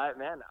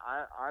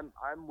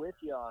 I'm with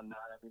you on that.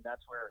 I mean,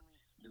 that's where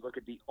you look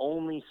at the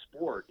only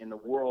sport in the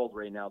world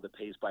right now that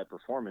pays by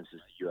performance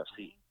is the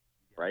UFC,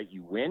 right?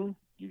 You win,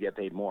 you get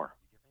paid more.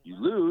 You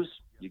lose,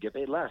 you get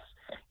paid less.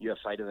 You have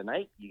fight of the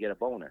night, you get a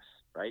bonus,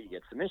 right? You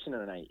get submission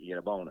of the night, you get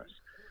a bonus.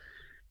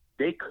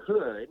 They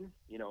could,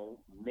 you know,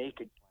 make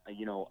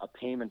a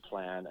payment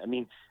plan. I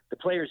mean, the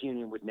players'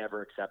 union would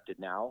never accept it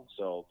now,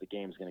 so the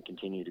game's going to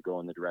continue to go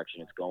in the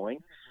direction it's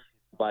going.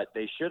 But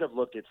they should have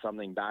looked at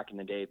something back in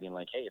the day being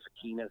like, hey, if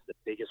a team has the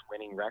biggest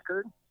winning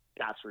record,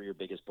 that's where your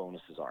biggest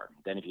bonuses are.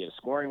 Then if you get a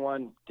scoring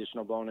one,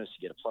 additional bonus,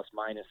 you get a plus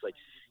minus. Like,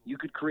 you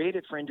could create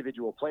it for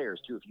individual players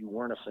too. If you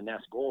weren't a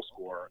finesse goal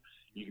scorer,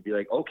 you could be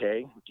like,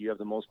 okay, do you have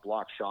the most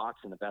blocked shots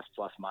and the best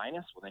plus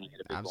minus? Well, then you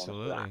get a big bonus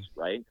for that,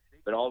 right?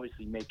 But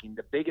obviously making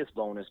the biggest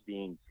bonus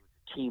being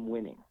team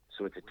winning.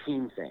 So it's a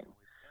team thing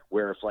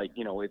where if, like,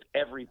 you know, if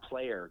every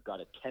player got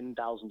a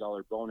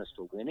 $10,000 bonus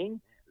for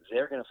winning,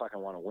 they're going to fucking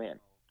want to win,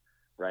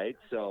 right?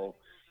 So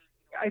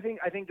I think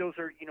those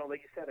are, you know,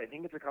 like you said, I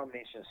think it's a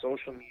combination of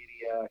social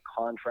media,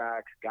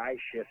 contracts, guys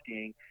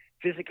shifting,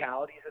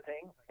 physicality is a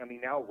thing. I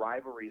mean, now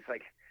rivalries,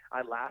 like,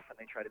 I laugh when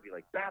they try to be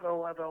like,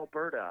 Battle of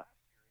Alberta.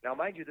 Now,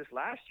 mind you, this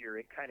last year,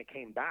 it kind of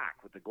came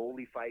back with the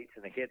goalie fights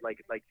and the hit.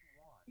 Like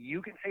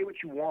you can say what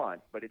you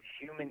want, but it's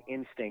human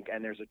instinct,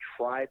 and there's a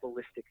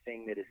tribalistic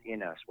thing that is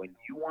in us. When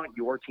you want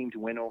your team to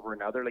win over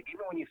another, like,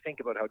 even when you think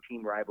about how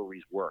team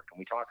rivalries work, and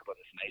we talk about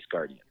this in Ice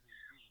Guardian,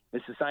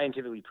 this is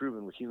scientifically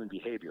proven with human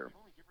behavior.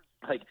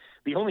 Like,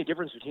 the only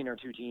difference between our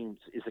two teams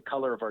is the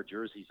color of our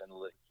jerseys and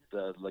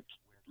the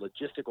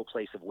logistical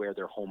place of where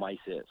their home ice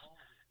is,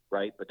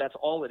 right? But that's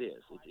all it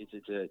is.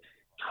 It's a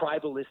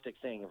tribalistic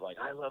thing of like,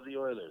 I love the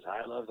Oilers,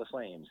 I love the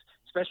Flames.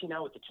 Especially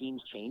now with the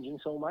teams changing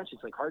so much,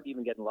 it's like hard to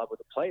even get in love with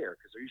a player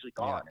because they're usually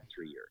gone in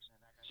 3 years.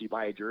 So you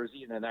buy a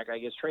jersey and then that guy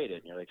gets traded,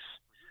 and you're like,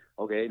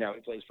 okay, now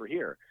he plays for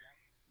here.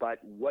 But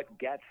what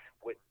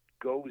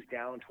goes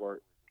down to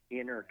our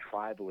inner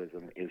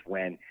tribalism is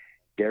when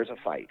there's a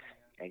fight.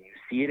 And you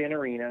see it in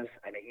arenas,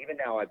 and even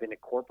now I've been to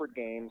corporate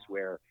games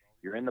where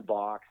you're in the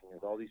box and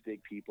there's all these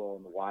big people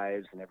and the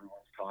wives and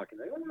everyone's talking.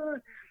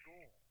 Like,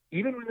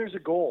 even when there's a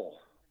goal,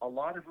 a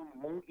lot of them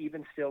won't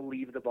even still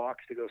leave the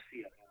box to go see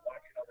it. They'll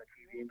watch it on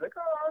the TV and be like,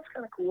 oh, that's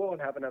kind of cool,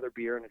 and have another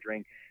beer and a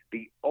drink.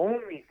 The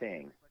only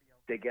thing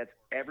that gets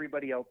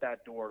everybody out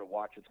that door to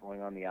watch what's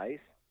going on the ice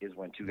is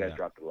when two guys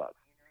drop the gloves.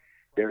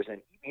 There's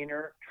an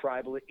inner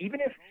tribal.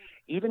 Even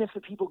if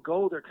the people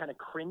go, they're kind of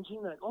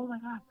cringing, like, oh my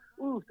God,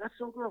 ooh, that's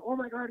so gross. Oh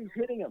my God, he's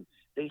hitting him.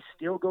 They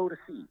still go to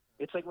see.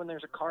 It's like when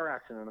there's a car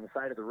accident on the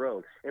side of the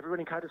road.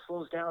 Everybody kind of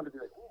slows down to be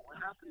like, oh, what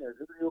happened there? Is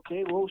everybody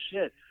okay? Oh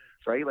shit,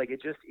 right? Like,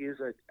 it just is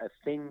a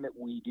thing that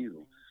we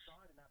do.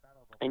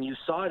 And you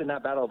saw it in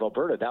that Battle of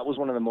Alberta. That was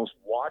one of the most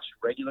watched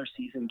regular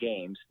season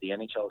games the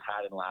NHL has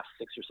had in the last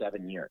 6 or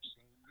 7 years,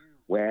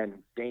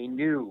 when they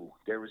knew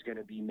there was going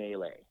to be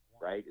melee,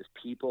 right? As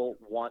people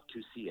want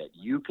to see it.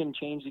 You can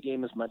change the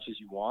game as much as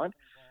you want,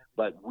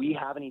 but we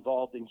haven't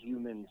evolved in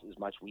humans as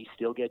much. We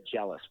still get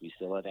jealous. We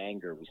still have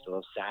anger. We still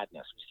have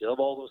sadness. We still have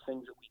all those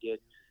things that we did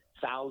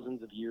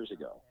thousands of years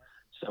ago.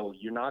 So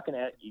you're not going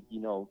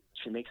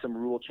to make some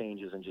rule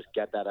changes and just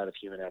get that out of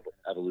human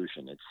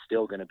evolution. It's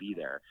still going to be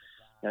there.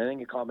 And I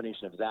think a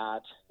combination of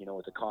that,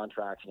 with the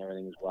contracts and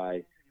everything, is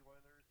why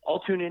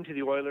I'll tune into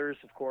the Oilers,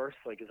 of course,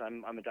 like, 'cause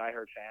I'm a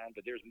diehard fan,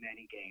 but there's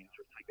many games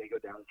where it's like they go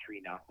down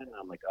 3-0, and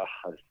I'm like, oh,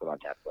 I'll just put on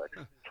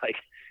Netflix. Like,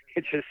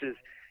 it just is,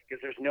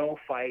 because there's no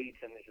fights,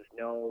 and there's just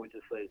no, it's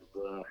just like, it's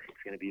going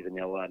to be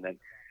vanilla, and then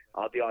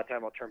the odd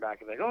time I'll turn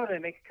back and be like, oh, they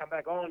make a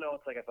comeback. Oh, no,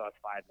 it's like I thought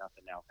it's 5-0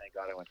 now. Thank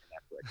God I went to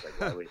Netflix.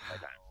 Like, why waste my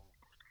time?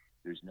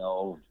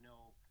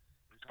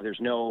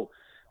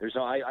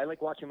 I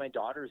like watching my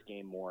daughter's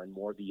game more and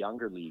more the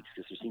younger leagues,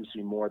 because there seems to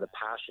be more of the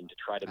passion to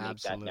try to make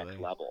that next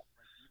level.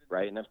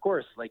 Right. And of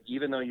course, like,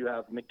 even though you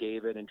have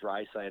McDavid and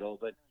Draisaitl,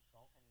 but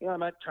I'm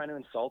not trying to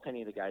insult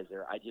any of the guys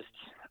there.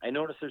 I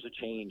noticed there's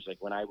a change.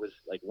 Like, when I was,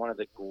 like, one of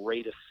the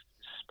greatest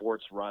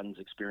sports runs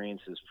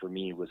experiences for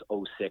me was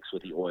 2006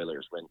 with the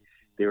Oilers, when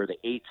they were the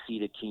 8th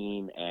seeded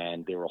team,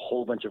 and they were a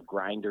whole bunch of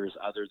grinders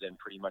other than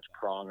pretty much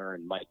Pronger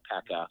and Mike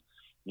Pekka,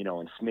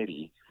 and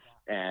Smitty.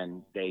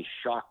 And they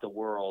shocked the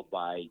world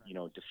by,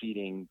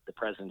 defeating the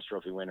President's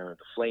Trophy winner,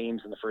 the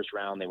Flames, in the first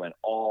round. They went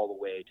all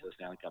the way to the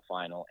Stanley Cup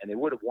final, and they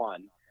would have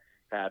won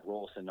had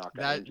Rolson not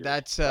got injured.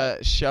 That's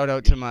a shout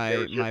out to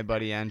my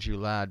buddy Andrew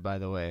Ladd, by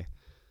the way.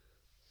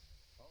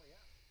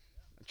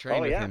 I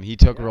trained with him. He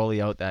took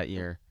Rolly out that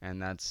year, and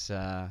that's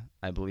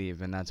I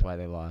believe, and that's why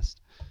they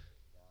lost.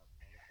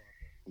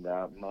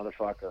 That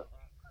motherfucker.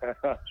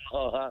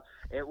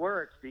 It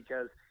works,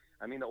 because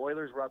the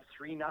Oilers were up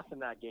 3-0 in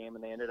that game,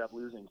 and they ended up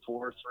losing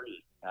 4-3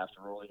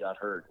 after Rolly got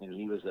hurt, and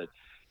he was a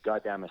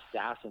goddamn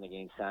assassin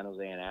against San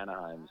Jose and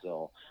Anaheim.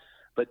 So.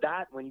 But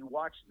when you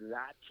watch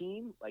that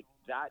team, like,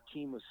 that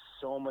team was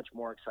so much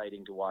more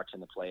exciting to watch in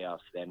the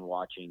playoffs than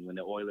watching when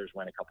the Oilers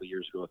went a couple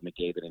years ago with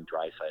McDavid and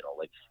Draisaitl.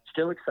 Like,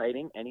 still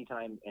exciting.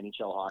 Anytime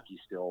NHL hockey,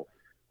 still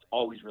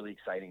always really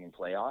exciting in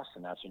playoffs,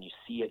 and that's when you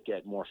see it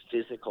get more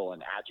physical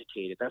and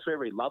agitated. That's why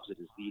everybody loves it,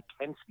 is the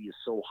intensity is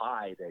so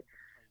high that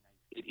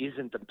it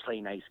isn't the play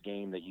nice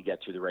game that you get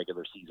through the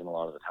regular season a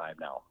lot of the time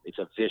now. It's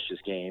a vicious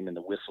game, and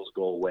the whistles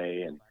go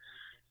away,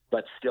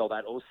 but still,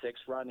 that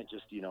 2006 run, it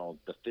just,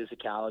 the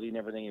physicality and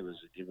everything, it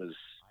was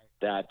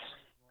that.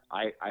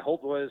 I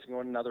hope the Oilers can go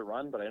on another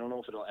run, but I don't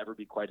know if it'll ever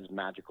be quite as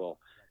magical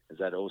as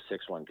that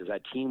 2006 one, because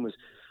that team was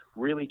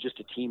really just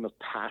a team of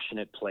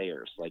passionate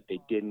players. Like,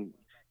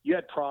 you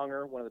had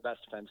Pronger, one of the best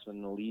defensemen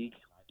in the league,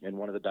 and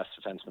one of the best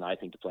defensemen, I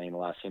think, to play in the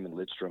last. Him and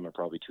Lidstrom are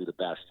probably two of the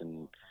best,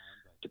 and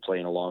to play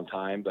in a long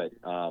time. But,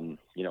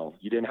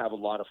 you didn't have a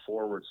lot of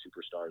forward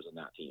superstars on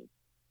that team.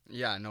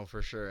 Yeah, no,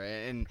 for sure.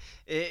 And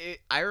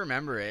I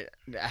remember it.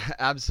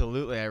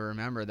 Absolutely, I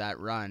remember that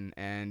run.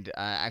 And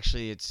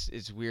actually,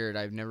 it's weird.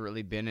 I've never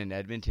really been an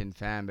Edmonton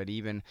fan, but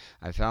even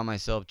I found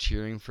myself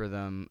cheering for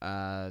them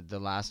the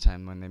last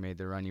time when they made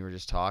the run you were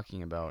just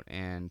talking about.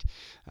 And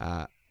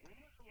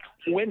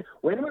when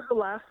was the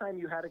last time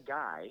you had a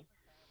guy,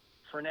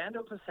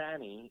 Fernando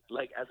Pisani,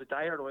 like as a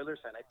diehard Oilers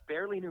fan, I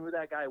barely knew who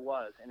that guy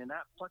was, and in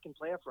that fucking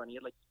playoff run, he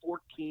had like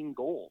 14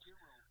 goals.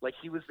 Like,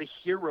 he was the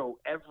hero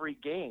every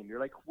game. You're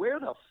like,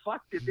 where the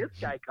fuck did this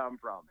guy come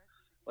from?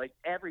 Like,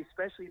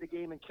 especially the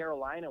game in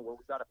Carolina where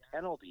we got a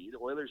penalty. The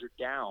Oilers are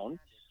down.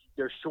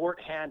 They're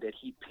shorthanded.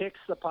 He picks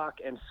the puck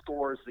and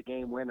scores the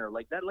game winner.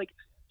 Like, that, like,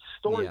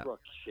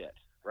 storybook shit,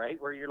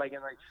 right? Where you're like,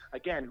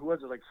 again, who was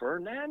it? Like,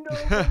 Fernando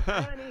Pisani.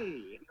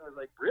 I was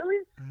like,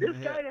 really? This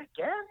guy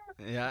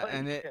again? Yeah, like,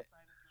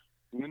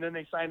 and then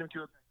they signed him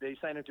to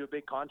a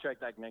big contract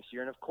that next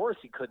year, and of course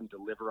he couldn't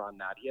deliver on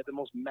that. He had the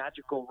most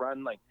magical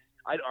run. Like,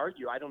 I'd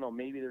argue, I don't know,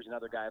 maybe there's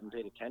another guy I haven't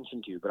paid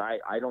attention to, but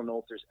I don't know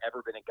if there's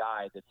ever been a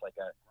guy that's like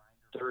a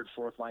third,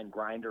 fourth line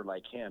grinder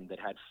like him that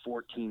had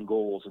 14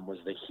 goals and was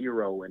the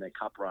hero in a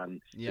cup run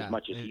as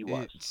much as he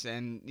was.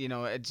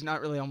 It's not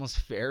really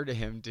almost fair to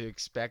him to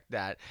expect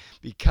that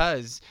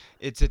because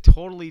it's a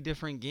totally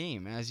different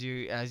game, as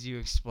you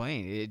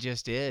explained. It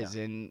just is,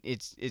 and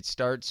it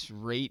starts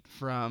right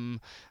from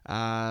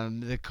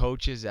the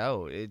coaches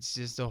out. It's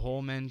just the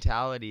whole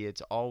mentality.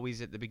 It's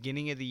always at the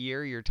beginning of the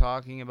year. You're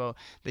talking about,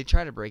 they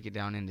try to break it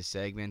down into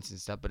segments and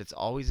stuff, but it's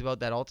always about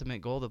that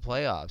ultimate goal, the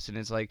playoffs. And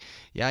it's like,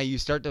 you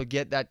start to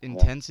get that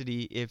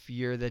intensity if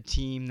you're the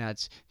team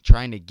that's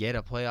trying to get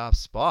a playoff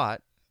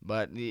spot,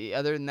 but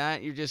other than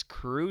that, you're just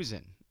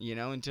cruising,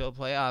 until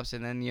playoffs,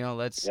 and then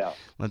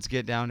let's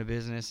get down to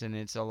business, and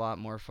it's a lot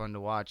more fun to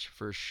watch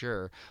for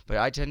sure. But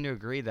I tend to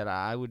agree that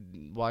I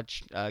would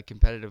watch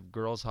competitive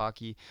girls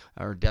hockey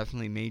or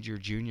definitely major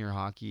junior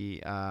hockey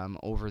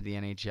over the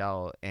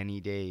NHL any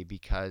day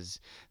because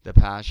the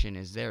passion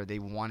is there. They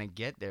want to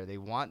get there. They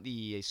want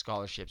the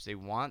scholarships. They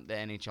want the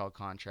NHL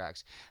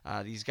contracts.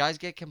 These guys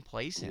get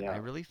complacent. I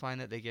really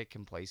find that they get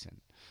complacent.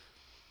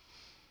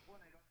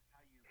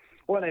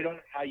 Well, and I don't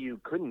know how you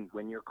couldn't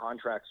when your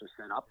contracts are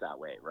set up that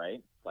way,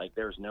 right? Like,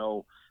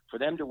 for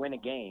them to win a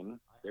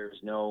game,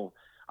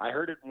 I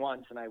heard it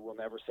once, and I will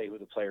never say who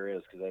the player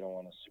is because I don't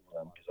want to sue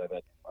them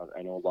because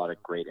I know a lot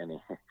of great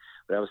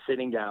but I was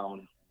sitting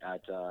down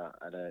at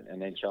an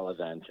NHL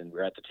event, and we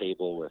were at the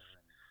table with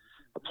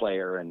a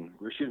player, and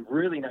we were shooting,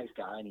 really nice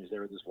guy, and he was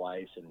there with his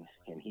wife,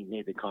 and he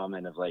made the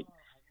comment of like,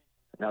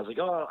 and I was like,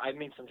 I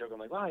made some joke. I'm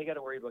like, you got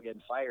to worry about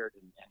getting fired.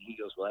 And he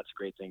goes, well, that's a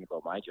great thing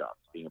about my job,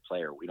 being a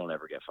player. We don't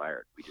ever get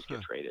fired. We just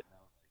get traded.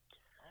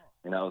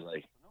 And I was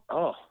like,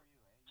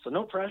 so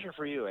no pressure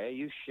for you, eh?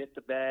 You shit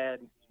the bed,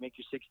 you make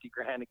your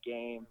 $60,000 a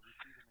game.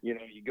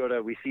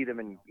 We see them,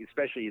 and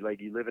especially like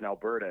you live in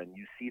Alberta and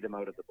you see them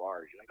out at the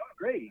bars. You're like, oh,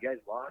 great, you guys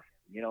lost,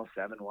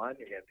 7-1.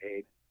 You're getting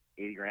paid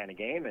 $80,000 a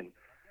game, and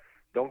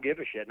don't give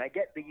a shit. And I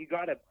get that you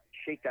got to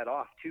shake that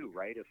off too,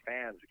 right? As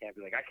fans, we can't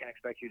be like, I can't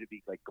expect you to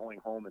be like going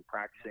home and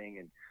practicing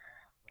and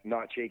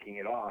not shaking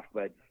it off.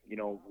 But,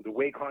 the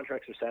way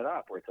contracts are set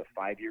up where it's a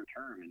 5-year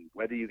term, and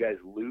whether you guys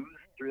lose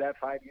through that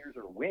 5 years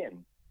or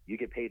win, you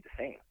get paid the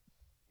same.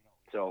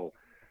 So,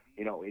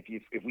 if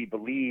you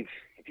believe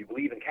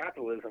in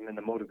capitalism and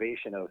the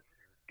motivation of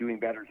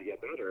doing better to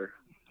get better,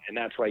 and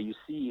that's why you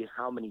see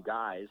how many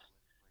guys,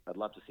 I'd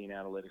love to see an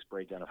analytics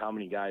breakdown of how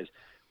many guys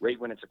right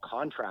when it's a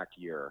contract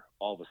year,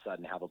 all of a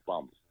sudden have a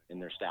bump in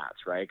their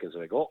stats, right? Because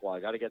they're like, I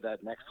got to get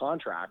that next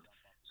contract.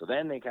 So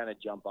then they kind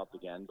of jump up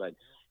again. But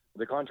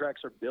the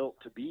contracts are built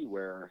to be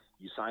where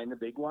you sign the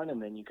big one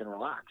and then you can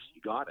relax.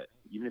 You got it.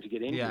 Even if you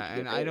get injured. Yeah,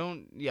 and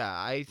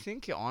I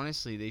think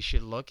honestly they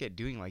should look at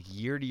doing like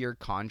year-to-year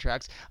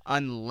contracts,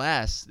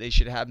 unless they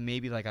should have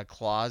maybe like a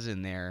clause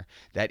in there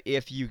that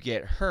if you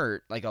get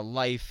hurt, like a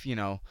life,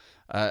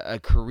 a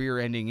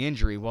career-ending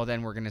injury, well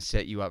then we're going to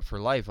set you up for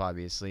life,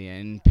 obviously,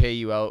 and pay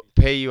you out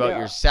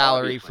your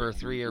salary for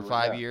 3 or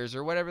 5 years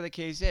or whatever the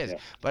case is. Yeah.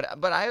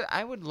 But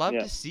I would love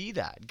to see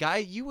that.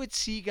 You would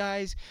see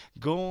guys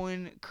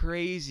going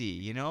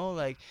crazy,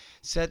 like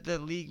set the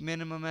league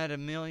minimum at $1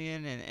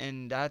 million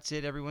and that's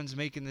it. Everyone's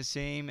making the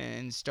same,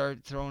 and start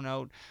throwing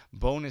out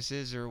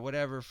bonuses or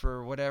whatever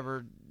for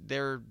whatever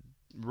their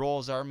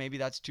roles are. Maybe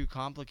that's too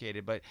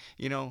complicated, but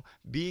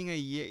being a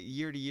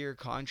year-to-year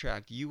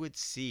contract, you would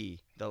see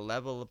the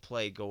level of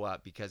play go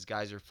up because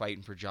guys are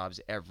fighting for jobs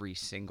every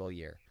single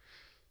year.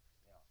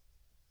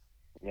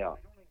 Yeah,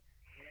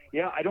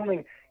 I don't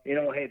think I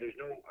don't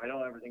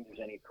ever think there's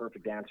any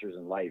perfect answers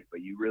in life,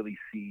 but you really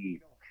see.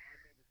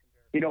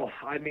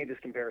 I've made this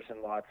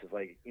comparison lots of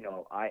like,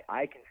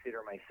 I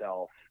consider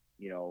myself,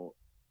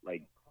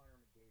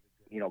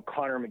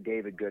 Connor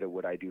McDavid good at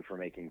what I do for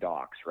making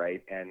docs,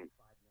 right? And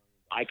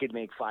I could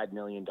make 5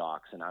 million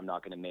docs, and I'm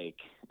not going to make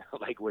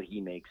like what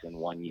he makes in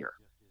 1 year,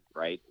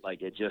 right?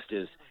 Like, it just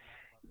is.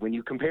 When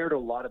you compare to a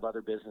lot of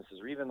other businesses,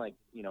 or even like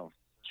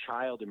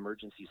child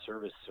emergency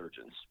service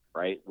surgeons,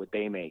 right? What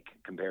they make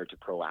compared to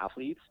pro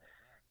athletes,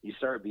 you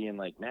start being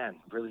like, man,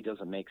 it really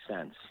doesn't make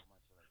sense,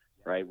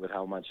 right? With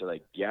how much,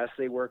 like, yes,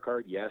 they work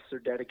hard, yes, they're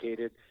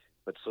dedicated,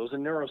 but so's a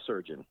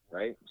neurosurgeon,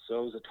 right?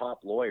 So's a top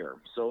lawyer,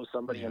 so's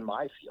somebody in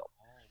my field,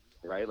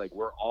 right? Like,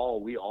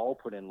 we all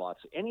put in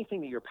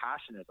anything that you're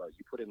passionate about,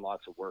 you put in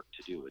lots of work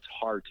to do. It's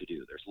hard to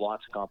do. There's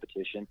lots of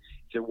competition.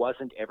 If there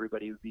wasn't,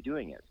 everybody would be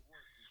doing it.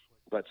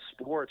 But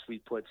sports, we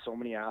put so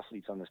many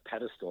athletes on this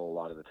pedestal a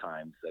lot of the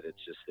times that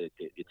it's just,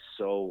 it's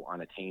so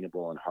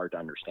unattainable and hard to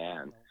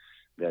understand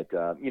that,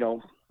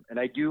 and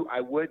I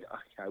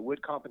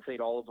would compensate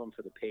all of them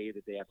for the pay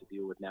that they have to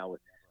deal with now with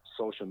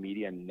social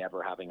media and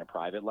never having a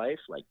private life.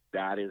 Like,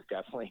 that is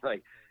definitely,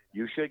 like,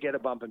 you should get a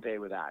bump in pay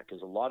with that,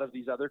 because a lot of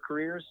these other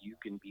careers, you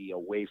can be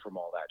away from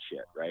all that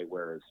shit, right?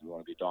 Whereas you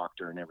want to be a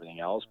doctor and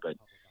everything else, but,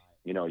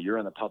 you're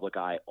in the public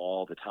eye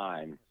all the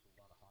time.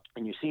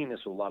 And you're seeing this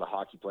with a lot of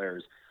hockey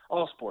players,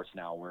 all sports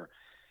now, where,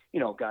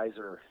 guys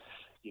are,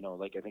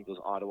 like, I think those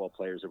Ottawa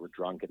players that were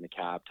drunk in the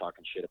cab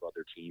talking shit about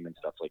their team and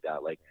stuff like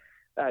that. Like,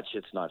 that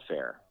shit's not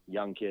fair.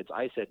 Young kids,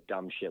 I said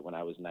dumb shit when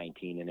I was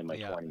 19 and in my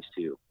 20s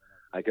too.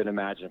 I could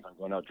imagine if I'm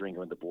going out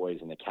drinking with the boys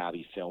and the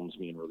cabbie films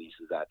me and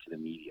releases that to the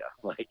media.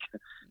 Like,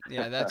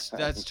 yeah, that's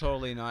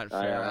totally not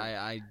fair.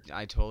 I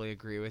totally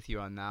agree with you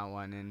on that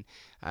one.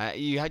 And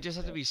you just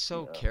have to be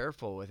so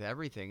careful with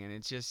everything, and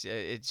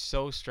it's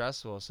so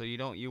stressful. So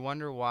you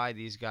wonder why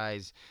these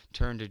guys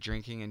turn to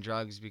drinking and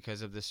drugs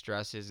because of the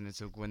stresses. And it's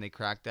like when they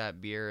crack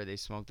that beer, or they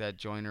smoke that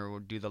joint,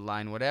 or do the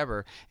line,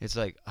 whatever. It's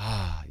like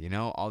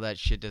all that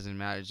shit doesn't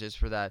matter. Just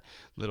for that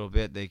little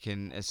bit, they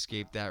can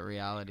escape that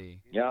reality.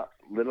 Yeah,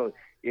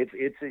 it's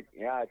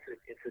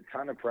a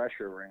ton of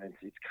pressure, and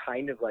it's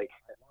kind of like,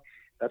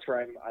 that's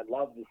where I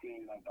love to see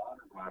my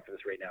daughter go after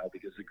this right now,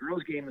 because the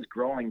girls' game is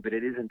growing, but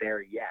it isn't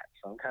there yet.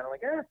 So I'm kind of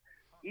like,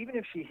 even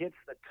if she hits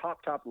the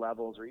top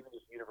levels, or even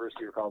if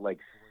university or college, like,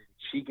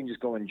 she can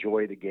just go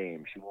enjoy the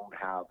game. She won't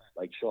have,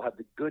 like, she'll have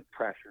the good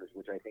pressures,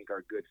 which I think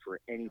are good for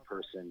any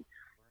person,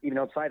 even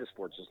outside of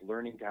sports, just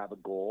learning to have a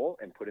goal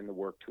and put in the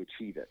work to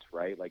achieve it,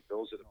 right? Like,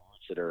 those are the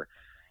ones that are,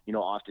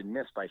 often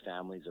missed by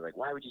families. They're like,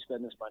 why would you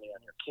spend this money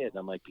on your kid? And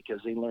I'm like, because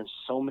they learn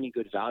so many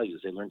good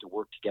values. They learn to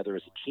work together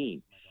as a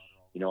team.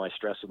 I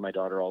stress with my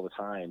daughter all the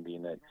time,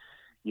 being that,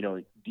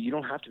 you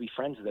don't have to be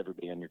friends with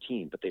everybody on your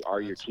team, but they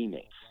are your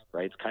teammates,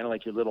 right? It's kind of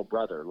like your little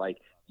brother. Like,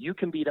 you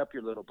can beat up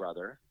your little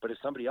brother, but if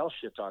somebody else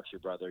shit talks your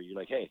brother, you're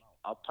like, hey,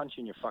 I'll punch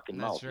you in your fucking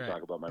mouth and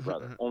talk about my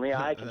brother. Only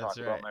I can talk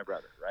about my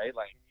brother, right?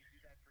 Like,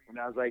 and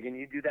I was like, and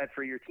you do that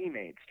for your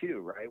teammates too,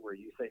 right? Where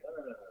you say,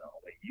 no.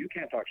 Like, you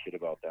can't talk shit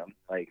about them.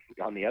 Like,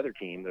 on the other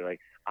team, they're like,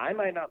 I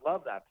might not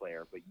love that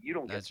player, but you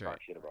don't get to talk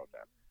shit about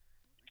them,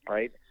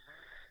 right?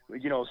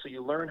 So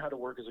you learn how to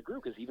work as a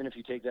group, because even if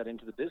you take that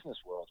into the business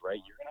world, right,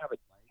 you're going to have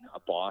a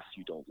boss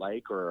you don't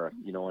like, or,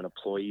 an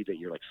employee that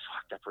you're like,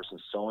 fuck, that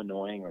person's so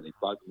annoying, or they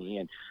bug me,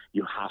 and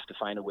you have to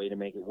find a way to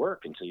make it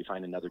work until you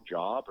find another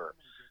job.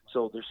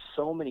 So there's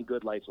so many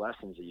good life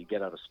lessons that you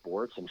get out of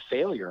sports, and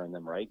failure in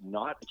them, right?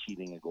 Not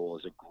achieving a goal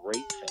is a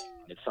great thing.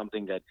 It's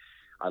something that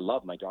I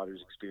love. My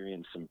daughter's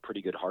experienced some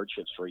pretty good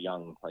hardships for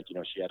young. Like,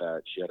 she had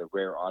a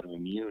rare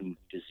autoimmune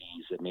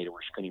disease that made it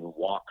where she couldn't even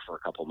walk for a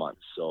couple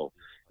months. So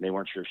they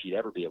weren't sure if she'd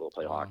ever be able to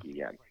play hockey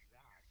again.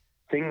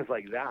 Things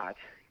like that,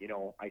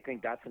 I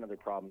think that's another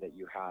problem that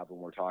you have when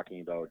we're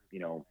talking about,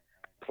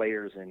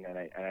 players, and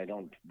I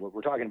don't,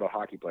 we're talking about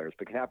hockey players,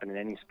 but it can happen in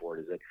any sport,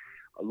 is that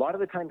a lot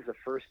of the times the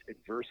first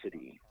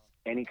adversity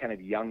any kind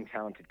of young,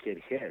 talented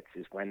kid hits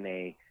is when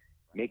they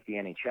make the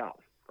NHL,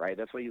 right?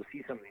 That's why you'll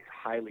see some of these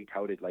highly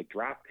touted, like,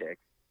 draft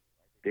picks,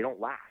 they don't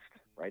last,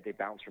 right? They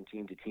bounce from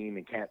team to team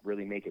and can't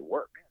really make it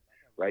work,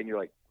 right? And you're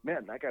like,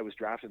 man, that guy was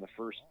drafted in the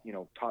first,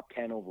 top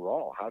 10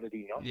 overall. How did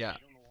he know? Yeah.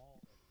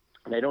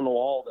 And I don't know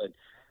all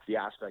the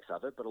aspects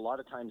of it, but a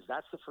lot of times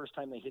that's the first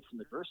time they hit some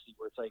adversity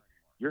where it's like,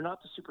 you're not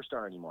the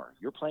superstar anymore.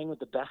 You're playing with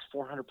the best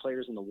 400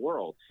 players in the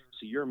world,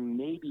 so you're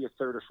maybe a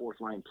third or fourth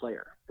line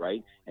player,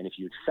 right? And if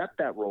you accept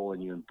that role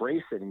and you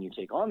embrace it and you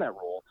take on that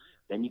role,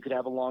 then you could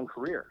have a long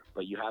career.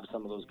 But you have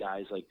some of those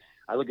guys, like,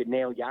 I look at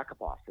Nail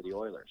Yakupov for the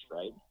Oilers,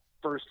 right?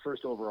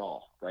 First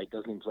overall, right?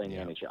 Doesn't even play in the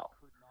NHL,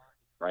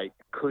 right?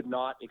 Could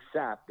not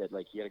accept that,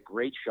 like, he had a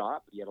great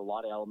shot, but he had a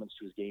lot of elements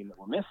to his game that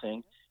were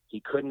missing. He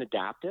couldn't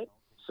adapt it,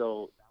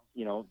 so,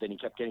 then he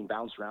kept getting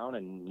bounced around,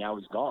 and now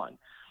he's gone.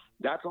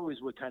 That's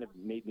always what kind of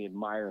made me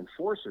admire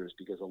enforcers,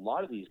 because a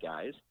lot of these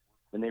guys,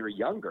 when they were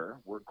younger,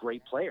 were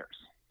great players,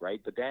 right?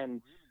 But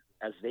then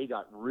as they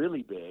got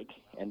really big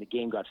and the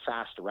game got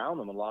fast around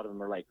them, a lot of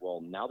them are like,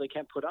 well, now they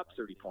can't put up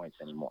 30 points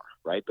anymore,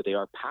 right? But they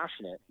are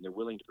passionate and they're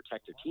willing to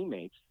protect their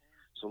teammates.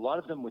 So a lot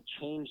of them would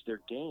change their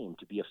game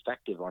to be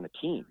effective on a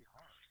team.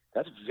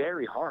 That's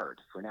very hard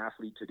for an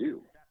athlete to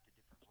do,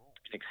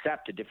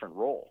 accept a different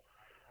role,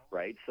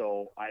 right?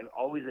 So I've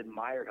always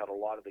admired how a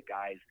lot of the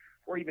guys,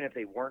 or even if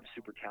they weren't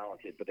super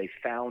talented, but they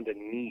found a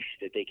niche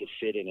that they could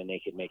fit in and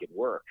they could make it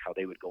work, how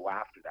they would go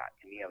after that.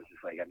 To me, I was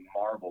just like, I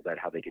marveled at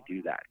how they could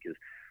do that, because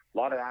a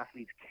lot of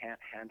athletes can't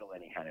handle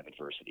any kind of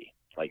adversity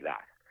like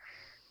that.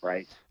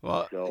 right?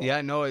 Well, So,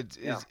 yeah, no, it's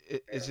yeah.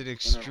 it's an Yeah.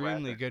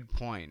 extremely good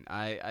point.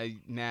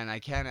 Man, I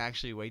can't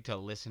actually wait to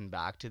listen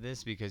back to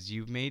this because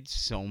you've made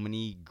so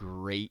many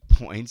great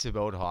points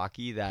about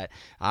hockey that,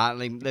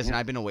 listen,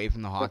 I've been away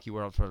from the hockey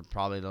world for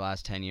probably the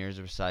last 10 years,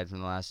 aside from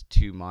the last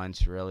 2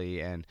 months,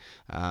 really, and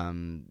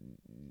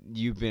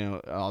you've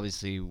been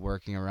obviously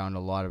working around a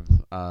lot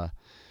of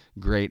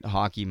great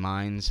hockey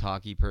minds,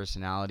 hockey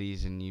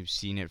personalities, and you've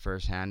seen it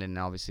firsthand, and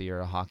obviously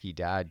you're a hockey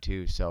dad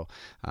too. So,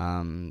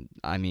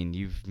 I mean,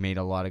 you've made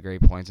a lot of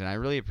great points, and I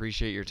really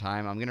appreciate your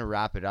time. I'm going to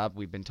wrap it up.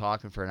 We've been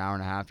talking for an hour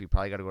and a half. You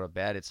probably got to go to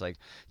bed. It's like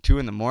 2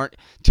 in the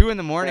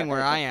morning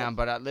where I am.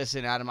 But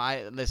listen, Adam,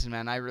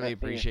 man, I really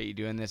appreciate you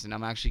doing this, and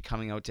I'm actually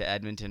coming out to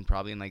Edmonton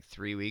probably in like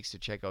 3 weeks to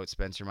check out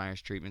Spencer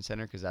Myers Treatment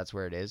Center because that's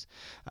where it is.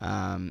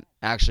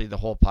 Actually, the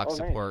whole Puck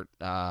Support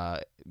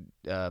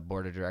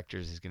board of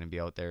directors is going to be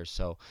out there.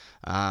 So,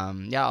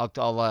 yeah,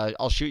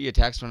 I'll shoot you a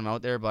text when I'm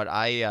out there. But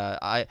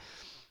yeah,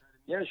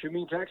 shoot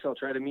me a text. I'll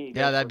try to meet.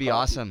 Yeah, that'd be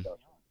awesome.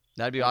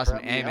 That'd be awesome.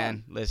 Hey,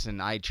 man,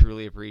 listen, I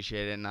truly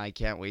appreciate it, and I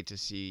can't wait to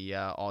see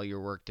all your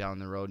work down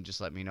the road. And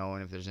just let me know,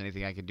 and if there's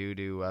anything I could do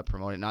to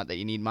promote it. Not that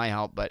you need my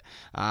help, but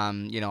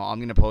you know, I'm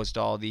gonna post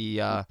all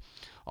the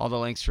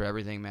links for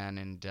everything, man.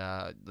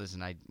 And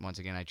listen, once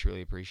again, I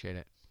truly appreciate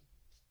it.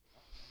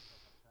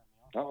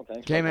 Oh,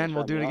 thanks. Okay, man,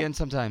 we'll do it again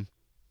sometime.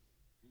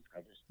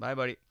 Bye,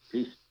 buddy.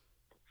 Peace.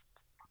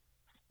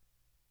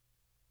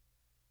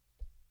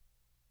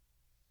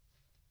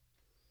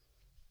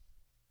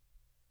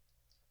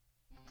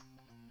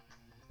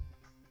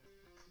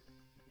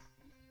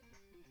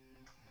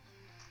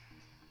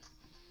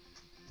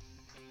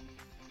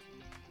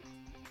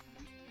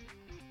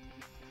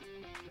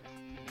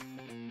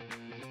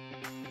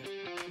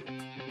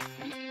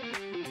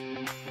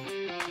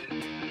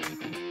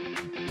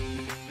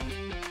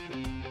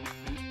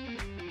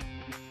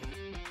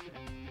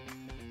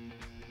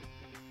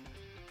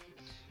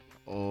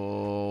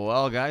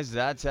 Well, guys,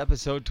 that's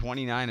episode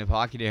 29 of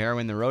Hockey to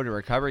Heroin, the Road to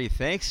Recovery.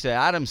 Thanks to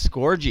Adam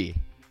Scorgi.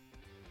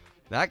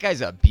 That guy's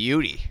a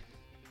beauty.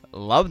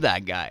 Love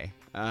that guy.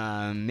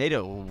 Made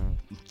a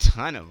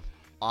ton of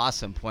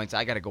awesome points.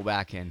 I got to go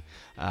back and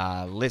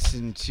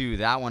listen to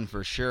that one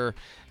for sure.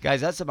 Guys,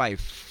 that's my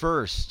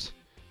first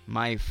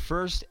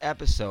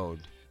episode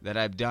that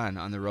I've done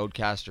on the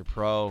Rodecaster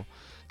Pro. A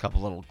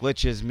couple little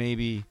glitches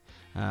maybe.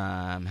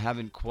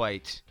 Haven't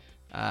quite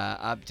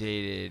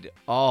updated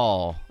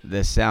all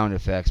the sound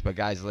effects, but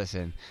guys,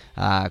 listen,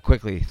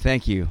 quickly,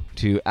 thank you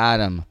to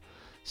Adam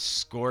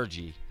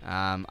Scorgi.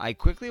 I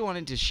quickly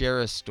wanted to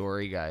share a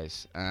story,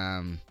 guys.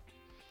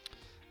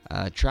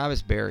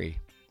 Travis Berry,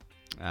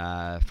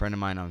 a friend of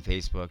mine on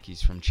Facebook,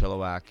 he's from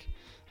Chilliwack.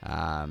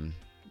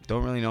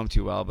 Don't really know him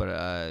too well, but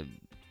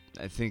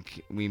I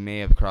think we may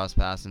have crossed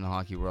paths in the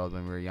hockey world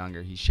when we were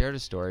younger. He shared a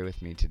story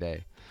with me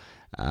today.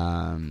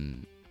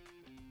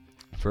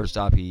 First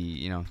off,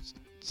 he,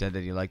 said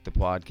that he liked the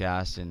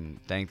podcast and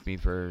thanked me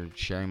for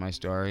sharing my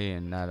story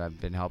and that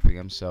I've been helping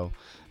him. So,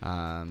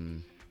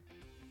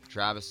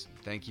 Travis,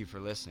 thank you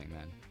for listening,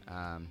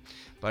 man.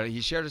 But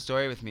he shared a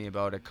story with me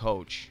about a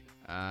coach.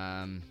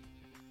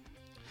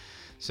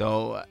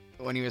 So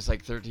when he was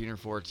like 13 or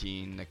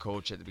 14, the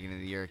coach at the beginning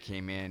of the year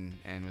came in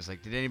and was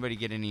like, did anybody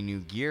get any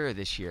new gear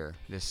this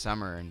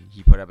summer? And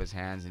he put up his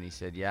hands and he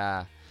said,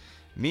 yeah.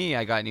 Me,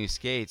 I got new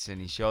skates, and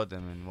he showed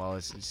them, and well,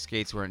 his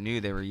skates weren't new,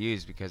 they were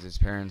used because his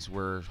parents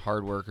were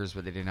hard workers,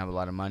 but they didn't have a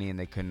lot of money and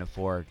they couldn't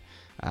afford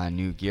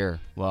new gear.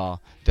 Well,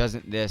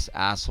 doesn't this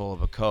asshole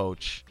of a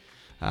coach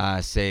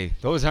say,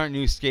 those aren't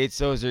new skates,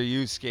 those are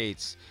used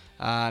skates,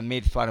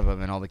 made fun of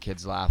him, and all the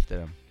kids laughed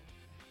at him.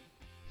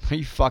 Are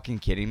you fucking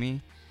kidding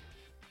me?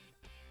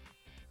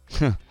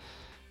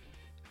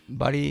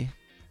 Buddy,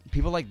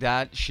 people like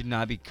that should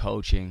not be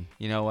coaching.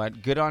 You know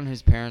what? Good on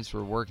his parents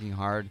for working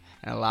hard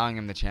and allowing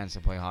him the chance to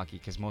play hockey,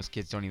 because most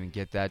kids don't even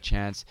get that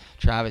chance.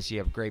 Travis, you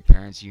have great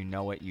parents. You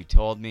know it. You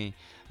told me.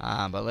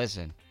 But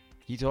listen,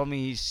 he told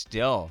me he's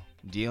still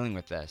dealing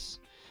with this.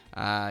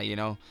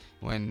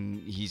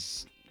 When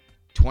he's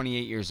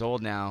 28 years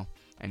old now,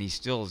 and he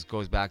still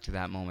goes back to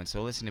that moment.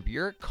 So listen, if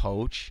you're a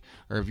coach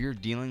or if you're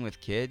dealing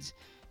with kids,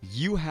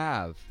 you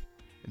have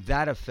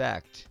that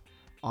effect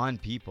on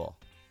people.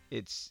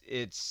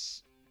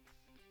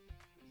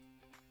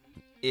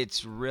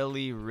 It's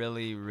really,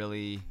 really,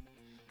 really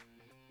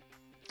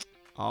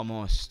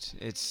almost,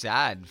 it's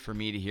sad for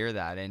me to hear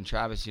that. And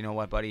Travis, you know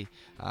what, buddy?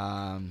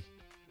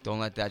 Don't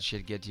let that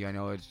shit get to you. I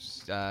know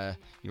it's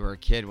you were a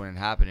kid when it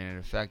happened and it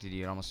affected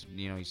you. It almost,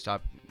 you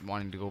stopped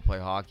wanting to go play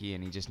hockey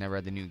and he just never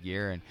had the new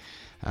gear.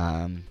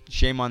 And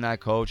shame on that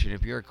coach. And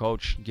if you're a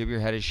coach, give your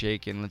head a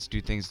shake and let's do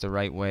things the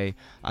right way.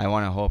 I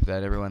want to hope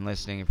that everyone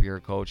listening, if you're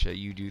a coach, that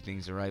you do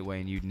things the right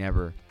way and you'd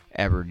never,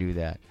 ever do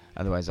that.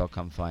 Otherwise, I'll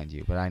come find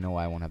you. But I know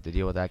I won't have to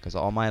deal with that because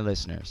all my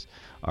listeners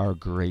are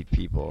great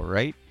people,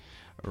 right?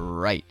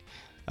 Right.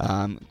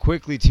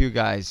 Quickly, too,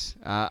 guys,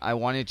 I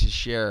wanted to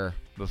share,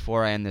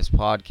 before I end this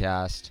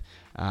podcast,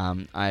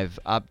 I've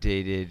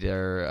updated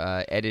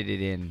or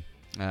edited in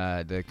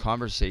the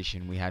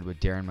conversation we had with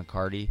Darren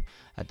McCarty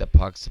at the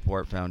Puck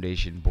Support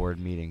Foundation board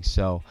meeting.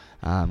 So,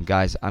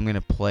 guys, I'm going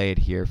to play it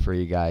here for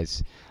you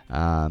guys.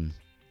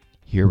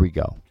 Here we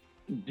go.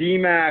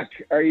 D-Mac,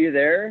 are you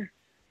there?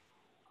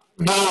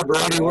 No,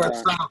 Brady,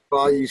 what's up,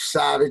 all you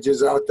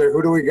savages out there?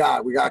 Who do we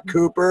got? We got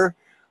Cooper,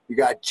 we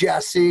got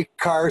Jesse,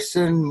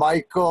 Carson,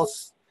 Michael,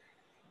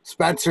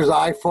 Spencer's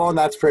iPhone.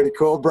 That's pretty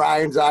cool.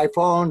 Brian's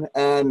iPhone.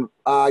 And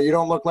you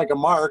don't look like a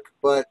Mark,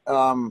 but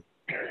well,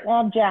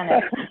 I'm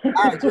Janet.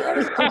 Hi,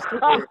 Janet.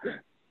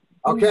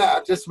 Okay,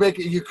 I'm just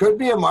making, you could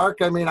be a Mark.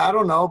 I mean, I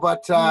don't know,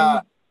 but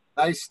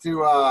nice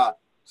to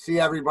see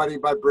everybody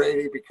but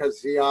Brady, because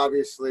he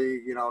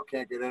obviously, you know,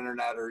 can't get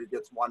internet, or he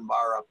gets one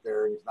bar up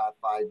there and he's not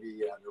 5G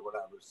yet or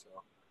whatever. So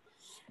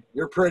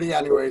you're pretty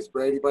anyways,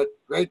 Brady, but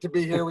great to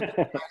be here with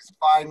you guys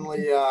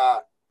finally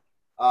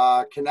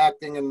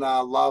connecting, and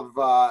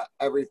love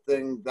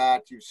everything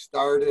that you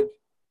started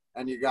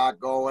and you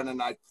got going.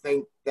 And I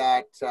think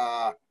that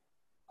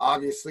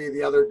obviously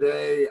the other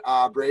day,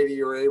 Brady,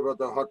 you were able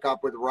to hook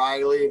up with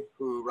Riley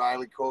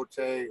Cote,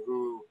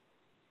 who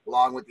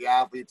along with the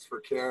Athletes for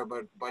Care,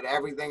 but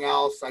everything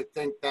else, I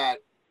think that,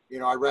 you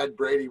know, I read,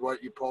 Brady,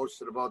 what you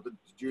posted about the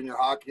junior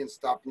hockey and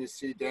stuff, and you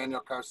see Daniel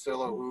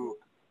Carcillo, who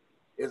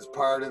is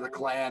part of the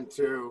clan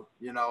too,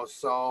 you know,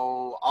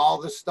 so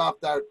all the stuff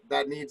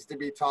that needs to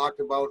be talked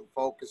about and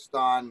focused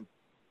on,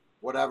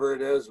 whatever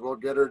it is, we'll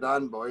get her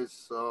done, boys.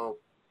 So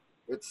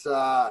it's,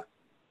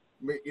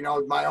 you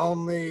know, my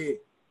only,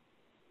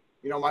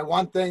 you know, my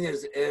one thing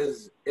is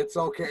it's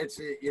okay. It's,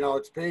 you know,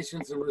 it's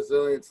patience and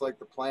resilience, like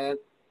the plant.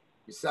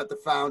 You set the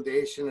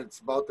foundation. It's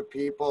about the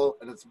people,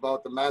 and it's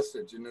about the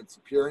message, and it's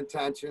pure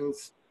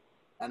intentions.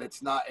 And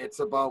it's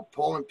about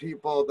pulling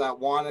people that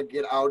want to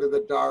get out of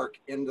the dark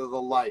into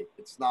the light.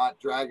 It's not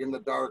dragging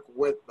the dark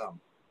with them.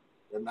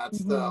 And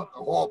that's the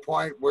whole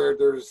point, where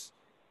there's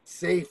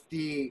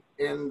safety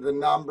in the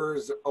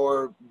numbers,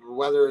 or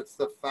whether it's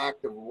the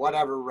fact of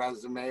whatever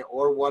resume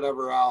or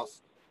whatever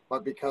else,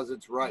 but because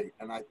it's right.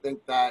 And I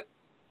think that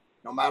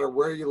no matter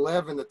where you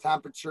live in the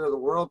temperature of the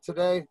world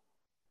today,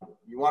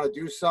 you want to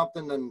do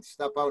something, then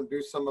step out and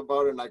do something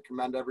about it. And I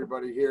commend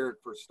everybody here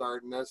for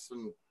starting this.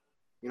 And,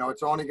 you know,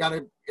 it's only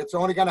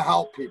gonna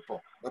help people.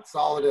 That's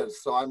all it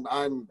is. So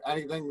I'm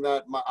anything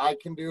that I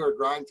can do, or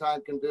Grind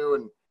Time can do.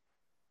 And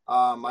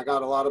I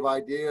got a lot of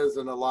ideas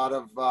and a lot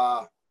of,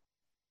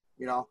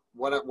 you know,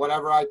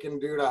 whatever I can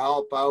do to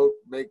help out,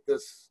 make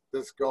this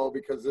go,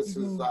 because this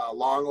is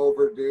long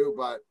overdue,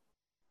 but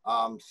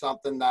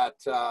something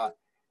that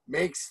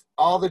makes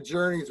all the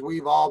journeys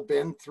we've all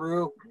been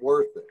through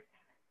worth it.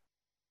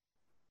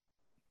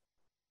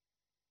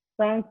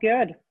 Sounds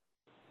good.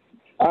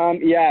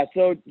 Yeah,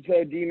 so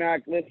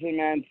D-Mac, listen,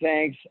 man,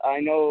 thanks. I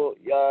know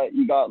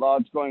you got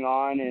lots going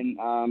on,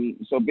 and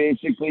so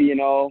basically, you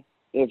know,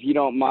 if you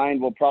don't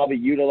mind, we'll probably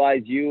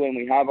utilize you, and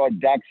we have our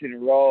ducks in a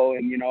row,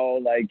 and, you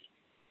know, like,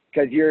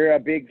 because you're a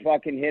big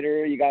fucking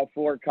hitter, you got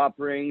 4 cup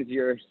rings,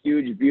 you're a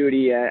huge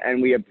beauty,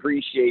 and we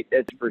appreciate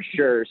this for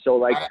sure. So,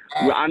 like,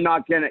 I'm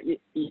not gonna,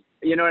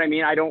 you know what I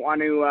mean? I don't want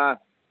to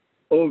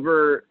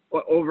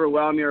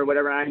overwhelm you or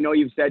whatever. I know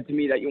you've said to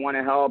me that you want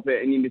to help,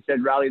 and you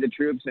said rally the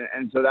troops,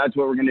 and so that's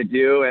what we're going to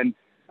do. And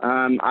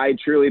I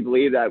truly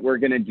believe that we're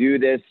going to do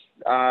this.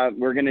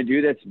 We're going to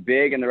do this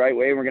big in the right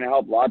way. And we're going to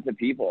help lots of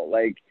people.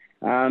 Like,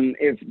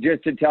 if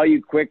just to tell you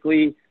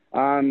quickly,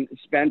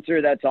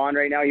 Spencer, that's on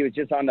right now, he was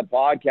just on the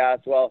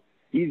podcast. Well,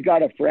 he's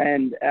got a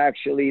friend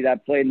actually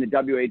that played in the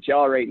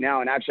WHL right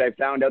now, and actually I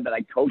found out that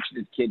I coached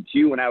this kid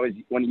too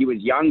when he was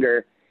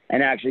younger,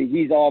 and actually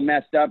he's all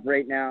messed up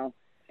right now.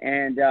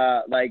 And,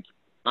 like,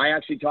 I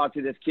actually talked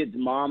to this kid's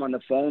mom on the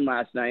phone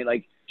last night.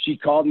 Like, she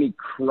called me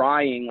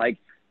crying, like,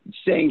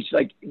 saying,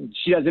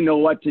 she doesn't know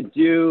what to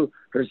do.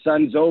 Her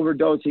son's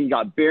overdosing. He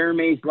got bear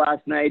maced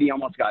last night. He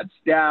almost got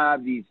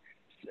stabbed. He's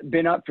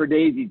been up for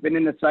days. He's been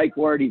in the psych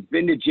ward. He's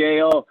been to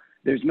jail.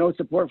 There's no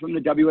support from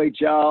the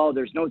WHL.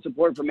 There's no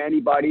support from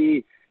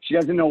anybody. She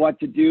doesn't know what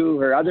to do.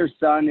 Her other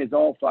son is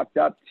all fucked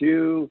up,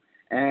 too.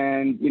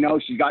 And, you know,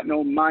 she's got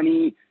no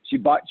money. She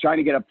trying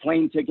to get a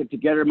plane ticket to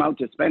get him out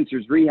to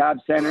Spencer's rehab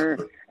center.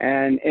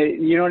 And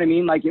you know what I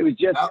mean? Like, it was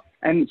just,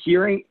 and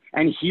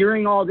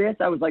hearing all this,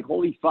 I was like,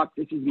 holy fuck,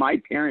 this is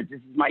my parents. This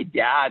is my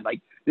dad.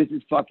 Like, this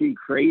is fucking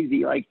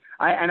crazy. Like,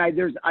 I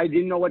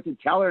didn't know what to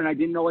tell her, and I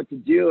didn't know what to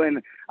do.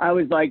 And I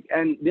was like,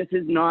 and this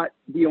is not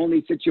the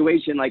only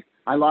situation. Like,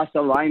 I lost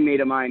a line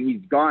mate of mine.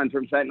 He's gone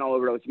from fentanyl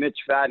overdose. Mitch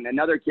Fadden,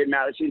 another kid,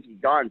 Matt Lachance, he's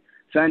gone.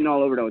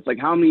 Fentanyl overdose. Like,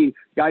 how many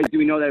guys do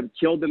we know that have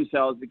killed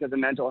themselves because of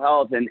mental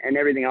health and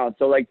everything else?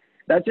 So, like,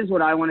 that's just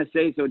what I want to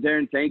say. So,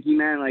 Darren, thank you,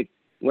 man. Like,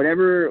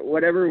 whatever,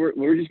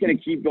 we're just going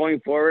to keep going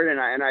forward.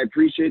 And I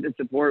appreciate the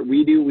support.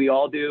 We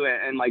all do.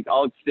 And like,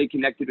 I'll stay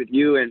connected with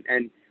you,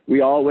 and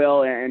we all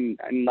will. And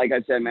like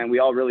I said, man, we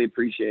all really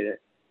appreciate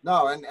it.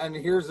 No. And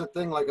here's the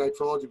thing, like I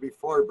told you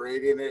before,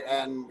 Brady,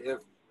 and if,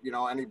 you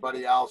know,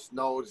 anybody else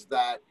knows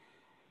that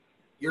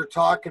you're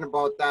talking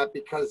about that,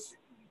 because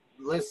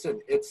listen,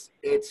 it's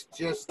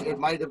just, it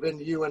might have been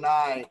you and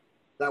I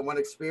that one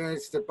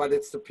experienced it, but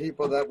it's the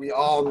people that we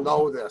all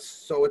know this.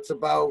 So it's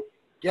about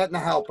getting the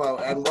help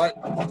out. And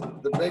what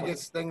the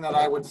biggest thing that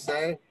I would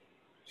say,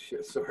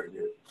 shit, sorry,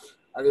 dude.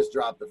 I just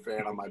dropped the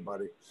fan on my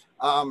buddy.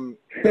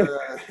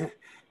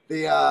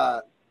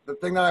 The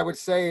thing that I would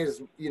say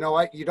is, you know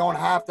what, you don't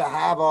have to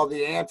have all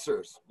the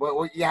answers, but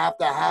what you have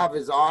to have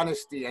is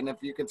honesty. And if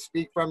you can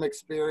speak from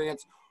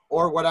experience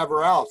or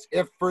whatever else,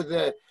 if for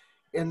the,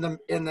 in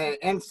the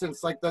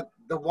instance, like the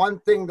one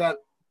thing that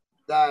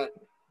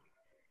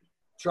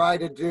try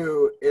to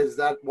do is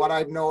that what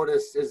I've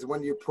noticed is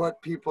when you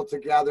put people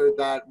together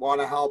that want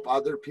to help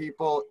other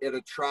people, it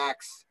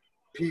attracts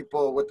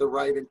people with the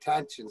right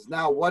intentions.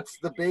 Now, what's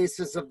the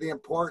basis of the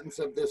importance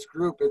of this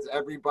group is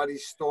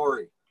everybody's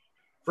story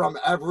from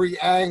every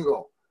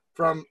angle,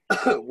 from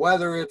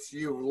whether it's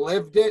you've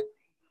lived it,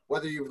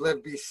 whether you've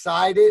lived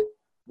beside it,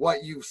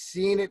 what you've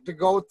seen it to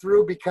go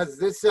through, because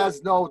this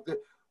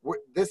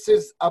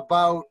is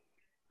about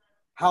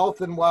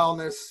health and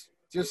wellness,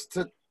 just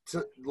to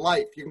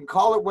life. You can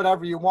call it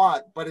whatever you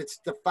want, but it's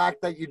the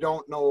fact that you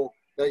don't know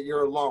that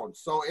you're alone.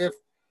 So if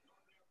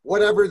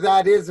whatever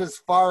that is, as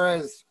far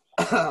as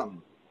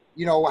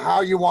you know,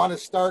 how you want to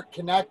start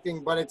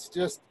connecting, but it's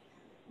just,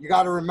 you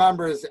got to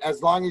remember,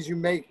 as long as you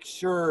make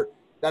sure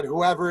that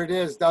whoever it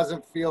is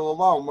doesn't feel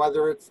alone,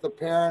 whether it's the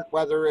parent,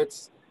 whether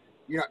it's,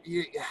 you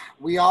know,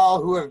 we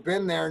all who have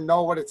been there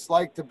know what it's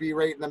like to be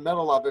right in the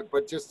middle of it,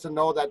 but just to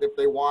know that if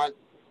they want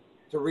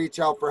to reach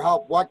out for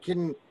help,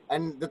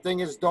 and the thing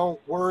is,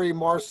 don't worry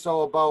more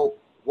so about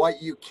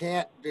what you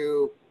can't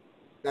do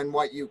than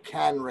what you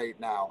can right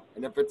now.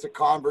 And if it's a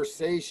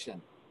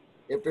conversation,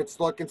 if it's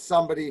looking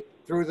somebody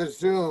through the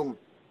Zoom,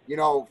 you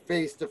know,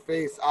 face to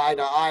face, eye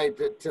to eye,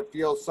 to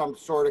feel some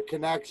sort of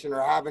connection,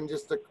 or having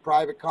just a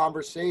private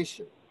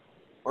conversation,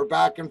 or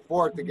back and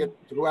forth to get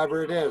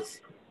whoever it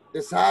is.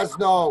 This has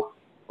no,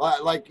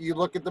 like, you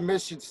look at the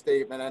mission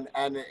statement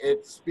and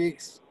it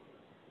speaks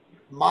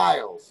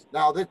miles.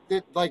 Now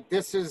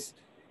this is,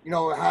 you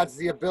know, it has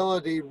the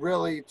ability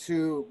really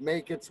to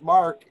make its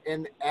mark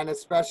and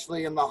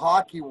especially in the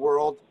hockey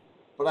world.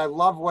 But I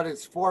love what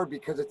it's for,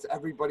 because it's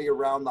everybody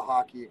around the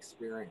hockey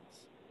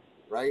experience,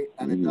 right?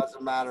 And it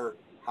doesn't matter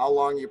how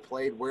long you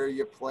played, where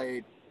you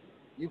played.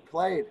 You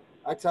played.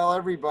 I tell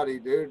everybody,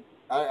 dude,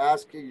 I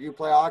ask you, you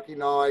play hockey?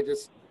 No, I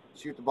just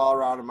shoot the ball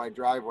around in my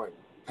driveway.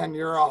 And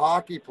you're a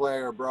hockey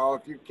player, bro.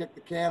 If you kick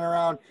the can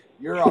around,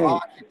 you're a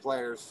hockey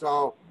player.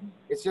 So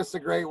it's just a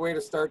great way to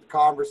start the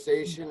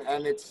conversation.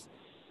 And it's,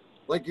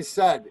 like you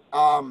said,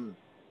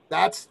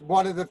 that's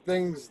one of the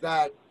things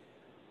that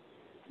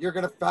you're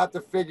going to have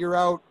to figure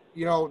out,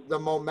 you know, the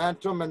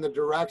momentum and the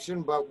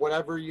direction, but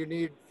whatever you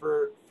need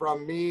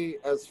from me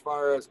as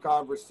far as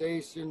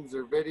conversations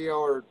or video,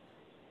 or,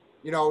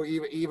 you know,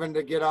 even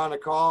to get on a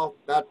call,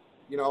 that,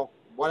 you know,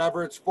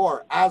 whatever it's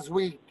for. As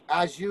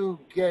you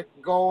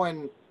get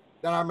going,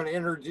 then I'm going to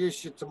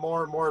introduce you to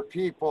more and more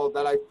people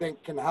that I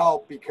think can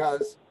help,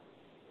 because,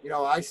 you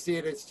know, I see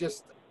it. It's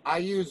just, I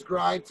use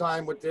Grind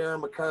Time with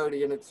Darren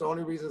McCarty, and it's the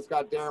only reason it's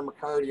got Darren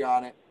McCarty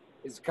on it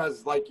is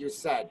because, like you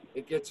said,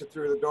 it gets you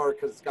through the door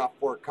because it's got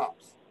 4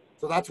 cups.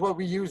 So that's what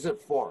we use it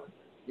for.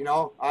 You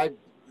know,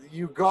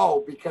 you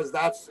go because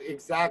that's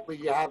exactly,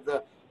 you have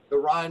the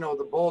Rhino,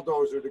 the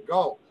Bulldozer to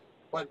go.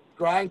 But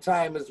Grind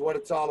Time is what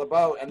it's all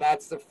about, and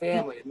that's the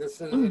family. And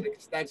this is an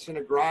extension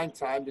of Grind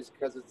Time just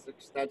because it's an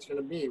extension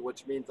of me,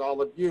 which means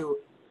all of you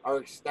are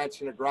an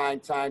extension of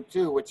Grind Time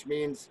too, which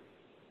means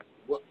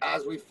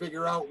as we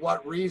figure out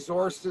what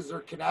resources or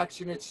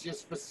connection, it's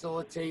just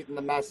facilitating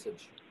the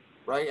message,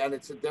 right? And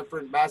it's a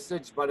different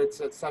message, but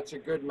it's such a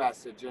good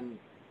message.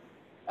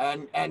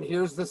 And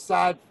here's the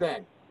sad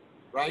thing,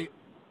 right?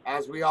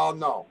 As we all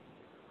know,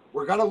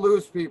 we're going to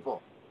lose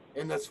people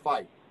in this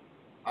fight.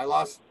 I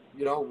lost,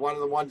 you know, one of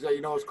the ones that,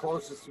 you know, is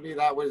closest to me,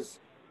 that was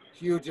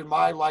huge in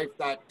my life,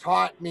 that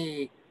taught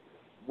me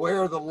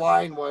where the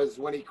line was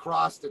when he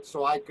crossed it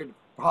so I could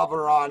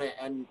hover on it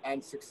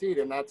and succeed.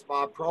 And that's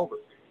Bob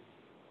Probert,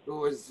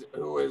 who is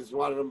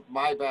one of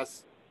my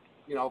best,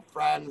 you know,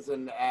 friends.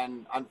 And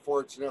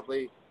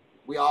unfortunately,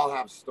 we all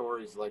have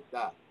stories like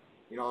that.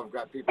 You know, I've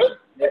got people that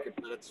make it,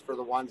 but it's for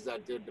the ones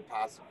that did to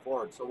pass it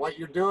forward. So what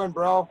you're doing,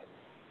 bro,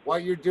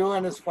 what you're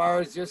doing as far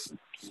as just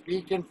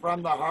speaking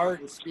from the heart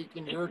and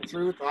speaking your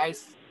truth, I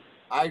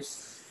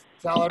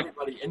tell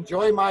everybody,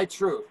 enjoy my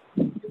truth.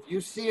 If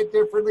you see it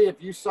differently,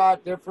 if you saw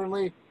it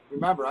differently,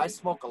 remember, I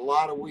smoke a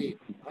lot of weed.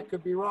 I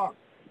could be wrong.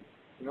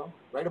 You know,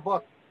 write a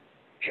book.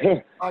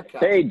 Hey,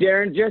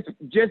 Darren,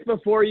 just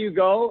before you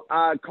go,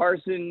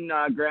 Carson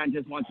Grant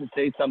just wants to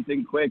say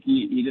something quick.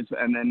 He just,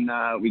 and then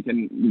we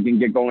can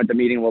get going with the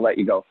meeting. We'll let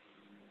you go.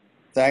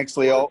 Thanks,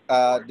 Leo.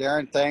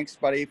 Darren, thanks,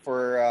 buddy,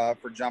 for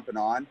jumping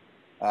on.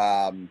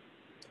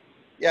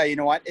 Yeah, you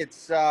know what?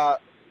 And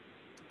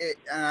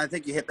I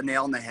think you hit the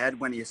nail on the head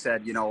when you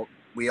said, you know,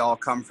 we all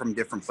come from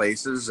different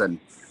places,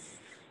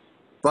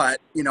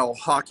 but, you know,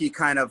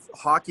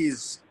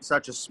 hockey's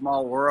such a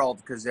small world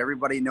because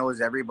everybody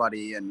knows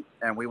everybody, and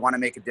we want to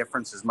make a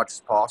difference as much as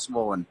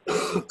possible.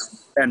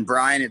 And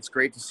Brian, it's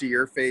great to see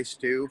your face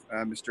too,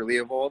 Mr.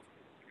 Leovold.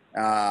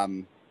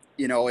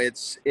 You know,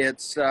 it's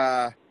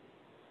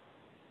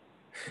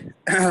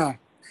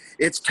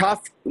it's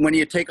tough when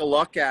you take a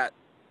look at,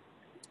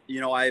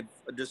 I've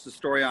just a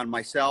story on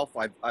myself.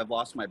 I've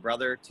lost my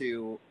brother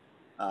to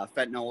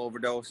fentanyl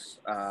overdose.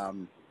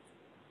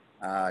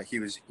 He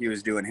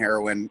was doing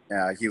heroin.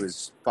 He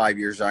was 5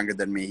 years younger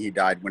than me. He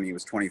died when he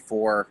was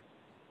 24.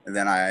 And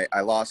then I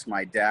lost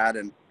my dad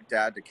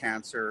to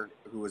cancer,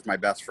 who was my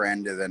best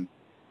friend, and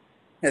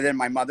then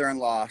my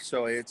mother-in-law.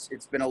 So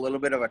it's been a little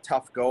bit of a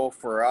tough go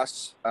for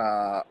us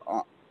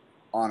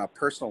on a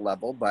personal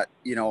level. But,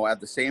 at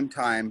the same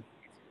time,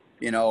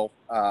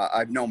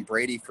 I've known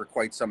Brady for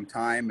quite some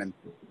time, and,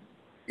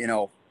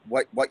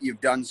 what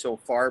you've done so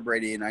far,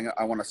 Brady, and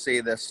I want to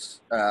say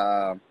this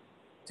to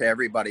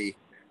everybody,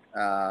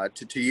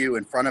 to you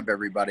in front of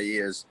everybody,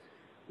 is,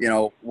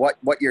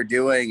 what you're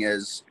doing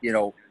is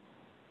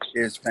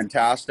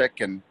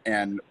fantastic,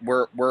 and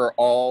we're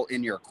all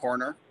in your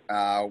corner.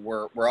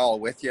 We're all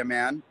with you,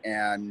 man,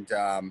 and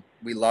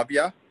we love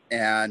you.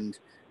 And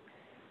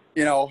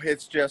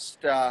it's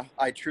just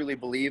I truly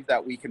believe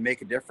that we can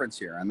make a difference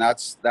here, and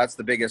that's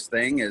the biggest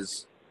thing,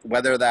 is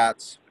whether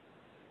that's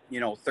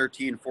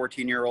 13,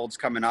 14-year-olds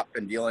coming up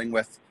and dealing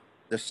with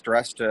the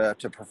stress to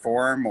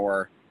perform,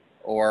 or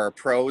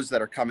pros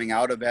that are coming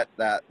out of it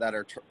that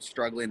are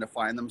struggling to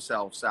find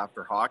themselves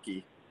after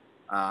hockey.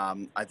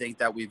 I think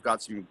that we've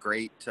got some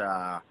great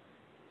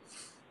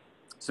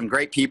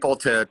people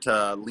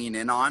to lean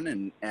in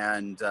on,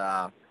 and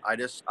I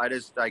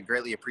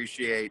greatly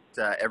appreciate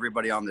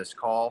everybody on this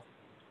call,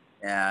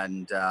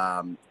 and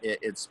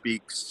it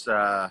speaks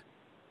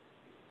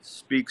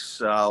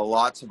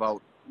lots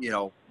about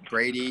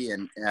Brady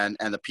and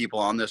the people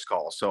on this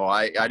call. So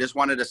I just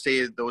wanted to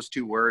say those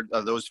few words,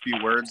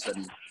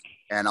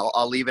 and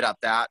I'll leave it at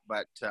that.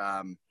 But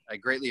I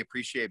greatly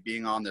appreciate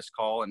being on this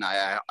call, and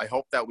I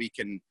hope that we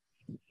can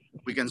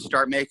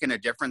start making a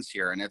difference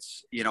here. And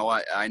it's,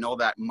 I know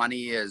that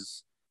money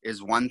is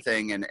one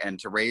thing, and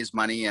to raise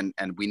money, and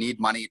we need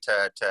money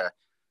to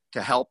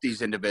help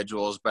these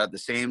individuals. But at the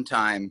same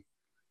time,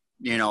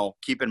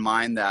 keep in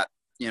mind that,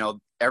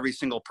 every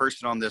single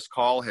person on this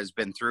call has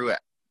been through it.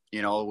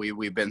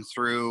 We've been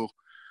through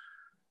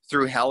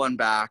hell and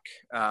back,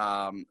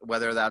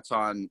 whether that's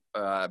on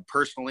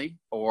personally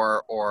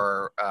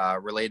or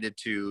related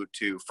to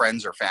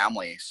friends or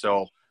family.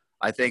 So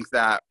I think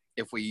that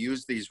if we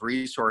use these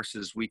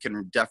resources, we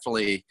can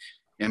definitely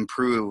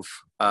improve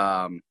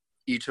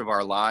each of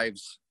our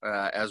lives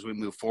as we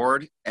move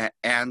forward,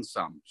 and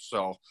some.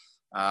 So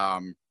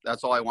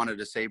that's all I wanted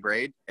to say,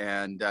 Braid.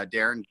 And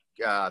Darren,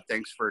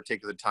 thanks for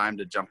taking the time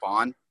to jump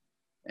on,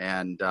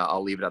 and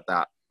I'll leave it at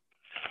that.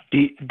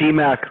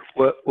 D-Mac,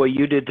 what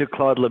you did to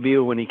Claude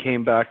Lemieux when he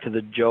came back to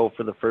the Joe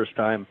for the first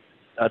time,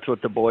 that's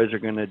what the boys are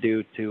going to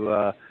do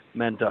to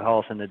mental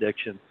health and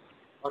addiction.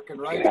 Fucking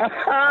right. That's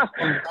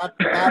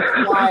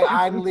why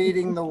I'm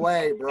leading the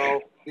way,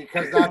 bro,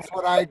 because that's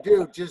what I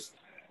do. Just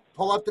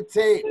pull up the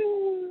tape.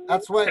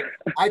 That's what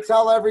I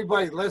tell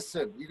everybody.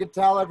 Listen, you can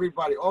tell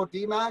everybody, oh,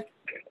 D-Mac,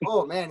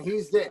 oh, man,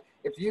 he's the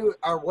 – if you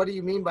are, what do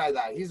you mean by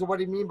that? What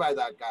do you mean by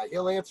that guy?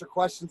 He'll answer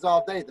questions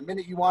all day. The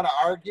minute you want to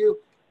argue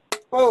 –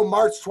 boom,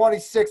 March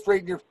 26th,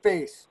 right in your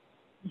face.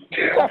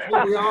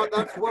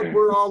 That's what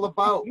we're all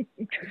about.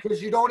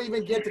 Because you don't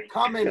even get to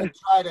come in and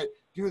try to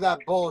do that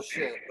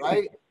bullshit,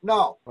 right?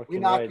 No, we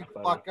knock you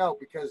the fuck out,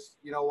 because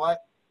you know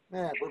what?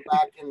 Man, we're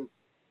back in,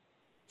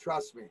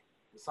 trust me,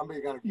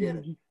 somebody's going to get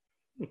it.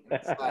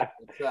 It's that.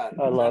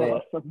 I love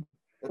it.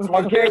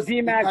 Okay,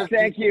 D-Mac,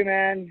 thank you,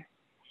 man.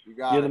 You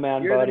got You're it. the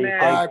man, You're buddy. the man.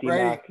 All right, Thanks,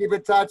 Brady, D-Mac. keep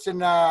in touch,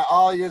 and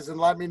all yous, and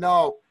let me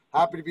know.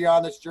 Happy to be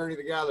on this journey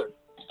together.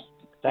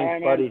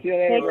 Thanks, All right, buddy. man. See you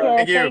later, Take bro. care.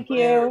 Thank you. Thank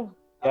you.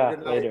 Have a Yeah,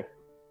 good night. later.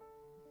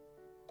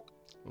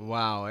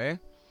 Wow, eh?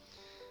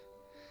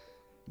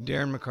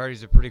 Darren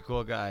McCarty's a pretty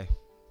cool guy.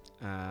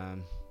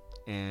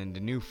 And a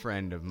new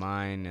friend of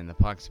mine and the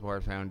Puck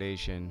Support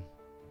Foundation.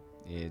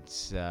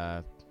 It's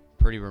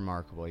pretty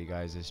remarkable, you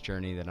guys, this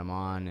journey that I'm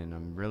on, and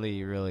I'm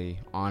really, really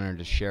honored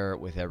to share it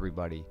with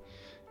everybody.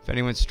 If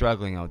anyone's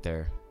struggling out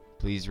there,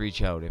 please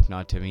reach out. If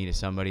not to me, to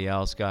somebody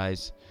else,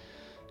 guys.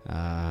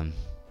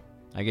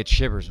 I get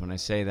shivers when I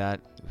say that.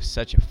 It was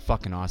such a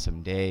fucking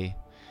awesome day.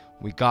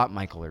 We got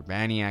Michael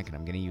Urbaniak, and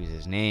I'm going to use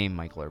his name,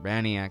 Michael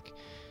Urbaniak.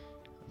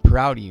 I'm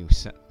proud of you.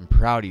 I'm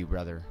proud of you,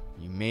 brother.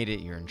 You made it.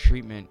 You're in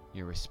treatment.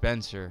 You're with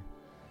Spencer.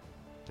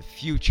 The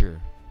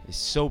future is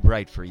so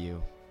bright for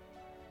you.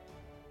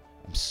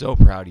 I'm so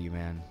proud of you,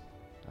 man.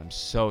 I'm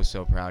so,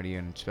 so proud of you.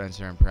 And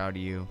Spencer, I'm proud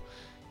of you.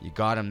 You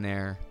got him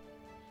there.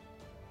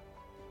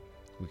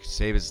 We could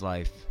save his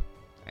life,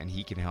 and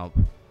he can help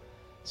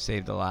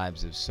save the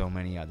lives of so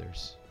many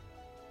others.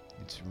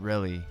 It's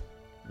really,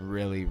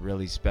 really,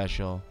 really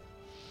special.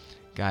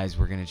 Guys,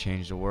 we're going to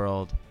change the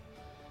world.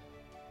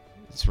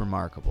 It's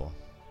remarkable.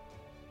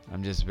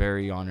 I'm just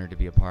very honored to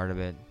be a part of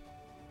it,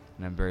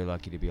 and I'm very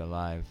lucky to be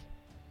alive.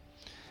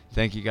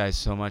 Thank you guys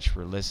so much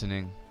for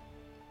listening.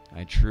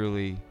 I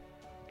truly,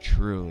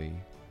 truly,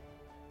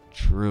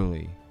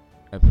 truly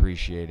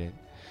appreciate it.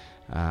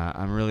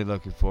 I'm really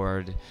looking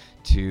forward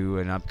to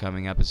an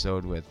upcoming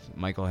episode with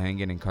Michael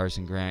Hengen and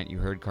Carson Grant. You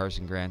heard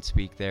Carson Grant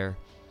speak there.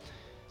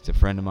 It's a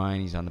friend of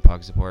mine. He's on the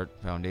Puck Support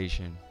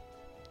Foundation.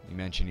 He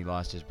mentioned he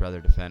lost his brother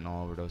to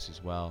fentanyl overdose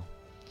as well.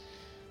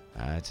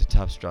 It's a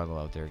tough struggle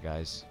out there,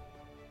 guys.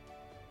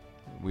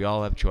 We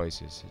all have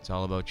choices. It's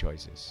all about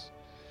choices.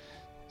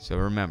 So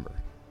remember,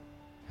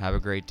 have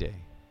a great day,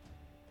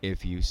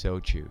 if you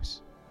so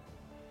choose.